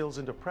those skills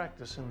into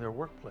practice in their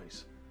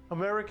workplace.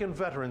 American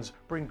veterans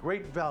bring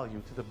great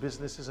value to the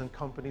businesses and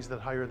companies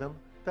that hire them.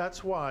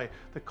 That's why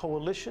the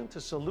Coalition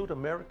to Salute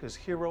America's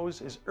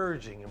Heroes is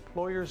urging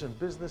employers and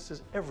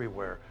businesses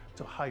everywhere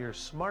to hire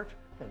smart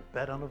and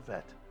bet on a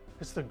vet.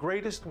 It's the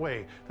greatest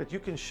way that you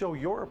can show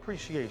your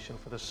appreciation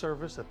for the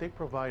service that they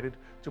provided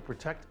to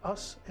protect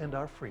us and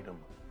our freedom.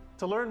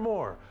 To learn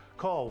more,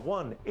 call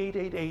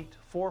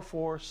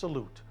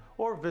 1-888-44-SALUTE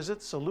or visit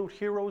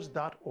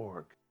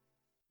saluteheroes.org.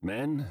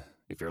 Men,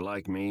 if you're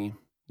like me,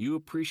 you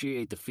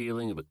appreciate the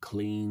feeling of a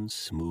clean,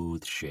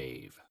 smooth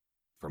shave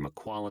from a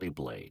quality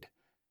blade.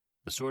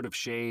 The sort of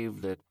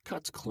shave that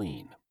cuts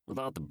clean,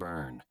 without the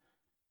burn.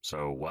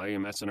 So why are you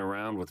messing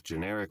around with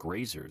generic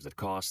razors that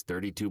cost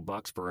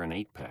 $32 for an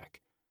 8-pack,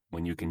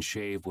 when you can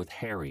shave with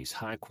Harry's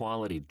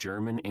high-quality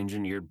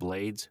German-engineered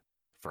blades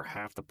for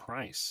half the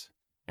price?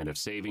 And if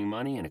saving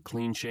money and a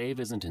clean shave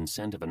isn't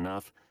incentive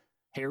enough,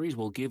 Harry's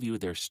will give you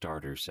their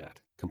starter set,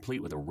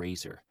 complete with a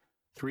razor,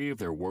 3 of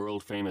their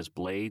world-famous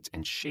blades,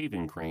 and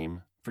shaving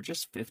cream for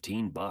just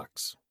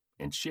 $15.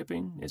 And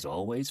shipping is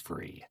always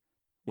free.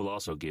 We'll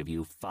also give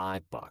you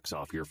 $5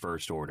 off your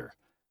first order.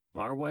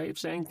 Our way of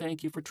saying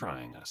thank you for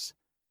trying us.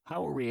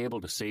 How are we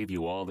able to save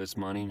you all this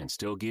money and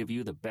still give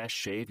you the best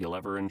shave you'll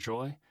ever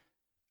enjoy?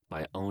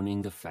 By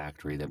owning the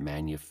factory that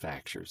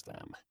manufactures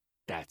them.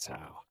 That's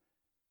how.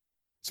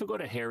 So go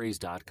to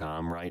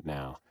harrys.com right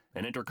now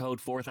and enter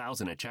code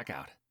 4000 at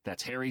checkout.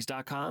 That's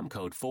harrys.com,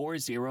 code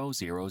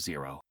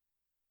 4000.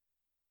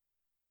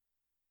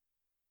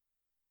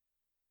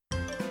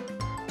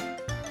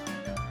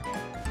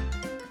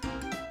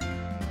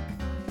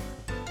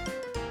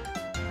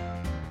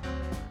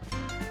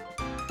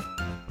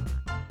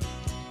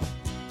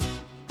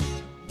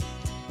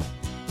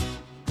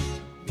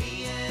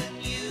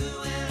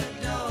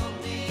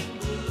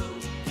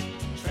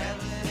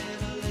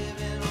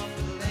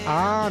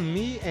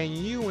 Me and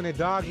you and a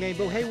dog named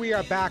Boo. Hey, we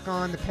are back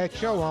on The Pet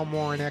Show. I'm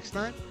Warren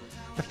Eckstein.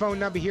 The phone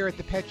number here at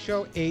The Pet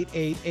Show,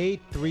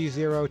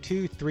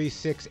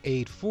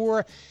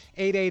 888-302-3684.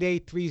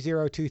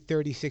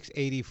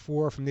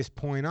 888-302-3684. From this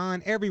point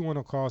on, everyone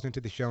who calls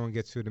into the show and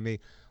gets through to me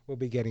will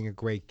be getting a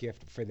great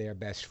gift for their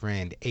best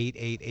friend.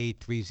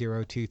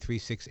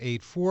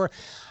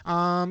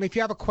 888-302-3684. If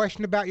you have a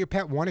question about your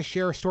pet, want to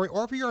share a story,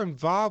 or if you're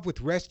involved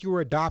with rescue or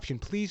adoption,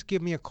 please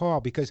give me a call,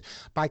 because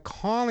by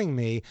calling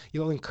me,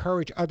 you'll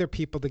encourage other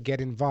people to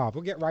get involved.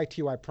 We'll get right to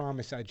you, I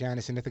promise,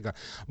 Janice and Ithaca.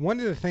 One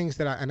of the things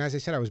that and as I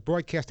said, I was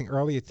broadcasting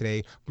earlier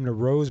today from the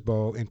Rose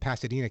Bowl in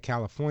Pasadena,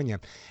 California,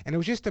 and it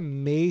was just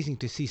amazing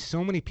to see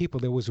so many people.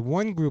 There was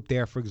one group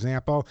there, for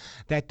example,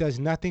 that does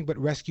nothing but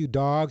rescue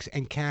dogs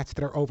and cats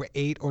that are over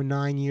 8 or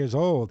 9 years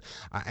old,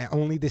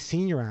 only the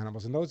senior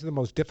animals, and those are the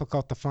most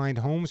difficult to find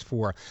homes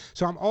for.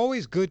 So I'm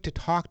always good to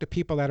talk to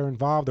people that are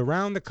involved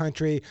around the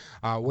country,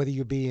 whether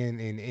you be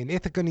in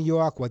Ithaca, New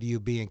York, whether you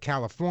be in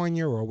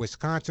California or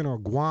Wisconsin or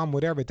Guam,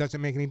 whatever, it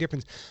doesn't make any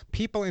difference.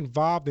 People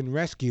involved in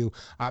rescue,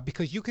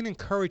 because you can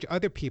encourage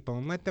other people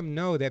and let them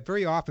know that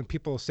very often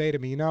people will say to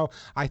me,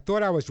 I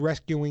thought I was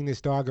rescuing this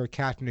dog or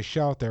cat from the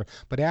shelter,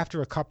 but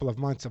after a couple of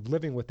months of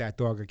living with that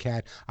dog or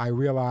cat, I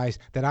realized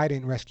that I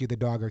didn't rescue the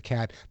dog or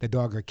cat. The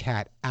dog or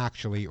cat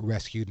actually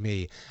rescued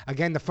me.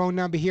 Again, the phone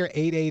number here,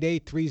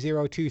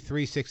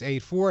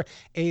 888-302-3684,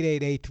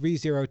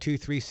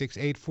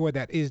 888-302-3684.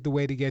 That is the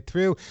way to get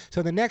through.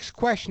 So the next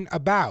question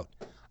about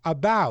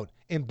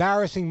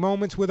embarrassing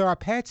moments with our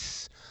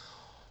pets.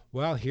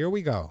 Well, here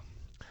we go.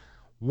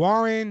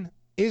 Warren,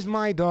 is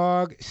my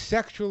dog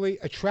sexually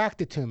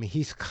attracted to me?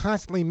 He's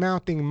constantly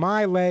mounting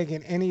my leg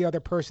and any other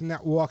person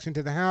that walks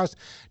into the house.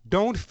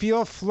 Don't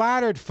feel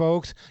flattered,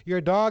 folks. Your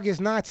dog is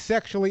not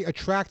sexually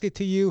attracted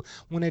to you.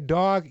 When a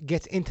dog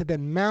gets into the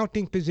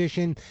mounting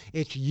position,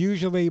 it's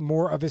usually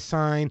more of a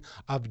sign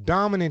of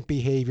dominant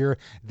behavior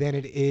than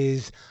it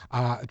is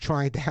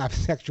trying to have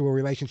sexual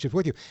relationships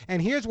with you.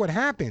 And here's what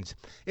happens,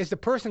 is the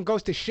person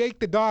goes to shake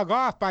the dog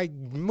off by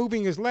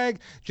moving his leg,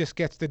 just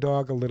gets the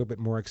dog a little bit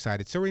more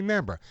excited. So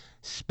remember,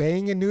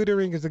 spaying and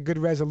neutering is a good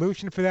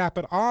resolution for that,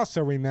 but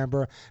also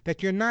remember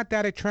that you're not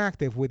that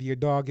attractive when your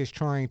dog is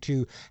trying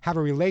to have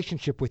a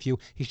relationship with you.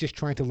 He's just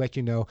trying to let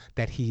you know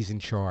that he's in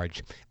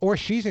charge. Or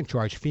she's in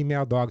charge.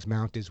 Female dogs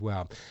mount as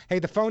well. Hey,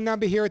 the phone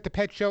number here at the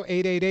Pet Show,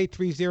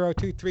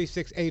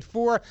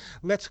 888-302-3684.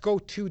 Let's go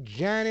to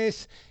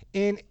Janice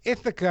in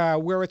Ithaca,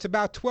 where it's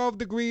about 12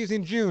 degrees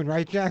in June,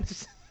 right,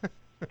 Janice?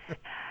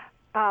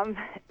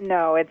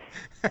 No, it's,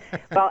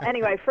 well,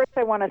 anyway, first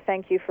I want to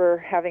thank you for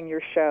having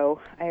your show.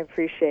 I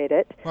appreciate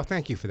it. Well,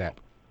 thank you for that.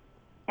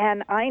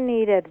 And I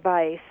need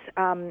advice.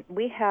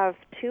 We have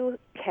 2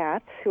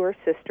 cats who are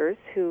sisters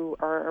who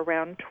are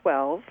around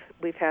 12.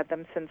 We've had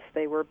them since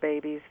they were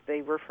babies.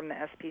 They were from the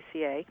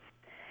SPCA.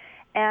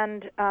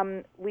 And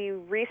we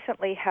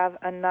recently have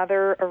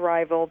another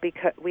arrival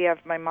because we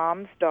have my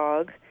mom's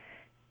dog,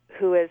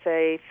 who is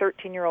a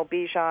 13-year-old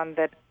Bichon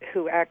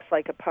who acts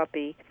like a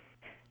puppy,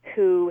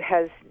 who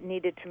has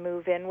needed to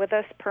move in with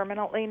us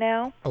permanently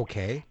now.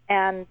 Okay.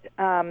 And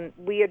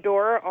we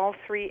adore all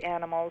 3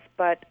 animals,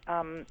 but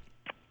the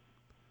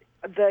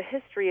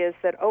history is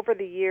that over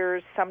the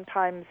years,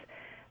 sometimes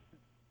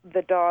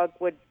the dog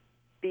would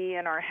be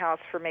in our house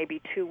for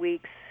maybe 2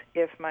 weeks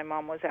if my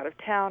mom was out of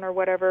town or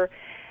whatever.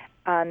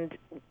 And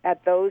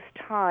at those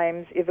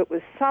times, if it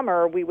was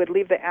summer, we would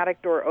leave the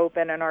attic door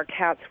open and our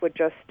cats would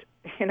just,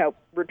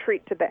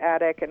 retreat to the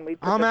attic, and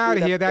we'd put I'm the out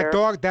of food here. up That there.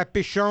 dog, that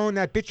Bichon,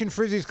 that bitch and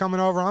Frizzy's coming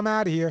over. I'm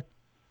out of here.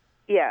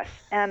 Yes,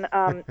 and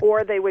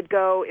or they would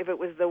go, if it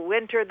was the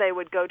winter, they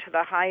would go to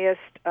the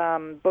highest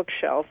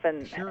bookshelf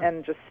and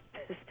just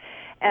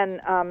and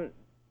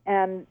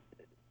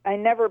I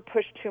never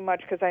pushed too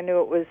much because I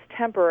knew it was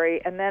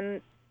temporary. And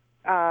then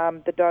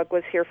the dog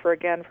was here for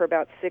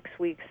about 6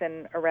 weeks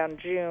in around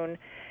June,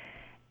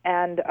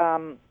 and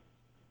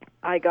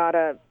I got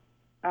a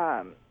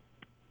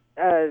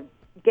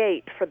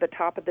gate for the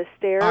top of the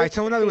stairs. All right.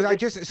 So in other words, I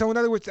just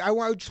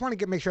want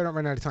to make sure I don't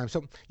run out of time.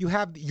 So you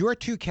have your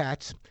 2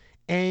 cats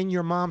and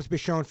your mom's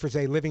Bichon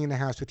Frise living in the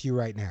house with you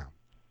right now.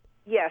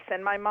 Yes,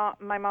 and my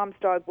mom's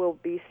dog will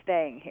be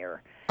staying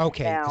here.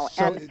 Okay. Now,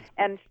 So,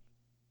 and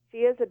she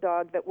is a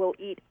dog that will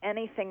eat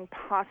anything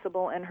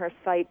possible in her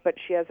sight, but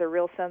she has a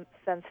real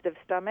sensitive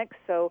stomach,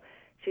 so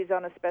she's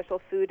on a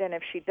special food. And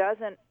if she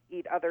doesn't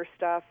eat other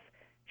stuff,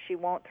 she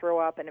won't throw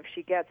up, and if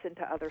she gets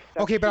into other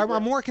stuff, okay, but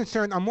I'm more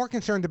concerned. I'm more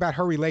concerned about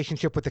her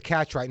relationship with the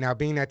cats right now,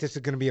 being that this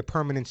is going to be a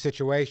permanent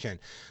situation.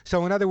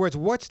 So, in other words,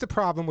 what's the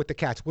problem with the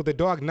cats? Will the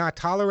dog not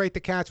tolerate the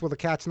cats? Will the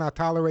cats not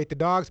tolerate the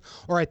dogs?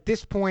 Or at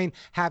this point,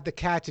 have the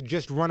cats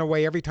just run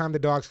away every time the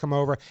dogs come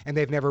over, and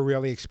they've never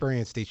really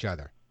experienced each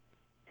other?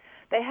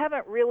 They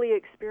haven't really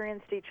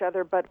experienced each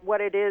other, but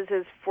what it is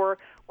for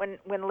when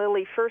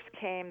Lily first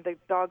came, the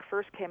dog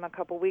first came a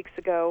couple weeks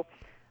ago.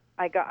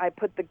 I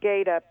put the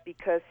gate up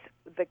because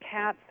the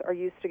cats are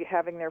used to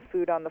having their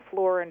food on the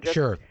floor and just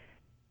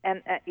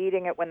and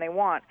eating it when they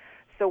want.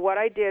 So what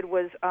I did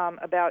was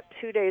about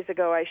 2 days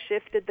ago, I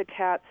shifted the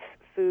cat's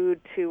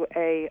food to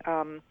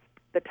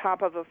the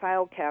top of a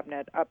file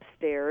cabinet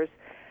upstairs,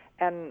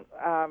 and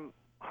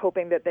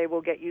hoping that they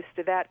will get used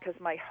to that, because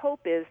my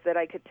hope is that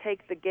I could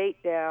take the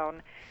gate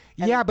down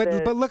Yeah,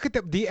 but look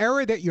at the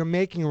error that you're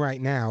making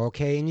right now,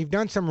 okay? And you've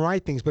done some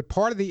right things, but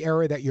part of the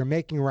error that you're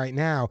making right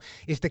now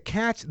is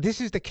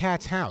this is the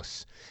cat's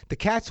house. The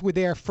cats were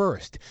there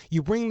first.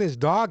 You bring this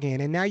dog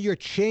in, and now you're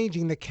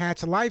changing the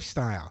cat's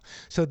lifestyle.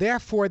 So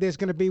therefore, there's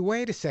going to be,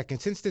 wait a second,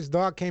 since this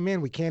dog came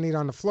in, we can't eat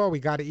on the floor, we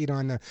got to eat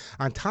on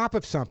top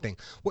of something.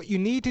 What you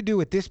need to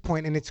do at this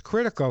point, and it's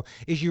critical,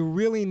 is you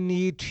really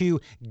need to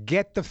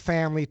get the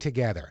family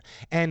together.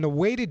 And the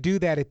way to do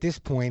that at this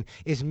point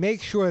is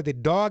make sure the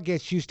dog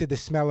gets used to the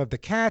smell of the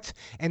cats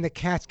and the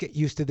cats get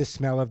used to the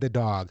smell of the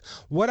dog.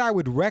 What I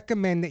would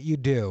recommend that you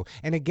do,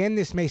 and again,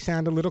 this may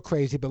sound a little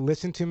crazy, but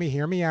listen to me,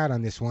 hear me out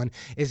on this one,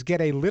 is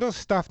get a little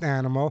stuffed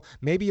animal,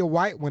 maybe a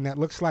white one that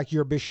looks like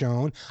your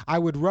Bichon. I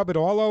would rub it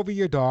all over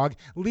your dog,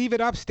 leave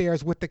it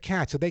upstairs with the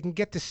cat so they can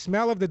get the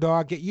smell of the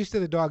dog, get used to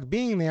the dog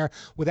being there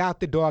without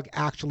the dog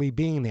actually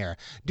being there.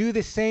 Do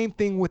the same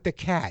thing with the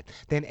cat.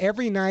 Then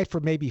every night for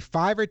maybe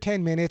 5 or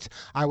 10 minutes,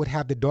 I would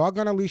have the dog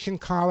on a leash and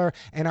collar,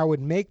 and I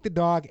would make the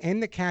dog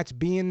and the cats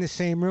be in the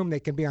same room. They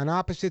can be on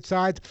opposite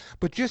sides,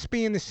 but just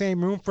be in the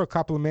same room for a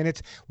couple of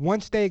minutes.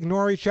 Once they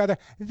ignore each other,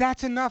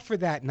 that's enough for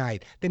that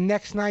night. The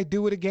next night,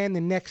 do it again.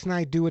 The next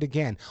night, do it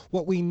again.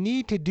 What we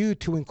need to do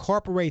to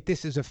incorporate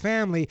this as a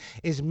family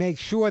is make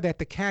sure that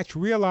the cats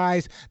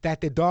realize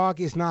that the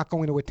dog is not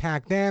going to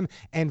attack them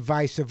and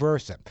vice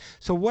versa.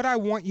 So what I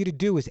want you to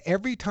do is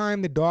every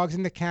time the dogs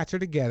and the cats are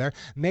together,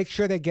 make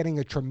sure they're getting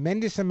a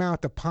tremendous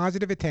amount of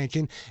positive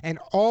attention, and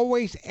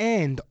always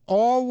end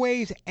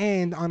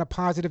on a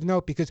positive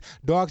note, because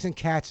dogs and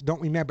cats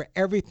don't remember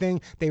everything.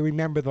 They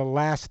remember the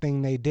last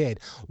thing they did.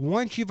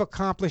 Once you've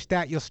accomplished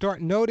that, you'll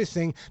start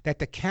noticing that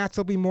the cats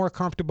will be more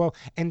comfortable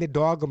and the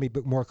dog will be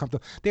more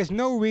comfortable. There's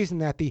no reason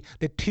that the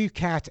two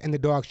cats and the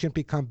dog shouldn't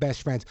become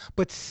best friends,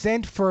 but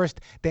scent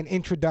first, then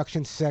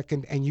introduction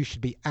second, and you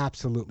should be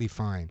absolutely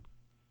fine.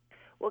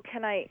 Well,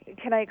 can I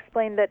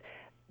explain that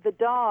the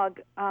dog,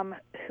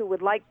 who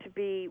would like to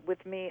be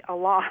with me a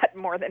lot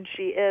more than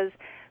she is,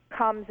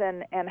 comes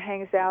and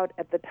hangs out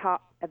at the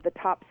top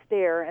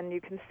stair, and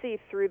you can see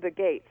through the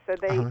gate. So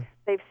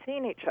they've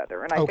seen each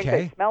other, and I think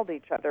they smelled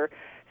each other.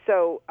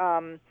 So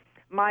one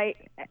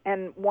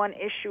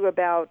issue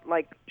about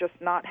just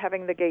not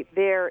having the gate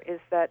there is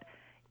that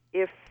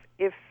if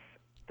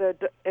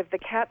the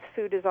cat's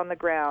food is on the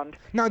ground.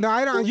 No,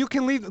 I don't. You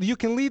can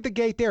leave the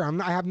gate there.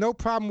 I have no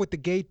problem with the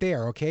gate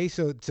there. Okay,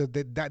 so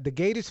the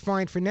gate is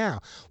fine for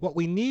now. What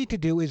we need to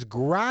do is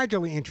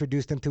gradually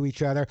introduce them to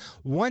each other.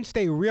 Once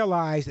they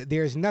realize that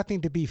there's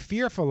nothing to be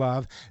fearful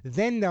of,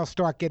 then they'll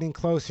start getting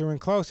closer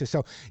and closer.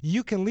 So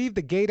you can leave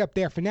the gate up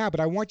there for now, but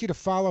I want you to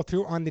follow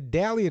through on the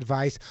daily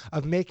advice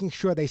of making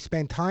sure they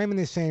spend time in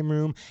the same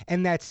room,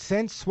 and that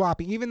scent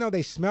swapping. Even though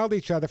they smelled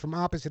each other from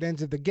opposite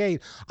ends of the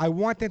gate, I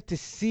want them to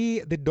see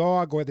the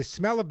dog or the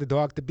smell of the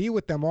dog, to be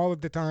with them all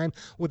of the time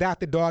without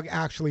the dog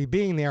actually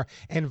being there,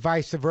 and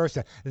vice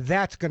versa.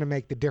 That's going to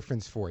make the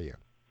difference for you.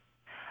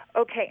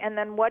 Okay, and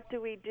then what do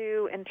we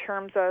do in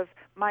terms of,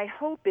 my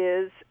hope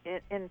is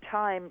in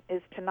time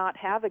is to not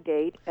have a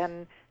gate,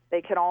 and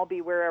they can all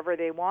be wherever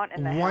they want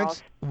in the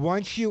house.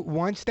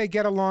 Once they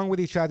get along with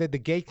each other, the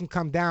gate can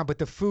come down, but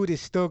the food is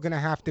still going to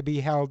have to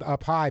be held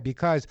up high,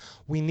 because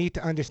we need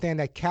to understand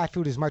that cat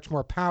food is much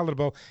more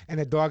palatable, and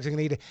the dogs are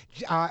going to eat it.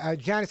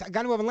 Janice, I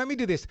got to move on. Let me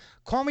do this.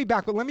 Call me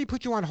back, but let me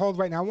put you on hold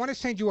right now. I want to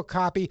send you a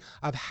copy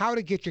of How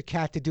to Get Your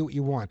Cat to Do What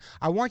You Want.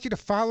 I want you to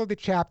follow the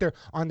chapter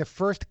on the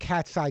first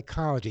cat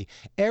psychology.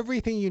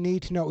 Everything you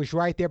need to know is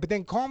right there, but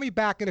then call me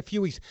back in a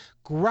few weeks.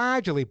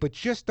 Gradually, but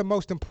just the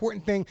most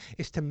important thing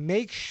is to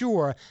make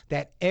sure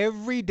that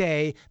every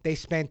day they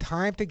spend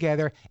time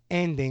together,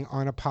 ending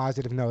on a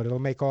positive note. It'll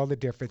make all the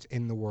difference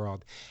in the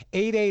world.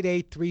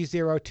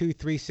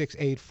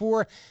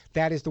 888-302-3684.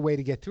 That is the way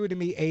to get through to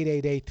me,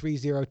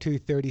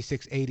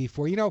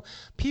 888-302-3684. You know,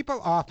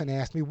 people often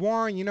ask me,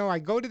 Warren, I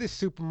go to the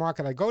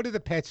supermarket, I go to the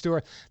pet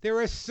store, there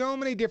are so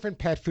many different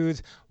pet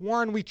foods.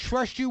 Warren, we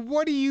trust you.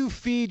 What do you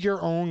feed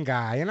your own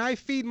guy? And I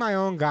feed my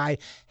own guy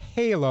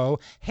Halo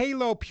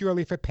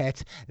Purely for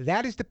Pets.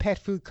 That is the pet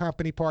food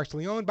company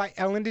partially owned by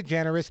Ellen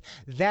DeGeneres.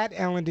 That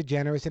Ellen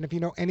DeGeneres. And if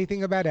you know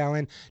anything about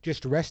Ellen,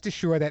 just rest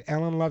assured that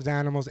Ellen loves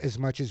animals as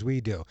much as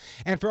we do.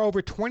 And for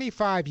over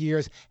 25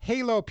 years,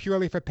 Halo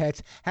Purely for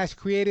Pets has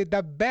created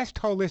the best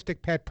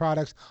holistic pet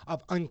products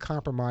of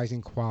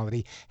uncompromising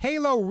quality.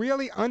 Halo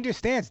really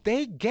understands.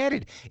 They get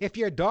it. If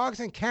your dogs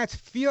and cats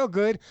feel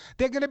good,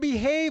 they're going to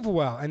behave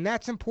well. And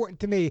that's important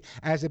to me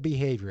as a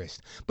behaviorist.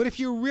 But if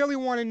you really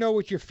want to know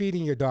what you're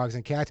feeding your dogs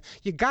and cats,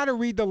 you got to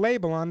read the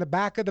label on the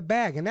back of the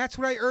bag. And that's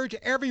what I urge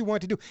everyone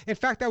to do. In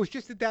fact, I was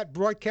just at that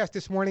broadcast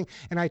this morning,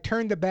 and I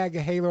turned the bag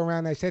of Halo around,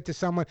 and I said to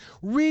someone,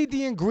 read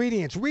the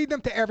ingredients. Read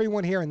them to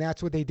everyone here, and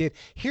that's what they did.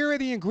 Here are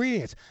the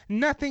ingredients.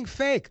 Nothing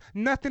fake,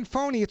 nothing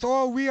phony. It's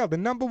all real. The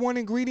number one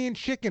ingredient,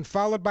 chicken,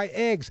 followed by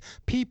eggs,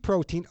 pea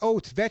protein,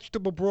 oats,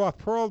 vegetable broth,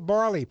 pearl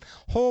barley,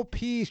 whole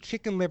peas,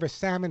 chicken liver,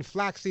 salmon,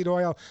 flaxseed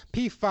oil,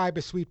 pea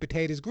fiber, sweet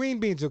potatoes, green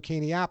beans,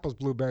 zucchini, apples,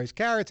 blueberries,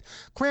 carrots,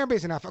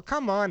 cranberries, and apple.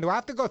 Come on, do I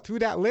have to go through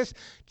that list?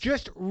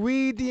 Just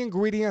read the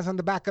ingredients on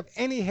the back of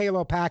any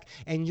Halo pack,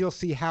 and you'll see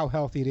see how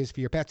healthy it is for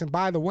your pets. And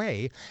by the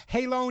way,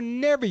 Halo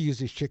never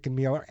uses chicken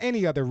meal or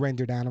any other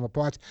rendered animal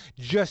parts,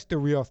 just the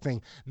real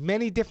thing.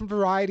 Many different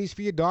varieties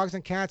for your dogs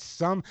and cats,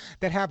 some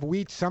that have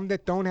wheat, some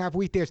that don't have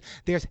wheat.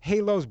 There's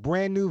Halo's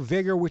brand new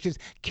Vigor, which is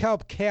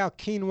kelp, kale,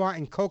 quinoa,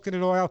 and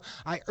coconut oil.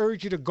 I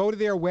urge you to go to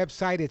their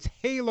website. It's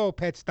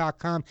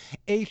halopets.com,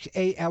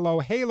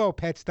 Halo,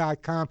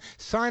 halopets.com.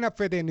 Sign up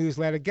for their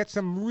newsletter. Get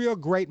some real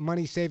great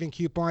money-saving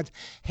coupons.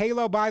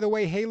 Halo, by the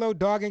way, Halo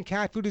dog and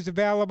cat food is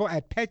available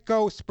at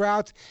Petco,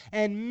 Sprouts,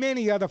 and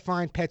many other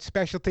fine pet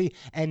specialty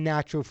and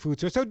natural food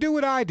stores. So do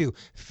what I do.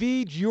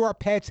 Feed your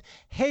pets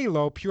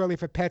Halo, purely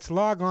for pets.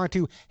 Log on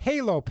to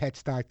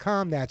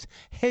halopets.com. That's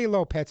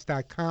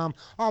halopets.com.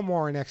 I'm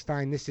Warren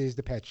Eckstein. This is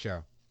The Pet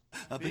Show.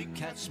 A big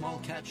cat, small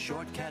cat,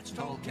 short cats,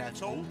 tall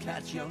cats, old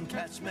cats, young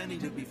cats, many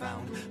to be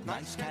found.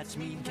 Nice cats,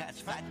 mean cats,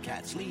 fat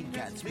cats, lean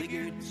cats,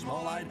 big-eared,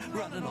 small-eyed,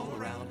 running all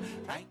around.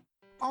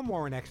 I'm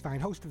Warren Eckstein,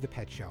 host of The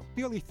Pet Show.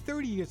 Nearly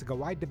 30 years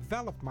ago, I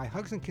developed my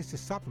Hugs and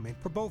Kisses supplement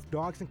for both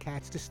dogs and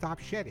cats to stop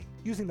shedding.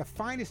 Using the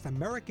finest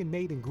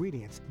American-made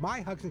ingredients, my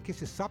Hugs and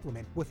Kisses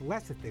supplement with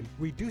lecithin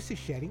reduces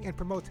shedding and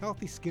promotes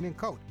healthy skin and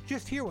coat.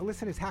 Just hear what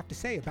listeners have to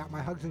say about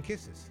my Hugs and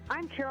Kisses.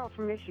 I'm Carol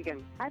from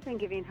Michigan. I've been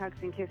giving Hugs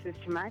and Kisses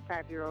to my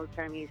 5-year-old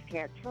Siamese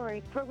cat,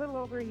 Troy, for a little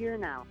over a year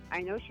now.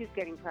 I know she's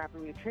getting proper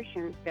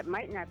nutrition that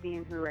might not be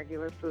in her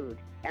regular food,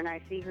 and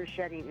I see her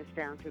shedding is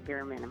down to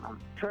bare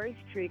minimum. Troy's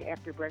treat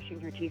after brushing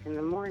her teeth in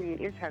the morning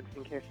is Hugs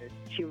and Kisses.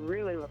 She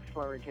really looks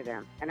forward to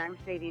them, and I'm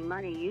saving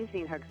money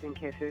using Hugs and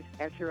Kisses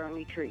as her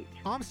only treat.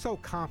 I'm so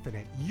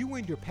confident you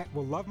and your pet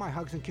will love my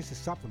Hugs and Kisses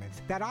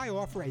supplements that I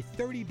offer a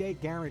 30-day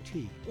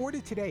guarantee. Order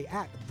today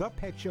at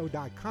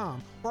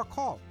thepetshow.com or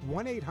call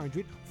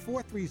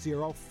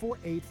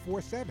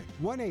 1-800-430-4847.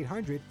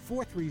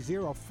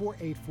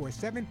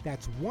 1-800-430-4847.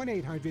 That's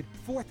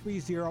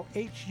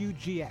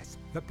 1-800-430-HUGS.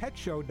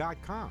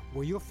 Thepetshow.com,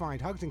 where you'll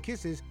find Hugs and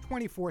Kisses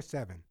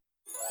 24/7.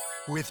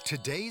 With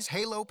today's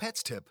Halo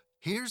Pets tip,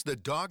 here's the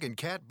dog and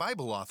cat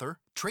Bible author,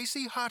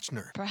 Tracy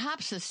Hotchner.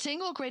 Perhaps the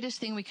single greatest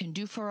thing we can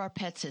do for our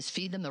pets is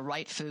feed them the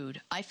right food.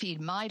 I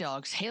feed my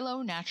dogs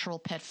Halo Natural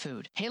Pet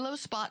Food. Halo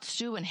Spot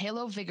Stew and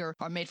Halo Vigor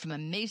are made from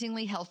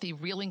amazingly healthy,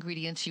 real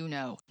ingredients you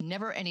know.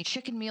 Never any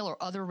chicken meal or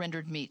other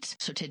rendered meats.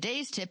 So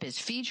today's tip is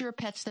feed your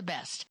pets the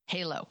best.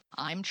 Halo.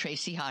 I'm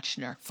Tracy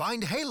Hotchner.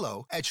 Find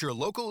Halo at your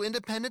local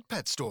independent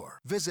pet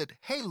store. Visit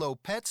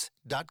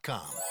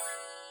halopets.com.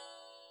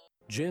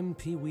 Jim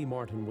Pee Wee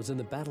Martin was in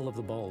the Battle of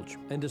the Bulge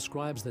and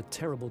describes the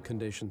terrible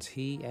conditions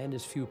he and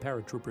his few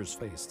paratroopers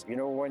faced. You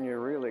know, when you're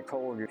really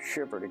cold, you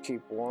shiver to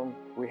keep warm.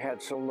 We had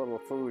so little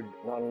food,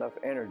 not enough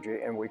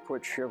energy, and we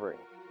quit shivering.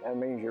 That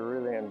means you're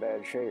really in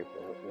bad shape.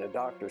 And the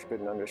doctors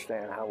couldn't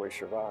understand how we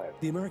survived.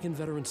 The American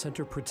Veterans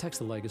Center protects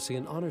the legacy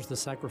and honors the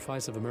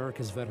sacrifice of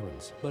America's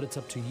veterans. But it's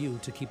up to you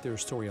to keep their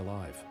story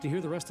alive. To hear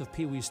the rest of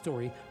Pee Wee's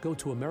story, go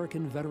to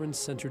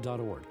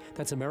AmericanVeteransCenter.org.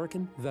 That's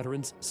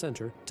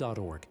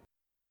AmericanVeteransCenter.org.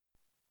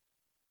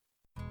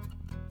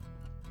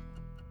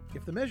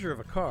 If the measure of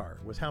a car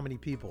was how many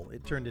people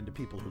it turned into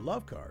people who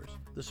love cars,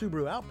 the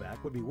Subaru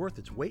Outback would be worth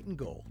its weight in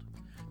gold,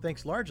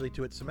 thanks largely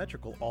to its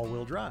symmetrical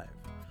all-wheel drive.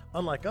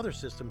 Unlike other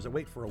systems that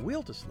wait for a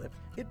wheel to slip,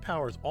 it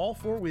powers all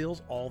 4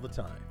 wheels all the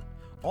time,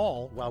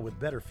 all while with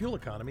better fuel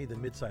economy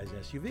than midsize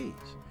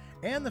SUVs.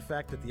 And the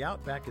fact that the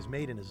Outback is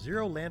made in a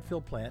zero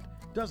landfill plant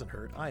doesn't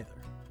hurt either.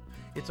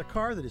 It's a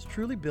car that is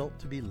truly built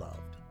to be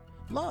loved.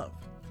 Love.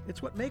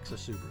 It's what makes a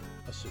Subaru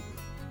a Subaru.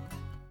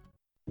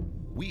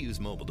 We use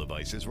mobile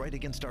devices right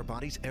against our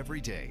bodies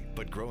every day,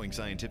 but growing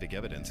scientific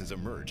evidence has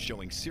emerged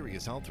showing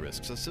serious health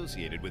risks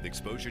associated with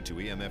exposure to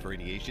EMF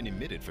radiation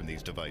emitted from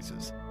these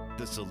devices.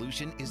 The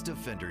solution is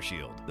Defender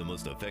Shield, the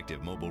most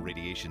effective mobile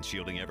radiation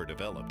shielding ever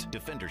developed.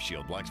 Defender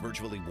Shield blocks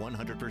virtually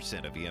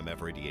 100% of EMF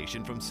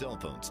radiation from cell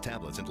phones,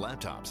 tablets, and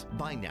laptops.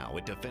 Buy now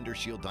at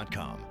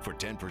DefenderShield.com. For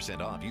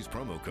 10% off, use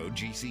promo code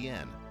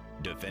GCN.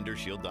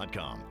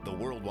 DefenderShield.com, the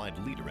worldwide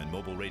leader in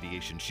mobile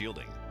radiation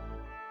shielding.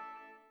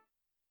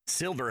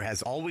 Silver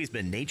has always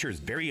been nature's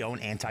very own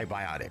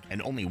antibiotic,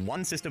 and only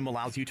one system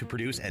allows you to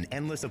produce an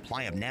endless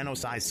supply of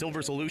nano-sized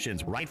silver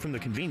solutions right from the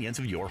convenience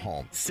of your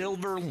home.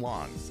 Silver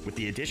Lungs. With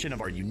the addition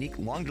of our unique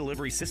lung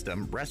delivery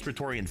system,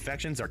 respiratory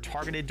infections are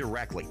targeted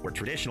directly, where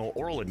traditional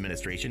oral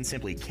administration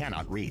simply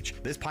cannot reach.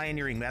 This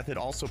pioneering method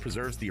also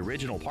preserves the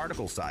original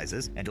particle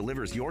sizes and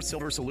delivers your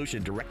silver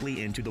solution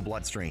directly into the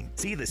bloodstream.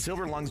 See the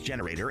Silver Lungs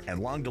generator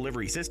and lung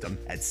delivery system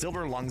at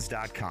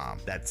silverlungs.com.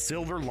 That's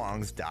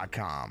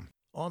silverlungs.com.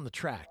 On the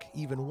track,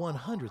 even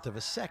 1/100th of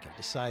a second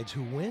decides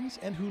who wins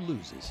and who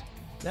loses.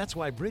 That's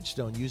why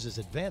Bridgestone uses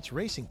advanced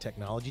racing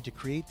technology to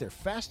create their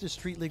fastest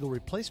street-legal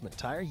replacement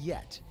tire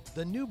yet,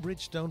 the new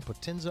Bridgestone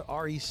Potenza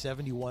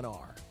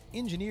RE71R.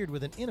 Engineered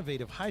with an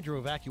innovative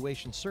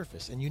hydro-evacuation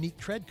surface and unique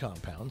tread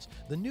compounds,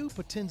 the new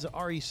Potenza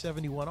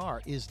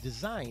RE71R is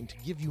designed to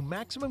give you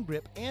maximum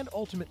grip and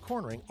ultimate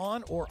cornering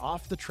on or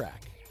off the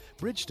track.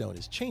 Bridgestone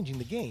is changing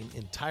the game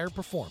in tire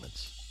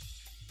performance.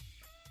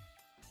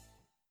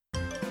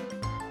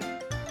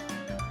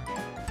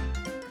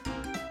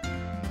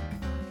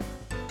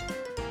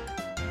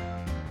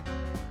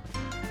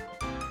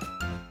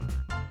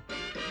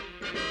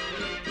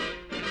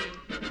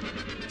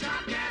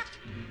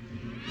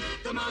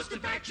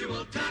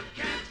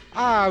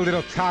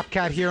 Little Top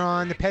Cat here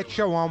on the Pet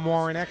Show. I'm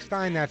Warren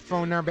Eckstein. That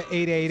phone number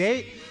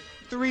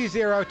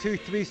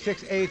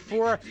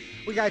 888-302-3684.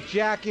 We got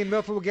Jackie and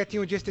Milford. We'll get to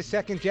you in just a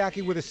second,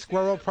 Jackie, with a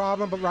squirrel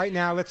problem. But right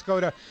now, let's go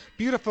to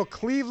beautiful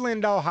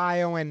Cleveland,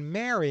 Ohio, and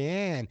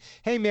Marianne.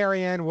 Hey,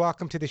 Marianne,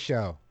 welcome to the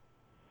show.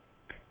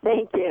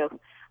 Thank you.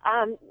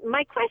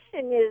 My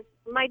question is,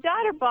 my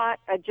daughter bought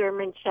a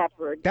German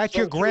Shepherd. That's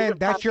your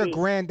That's your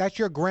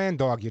grand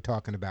dog you're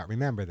talking about.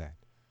 Remember that.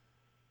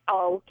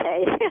 Oh,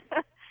 okay.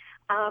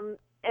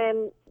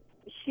 And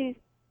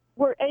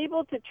we're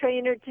able to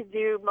train her to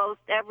do most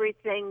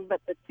everything,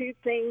 but the two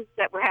things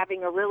that we're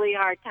having a really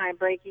hard time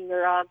breaking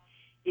her of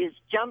is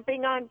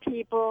jumping on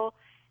people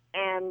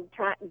and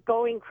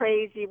going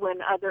crazy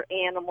when other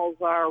animals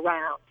are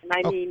around. And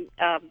I mean,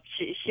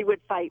 she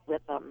would fight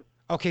with them.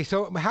 Okay,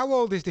 so how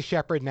old is the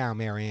Shepherd now,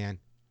 Marianne?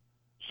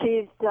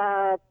 She's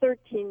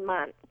 13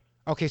 months.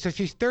 Okay, so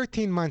she's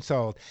 13 months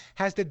old.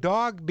 Has the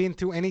dog been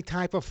through any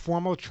type of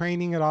formal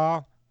training at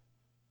all?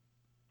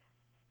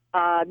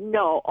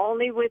 No,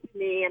 only with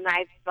me, and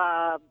I've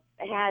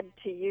had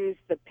to use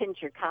the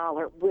pincher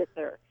collar with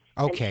her.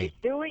 Okay. And she's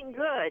doing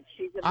good.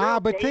 She's a real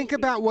but baby. think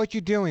about what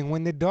you're doing.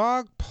 When the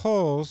dog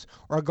pulls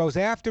or goes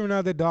after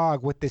another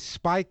dog with the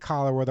spike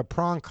collar or the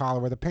prong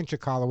collar or the pincher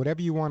collar,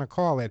 whatever you want to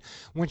call it,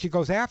 when she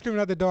goes after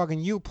another dog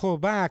and you pull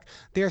back,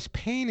 there's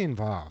pain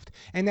involved.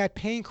 And that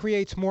pain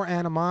creates more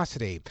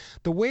animosity.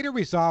 The way to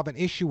resolve an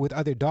issue with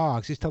other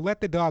dogs is to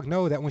let the dog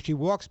know that when she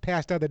walks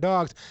past other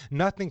dogs,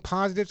 nothing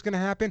positive is going to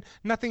happen,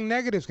 nothing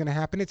negative is going to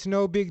happen. It's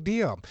no big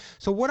deal.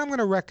 So what I'm going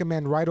to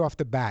recommend right off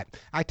the bat,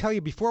 I tell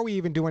you, before we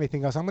even do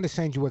anything else, I'm going to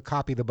send you a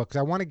copy of the book because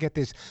I want to get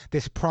this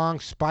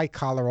prong spike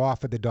collar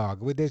off of the dog.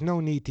 There's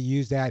no need to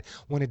use that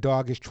when a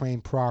dog is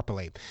trained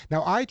properly.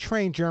 Now, I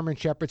train German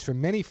Shepherds for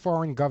many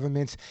foreign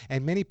governments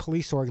and many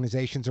police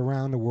organizations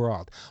around the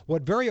world.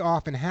 What very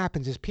often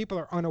happens is people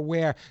are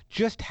unaware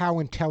just how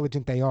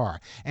intelligent they are.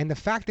 And the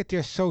fact that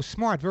they're so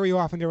smart, very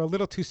often they're a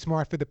little too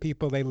smart for the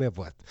people they live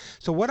with.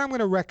 So what I'm going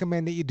to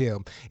recommend that you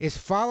do is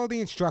follow the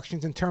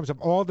instructions in terms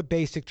of all the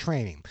basic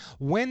training.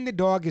 When the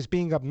dog is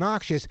being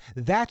obnoxious,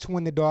 that's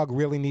when the dog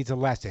really needs a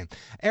lesson.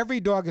 Every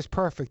dog is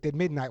perfect at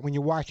midnight when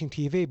you're watching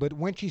TV, but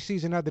when she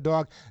sees another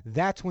dog,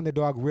 that's when the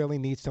dog really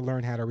needs to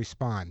learn how to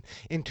respond.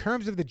 In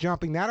terms of the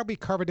jumping, that'll be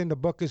covered in the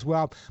book as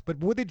well, but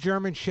with a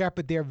German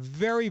Shepherd, they're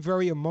very,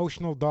 very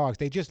emotional dogs.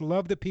 They just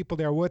love the people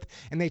they're with,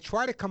 and they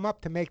try to come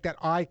up to make that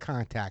eye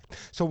contact.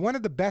 So one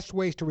of the best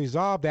ways to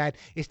resolve that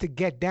is to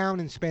get down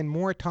and spend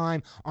more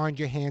time on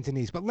your hands and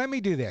knees. But let me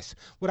do this.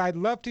 What I'd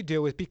love to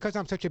do is, because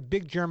I'm such a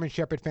big German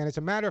Shepherd fan, as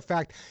a matter of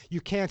fact,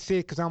 you can't see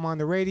it because I'm on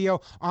the radio,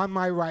 on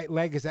my right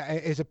leg is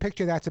a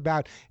picture that's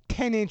about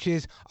 10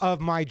 inches of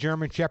my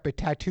German Shepherd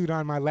tattooed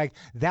on my leg.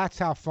 That's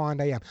how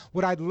fond I am.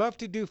 What I'd love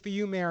to do for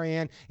you,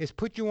 Marianne, is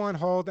put you on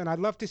hold, and I'd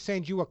love to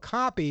send you a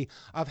copy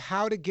of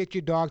how to get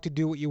your dog to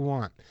do what you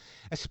want.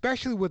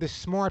 Especially with a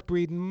smart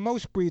breed.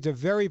 Most breeds are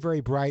very, very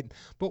bright.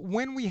 But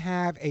when we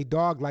have a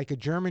dog like a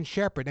German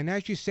Shepherd, and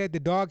as you said, the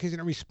dog isn't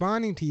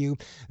responding to you,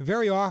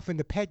 very often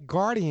the pet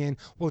guardian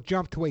will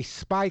jump to a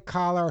spike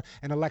collar,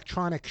 an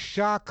electronic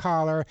shock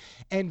collar,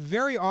 and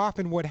very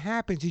often what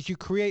happens is you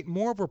create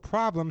more of a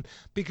problem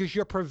because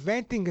you're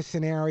preventing a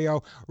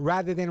scenario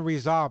rather than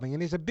resolving.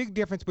 And there's a big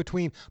difference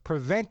between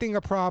preventing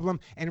a problem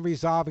and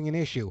resolving an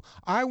issue.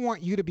 I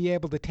want you to be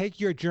able to take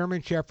your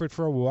German Shepherd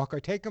for a walk or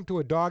take him to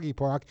a doggy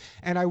park,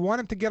 and I want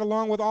him to get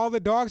along with all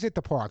the dogs at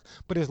the park.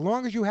 But as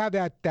long as you have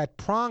that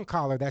prong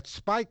collar, that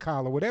spike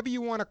collar, whatever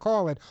you want to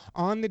call it,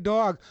 on the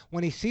dog,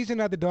 when he sees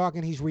another dog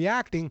and he's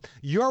reacting,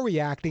 you're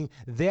reacting,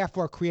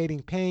 therefore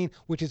creating pain,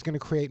 which is going to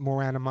create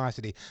more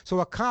animosity. So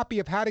a copy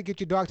of How to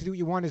Get Your Dog to Do What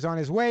You Want is on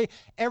his way.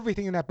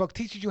 Everything in that book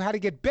teaches you how to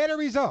get better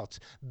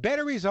results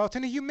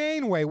in a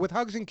humane way with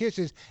hugs and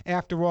kisses.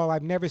 After all,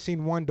 I've never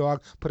seen one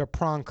dog put a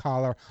prong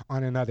collar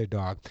on another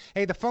dog.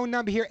 Hey, the phone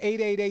number here,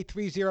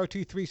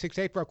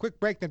 888-302-3684. For a quick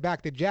break, then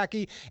back to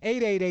Jackie,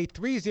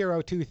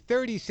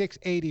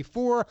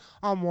 888-302-3684.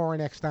 I'm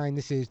Warren Eckstein.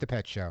 This is The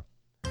Pet Show.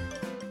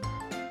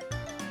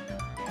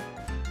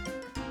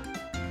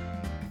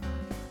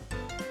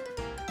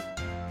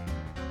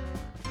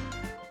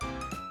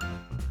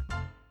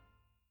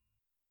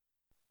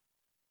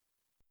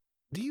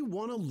 Do you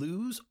want to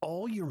lose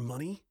all your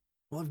money?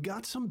 Well, I've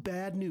got some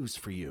bad news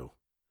for you.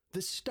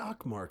 The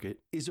stock market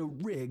is a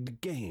rigged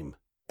game,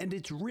 and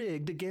it's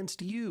rigged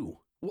against you.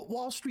 What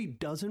Wall Street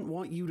doesn't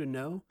want you to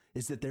know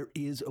is that there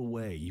is a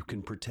way you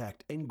can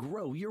protect and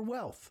grow your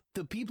wealth.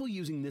 The people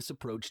using this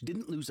approach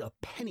didn't lose a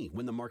penny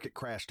when the market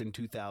crashed in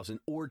 2000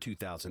 or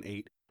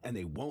 2008, and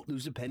they won't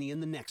lose a penny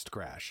in the next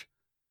crash.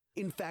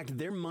 In fact,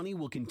 their money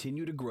will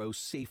continue to grow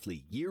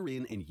safely year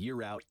in and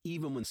year out,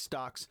 even when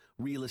stocks,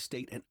 real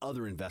estate, and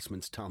other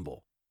investments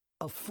tumble.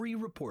 A free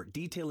report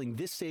detailing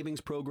this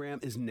savings program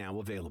is now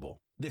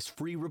available. This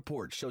free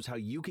report shows how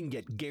you can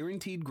get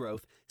guaranteed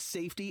growth,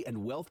 safety,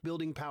 and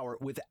wealth-building power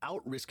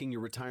without risking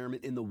your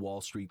retirement in the Wall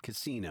Street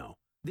casino.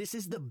 This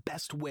is the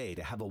best way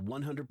to have a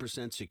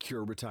 100%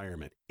 secure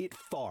retirement. It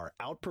far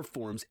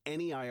outperforms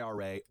any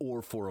IRA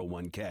or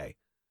 401k.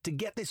 To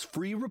get this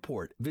free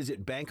report,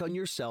 visit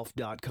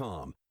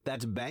bankonyourself.com.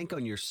 That's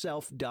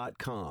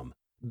bankonyourself.com.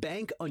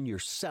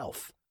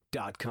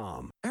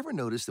 Bankonyourself.com. Ever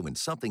notice that when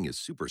something is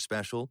super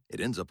special,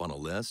 it ends up on a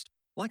list?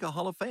 Like a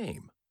Hall of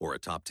Fame or a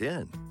top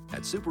 10.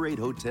 At Super 8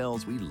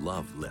 Hotels, we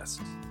love lists.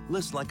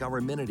 Lists like our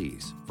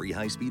amenities, free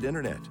high-speed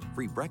internet,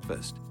 free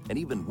breakfast, and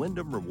even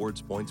Wyndham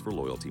Rewards points for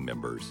loyalty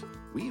members.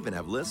 We even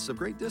have lists of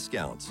great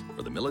discounts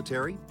for the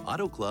military,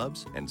 auto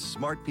clubs, and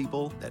smart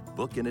people that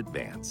book in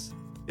advance.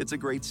 It's a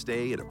great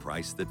stay at a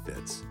price that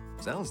fits.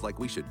 Sounds like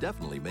we should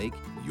definitely make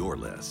your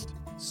list.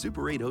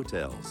 Super 8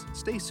 Hotels.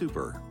 Stay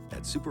super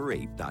at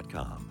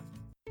super8.com.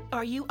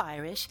 Are you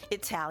Irish?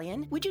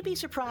 Italian? Would you be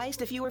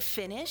surprised if you were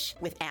Finnish?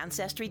 With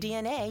Ancestry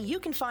DNA,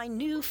 you can find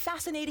new,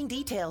 fascinating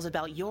details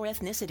about your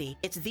ethnicity.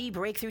 It's the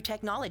breakthrough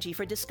technology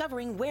for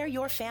discovering where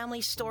your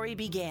family's story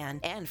began.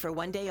 And for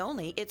one day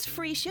only, it's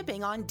free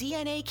shipping on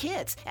DNA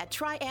kits at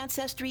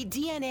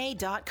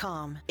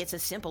tryancestry.dna.com. It's a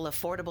simple,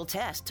 affordable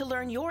test to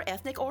learn your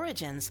ethnic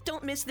origins.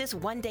 Don't miss this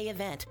one-day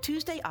event,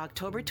 Tuesday,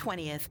 October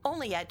 20th,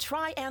 only at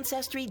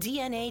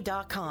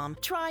tryancestry.dna.com.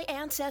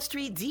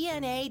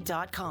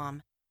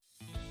 tryancestry.dna.com.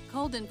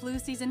 Cold and flu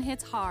season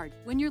hits hard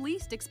when you're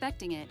least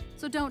expecting it,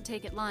 so don't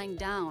take it lying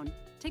down.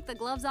 Take the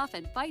gloves off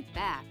and fight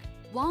back.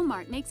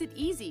 Walmart makes it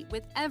easy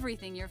with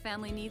everything your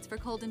family needs for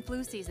cold and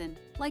flu season,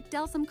 like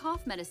Delsum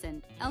cough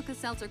medicine,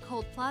 Alka-Seltzer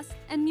Cold Plus,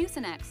 and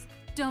Mucinex.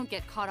 Don't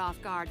get caught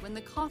off guard when the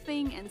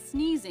coughing and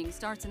sneezing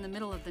starts in the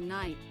middle of the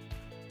night.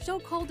 Show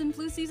cold and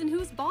flu season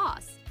who's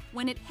boss.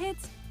 When it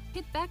hits,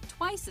 hit back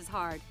twice as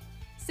hard.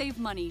 Save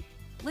money.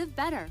 Live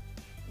better.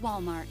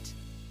 Walmart.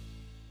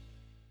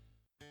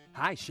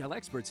 Hi, Shell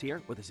Experts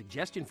here with a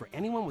suggestion for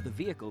anyone with a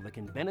vehicle that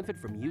can benefit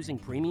from using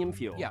premium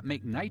fuel. Yeah,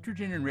 make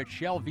nitrogen-enriched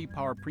Shell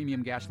V-Power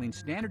Premium Gasoline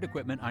standard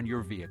equipment on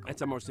your vehicle.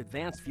 It's our most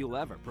advanced fuel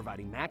ever,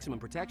 providing maximum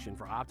protection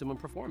for optimum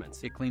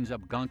performance. It cleans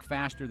up gunk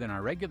faster than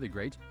our regular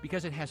grades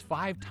because it has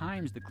 5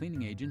 times the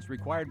cleaning agents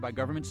required by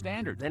government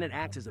standards. Then it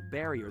acts as a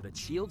barrier that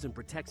shields and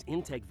protects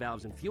intake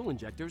valves and fuel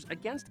injectors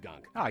against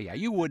gunk. Oh yeah,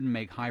 you wouldn't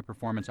make high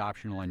performance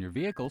optional on your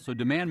vehicle, so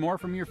demand more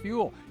from your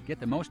fuel.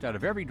 Get the most out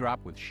of every drop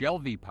with Shell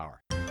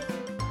V-Power.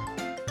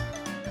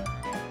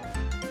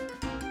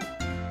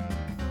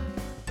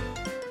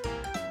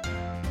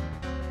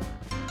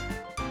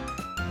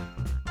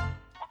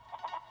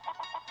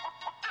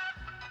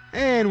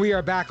 And we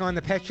are back on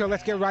the Pet Show.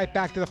 Let's get right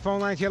back to the phone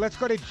lines here. Let's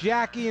go to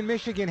Jackie in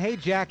Michigan. Hey,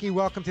 Jackie,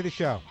 welcome to the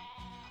show.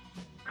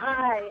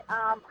 Hi.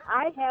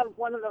 I have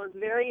one of those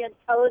very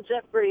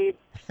intelligent breeds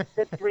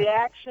that's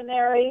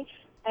reactionary,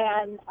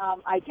 and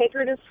I take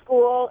her to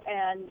school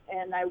and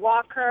I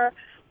walk her,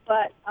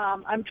 but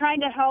I'm trying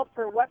to help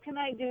her. What can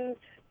I do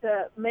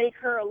to make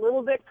her a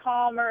little bit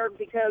calmer?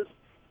 Because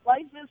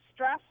life is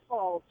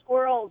stressful.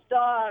 Squirrels,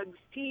 dogs,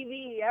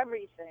 TV,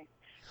 everything.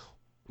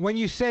 When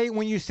you say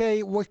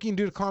what can you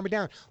do to calm her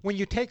down, when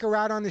you take her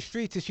out on the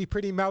streets, is she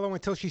pretty mellow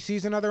until she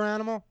sees another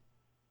animal?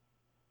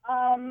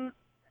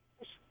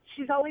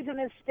 She's always in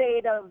a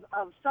state of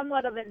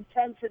somewhat of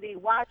intensity,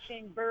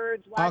 watching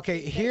birds.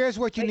 Okay, here's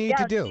what you need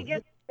to do. She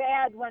gets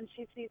bad when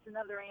she sees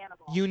another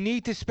animal. You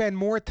need to spend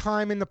more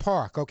time in the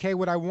park, okay?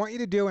 What I want you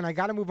to do, and I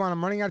got to move on,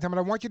 I'm running out of time, but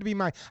I want you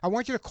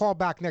to call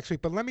back next week,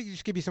 but let me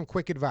just give you some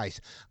quick advice.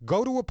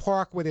 Go to a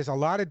park where there's a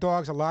lot of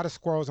dogs, a lot of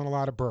squirrels, and a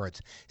lot of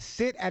birds.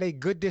 Sit at a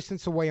good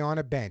distance away on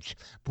a bench.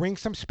 Bring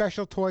some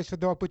special toys for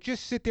the dog, but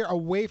just sit there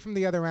away from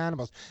the other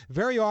animals.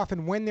 Very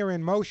often, when they're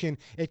in motion,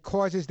 it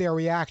causes their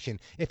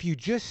reaction. If you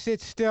just sit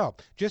still,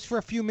 just for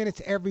a few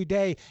minutes every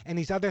day, and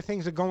these other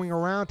things are going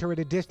around her at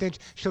a distance,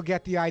 she'll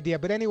get the idea.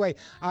 But anyway,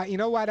 you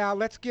know what, Al?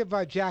 Let's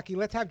have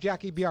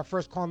Jackie be our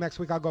first call next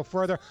week. I'll go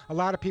further. A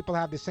lot of people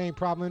have the same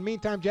problem. In the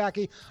meantime,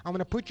 Jackie, I'm going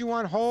to put you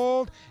on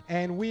hold,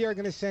 and we are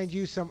going to send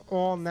you some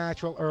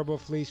all-natural herbal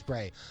flea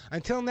spray.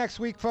 Until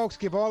next week, folks,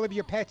 give all of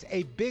your pets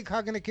a big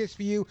hug and a kiss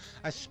for you,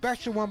 a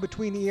special one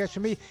between the ears for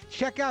me.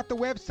 Check out the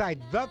website,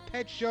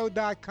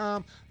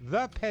 thepetshow.com,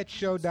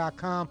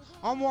 thepetshow.com.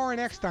 I'm Warren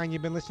Eckstein.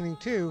 You've been listening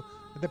to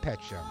The Pet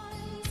Show.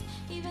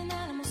 Even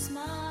animals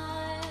smile.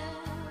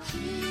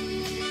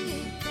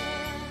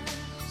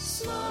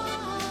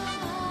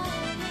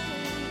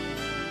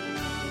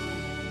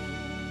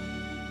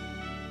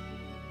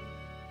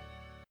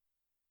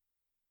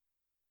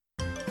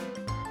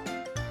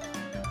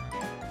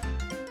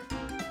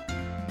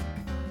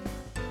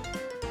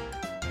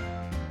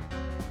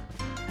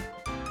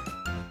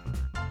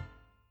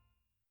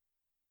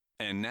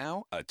 And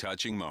now, a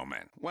touching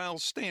moment while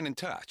staying in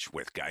touch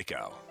with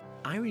Geico.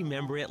 I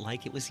remember it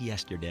like it was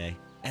yesterday.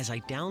 As I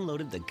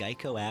downloaded the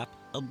Geico app,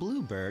 a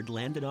bluebird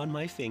landed on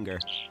my finger.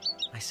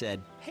 I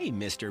said, "Hey,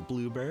 Mr.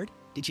 Bluebird,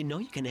 did you know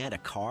you can add a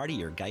car to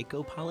your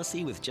Geico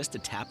policy with just a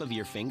tap of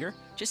your finger?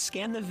 Just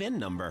scan the VIN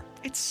number.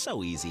 It's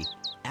so easy."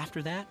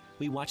 After that,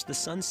 we watched the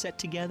sun set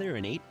together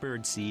and ate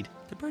birdseed.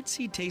 The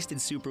birdseed tasted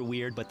super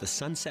weird, but the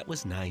sunset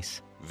was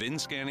nice. VIN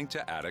scanning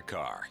to add a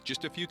car.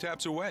 Just a few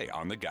taps away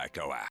on the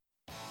Geico app.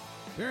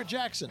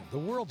 Barrett-Jackson, the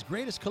world's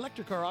greatest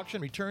collector car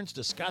auction, returns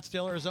to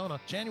Scottsdale, Arizona,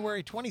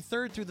 January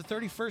 23rd through the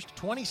 31st,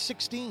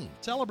 2016,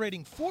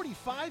 celebrating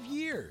 45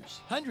 years.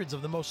 Hundreds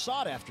of the most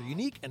sought-after,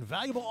 unique, and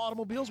valuable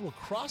automobiles will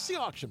cross the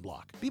auction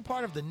block. Be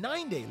part of the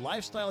 9-day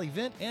lifestyle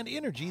event and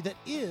energy that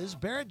is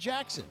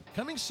Barrett-Jackson.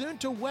 Coming soon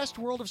to West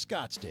World of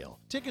Scottsdale.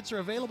 Tickets are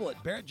available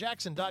at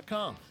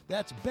barrettjackson.com.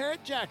 That's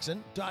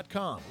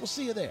barrettjackson.com. We'll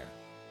see you there.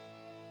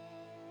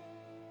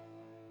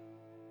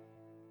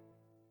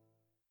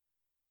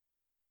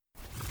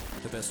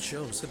 The best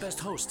shows, the best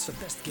hosts, the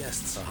best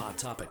guests, the hot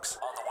topics.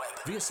 On the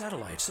web, via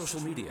satellite, social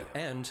media,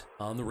 and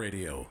on the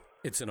radio.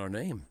 It's in our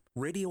name,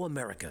 Radio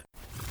America.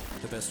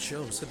 The best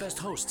shows, the best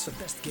hosts, the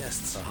best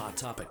guests, the hot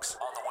topics.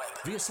 On the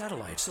web, via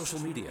satellite, social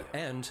media,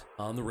 and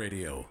on the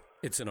radio.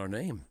 It's in our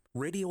name,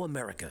 Radio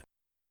America.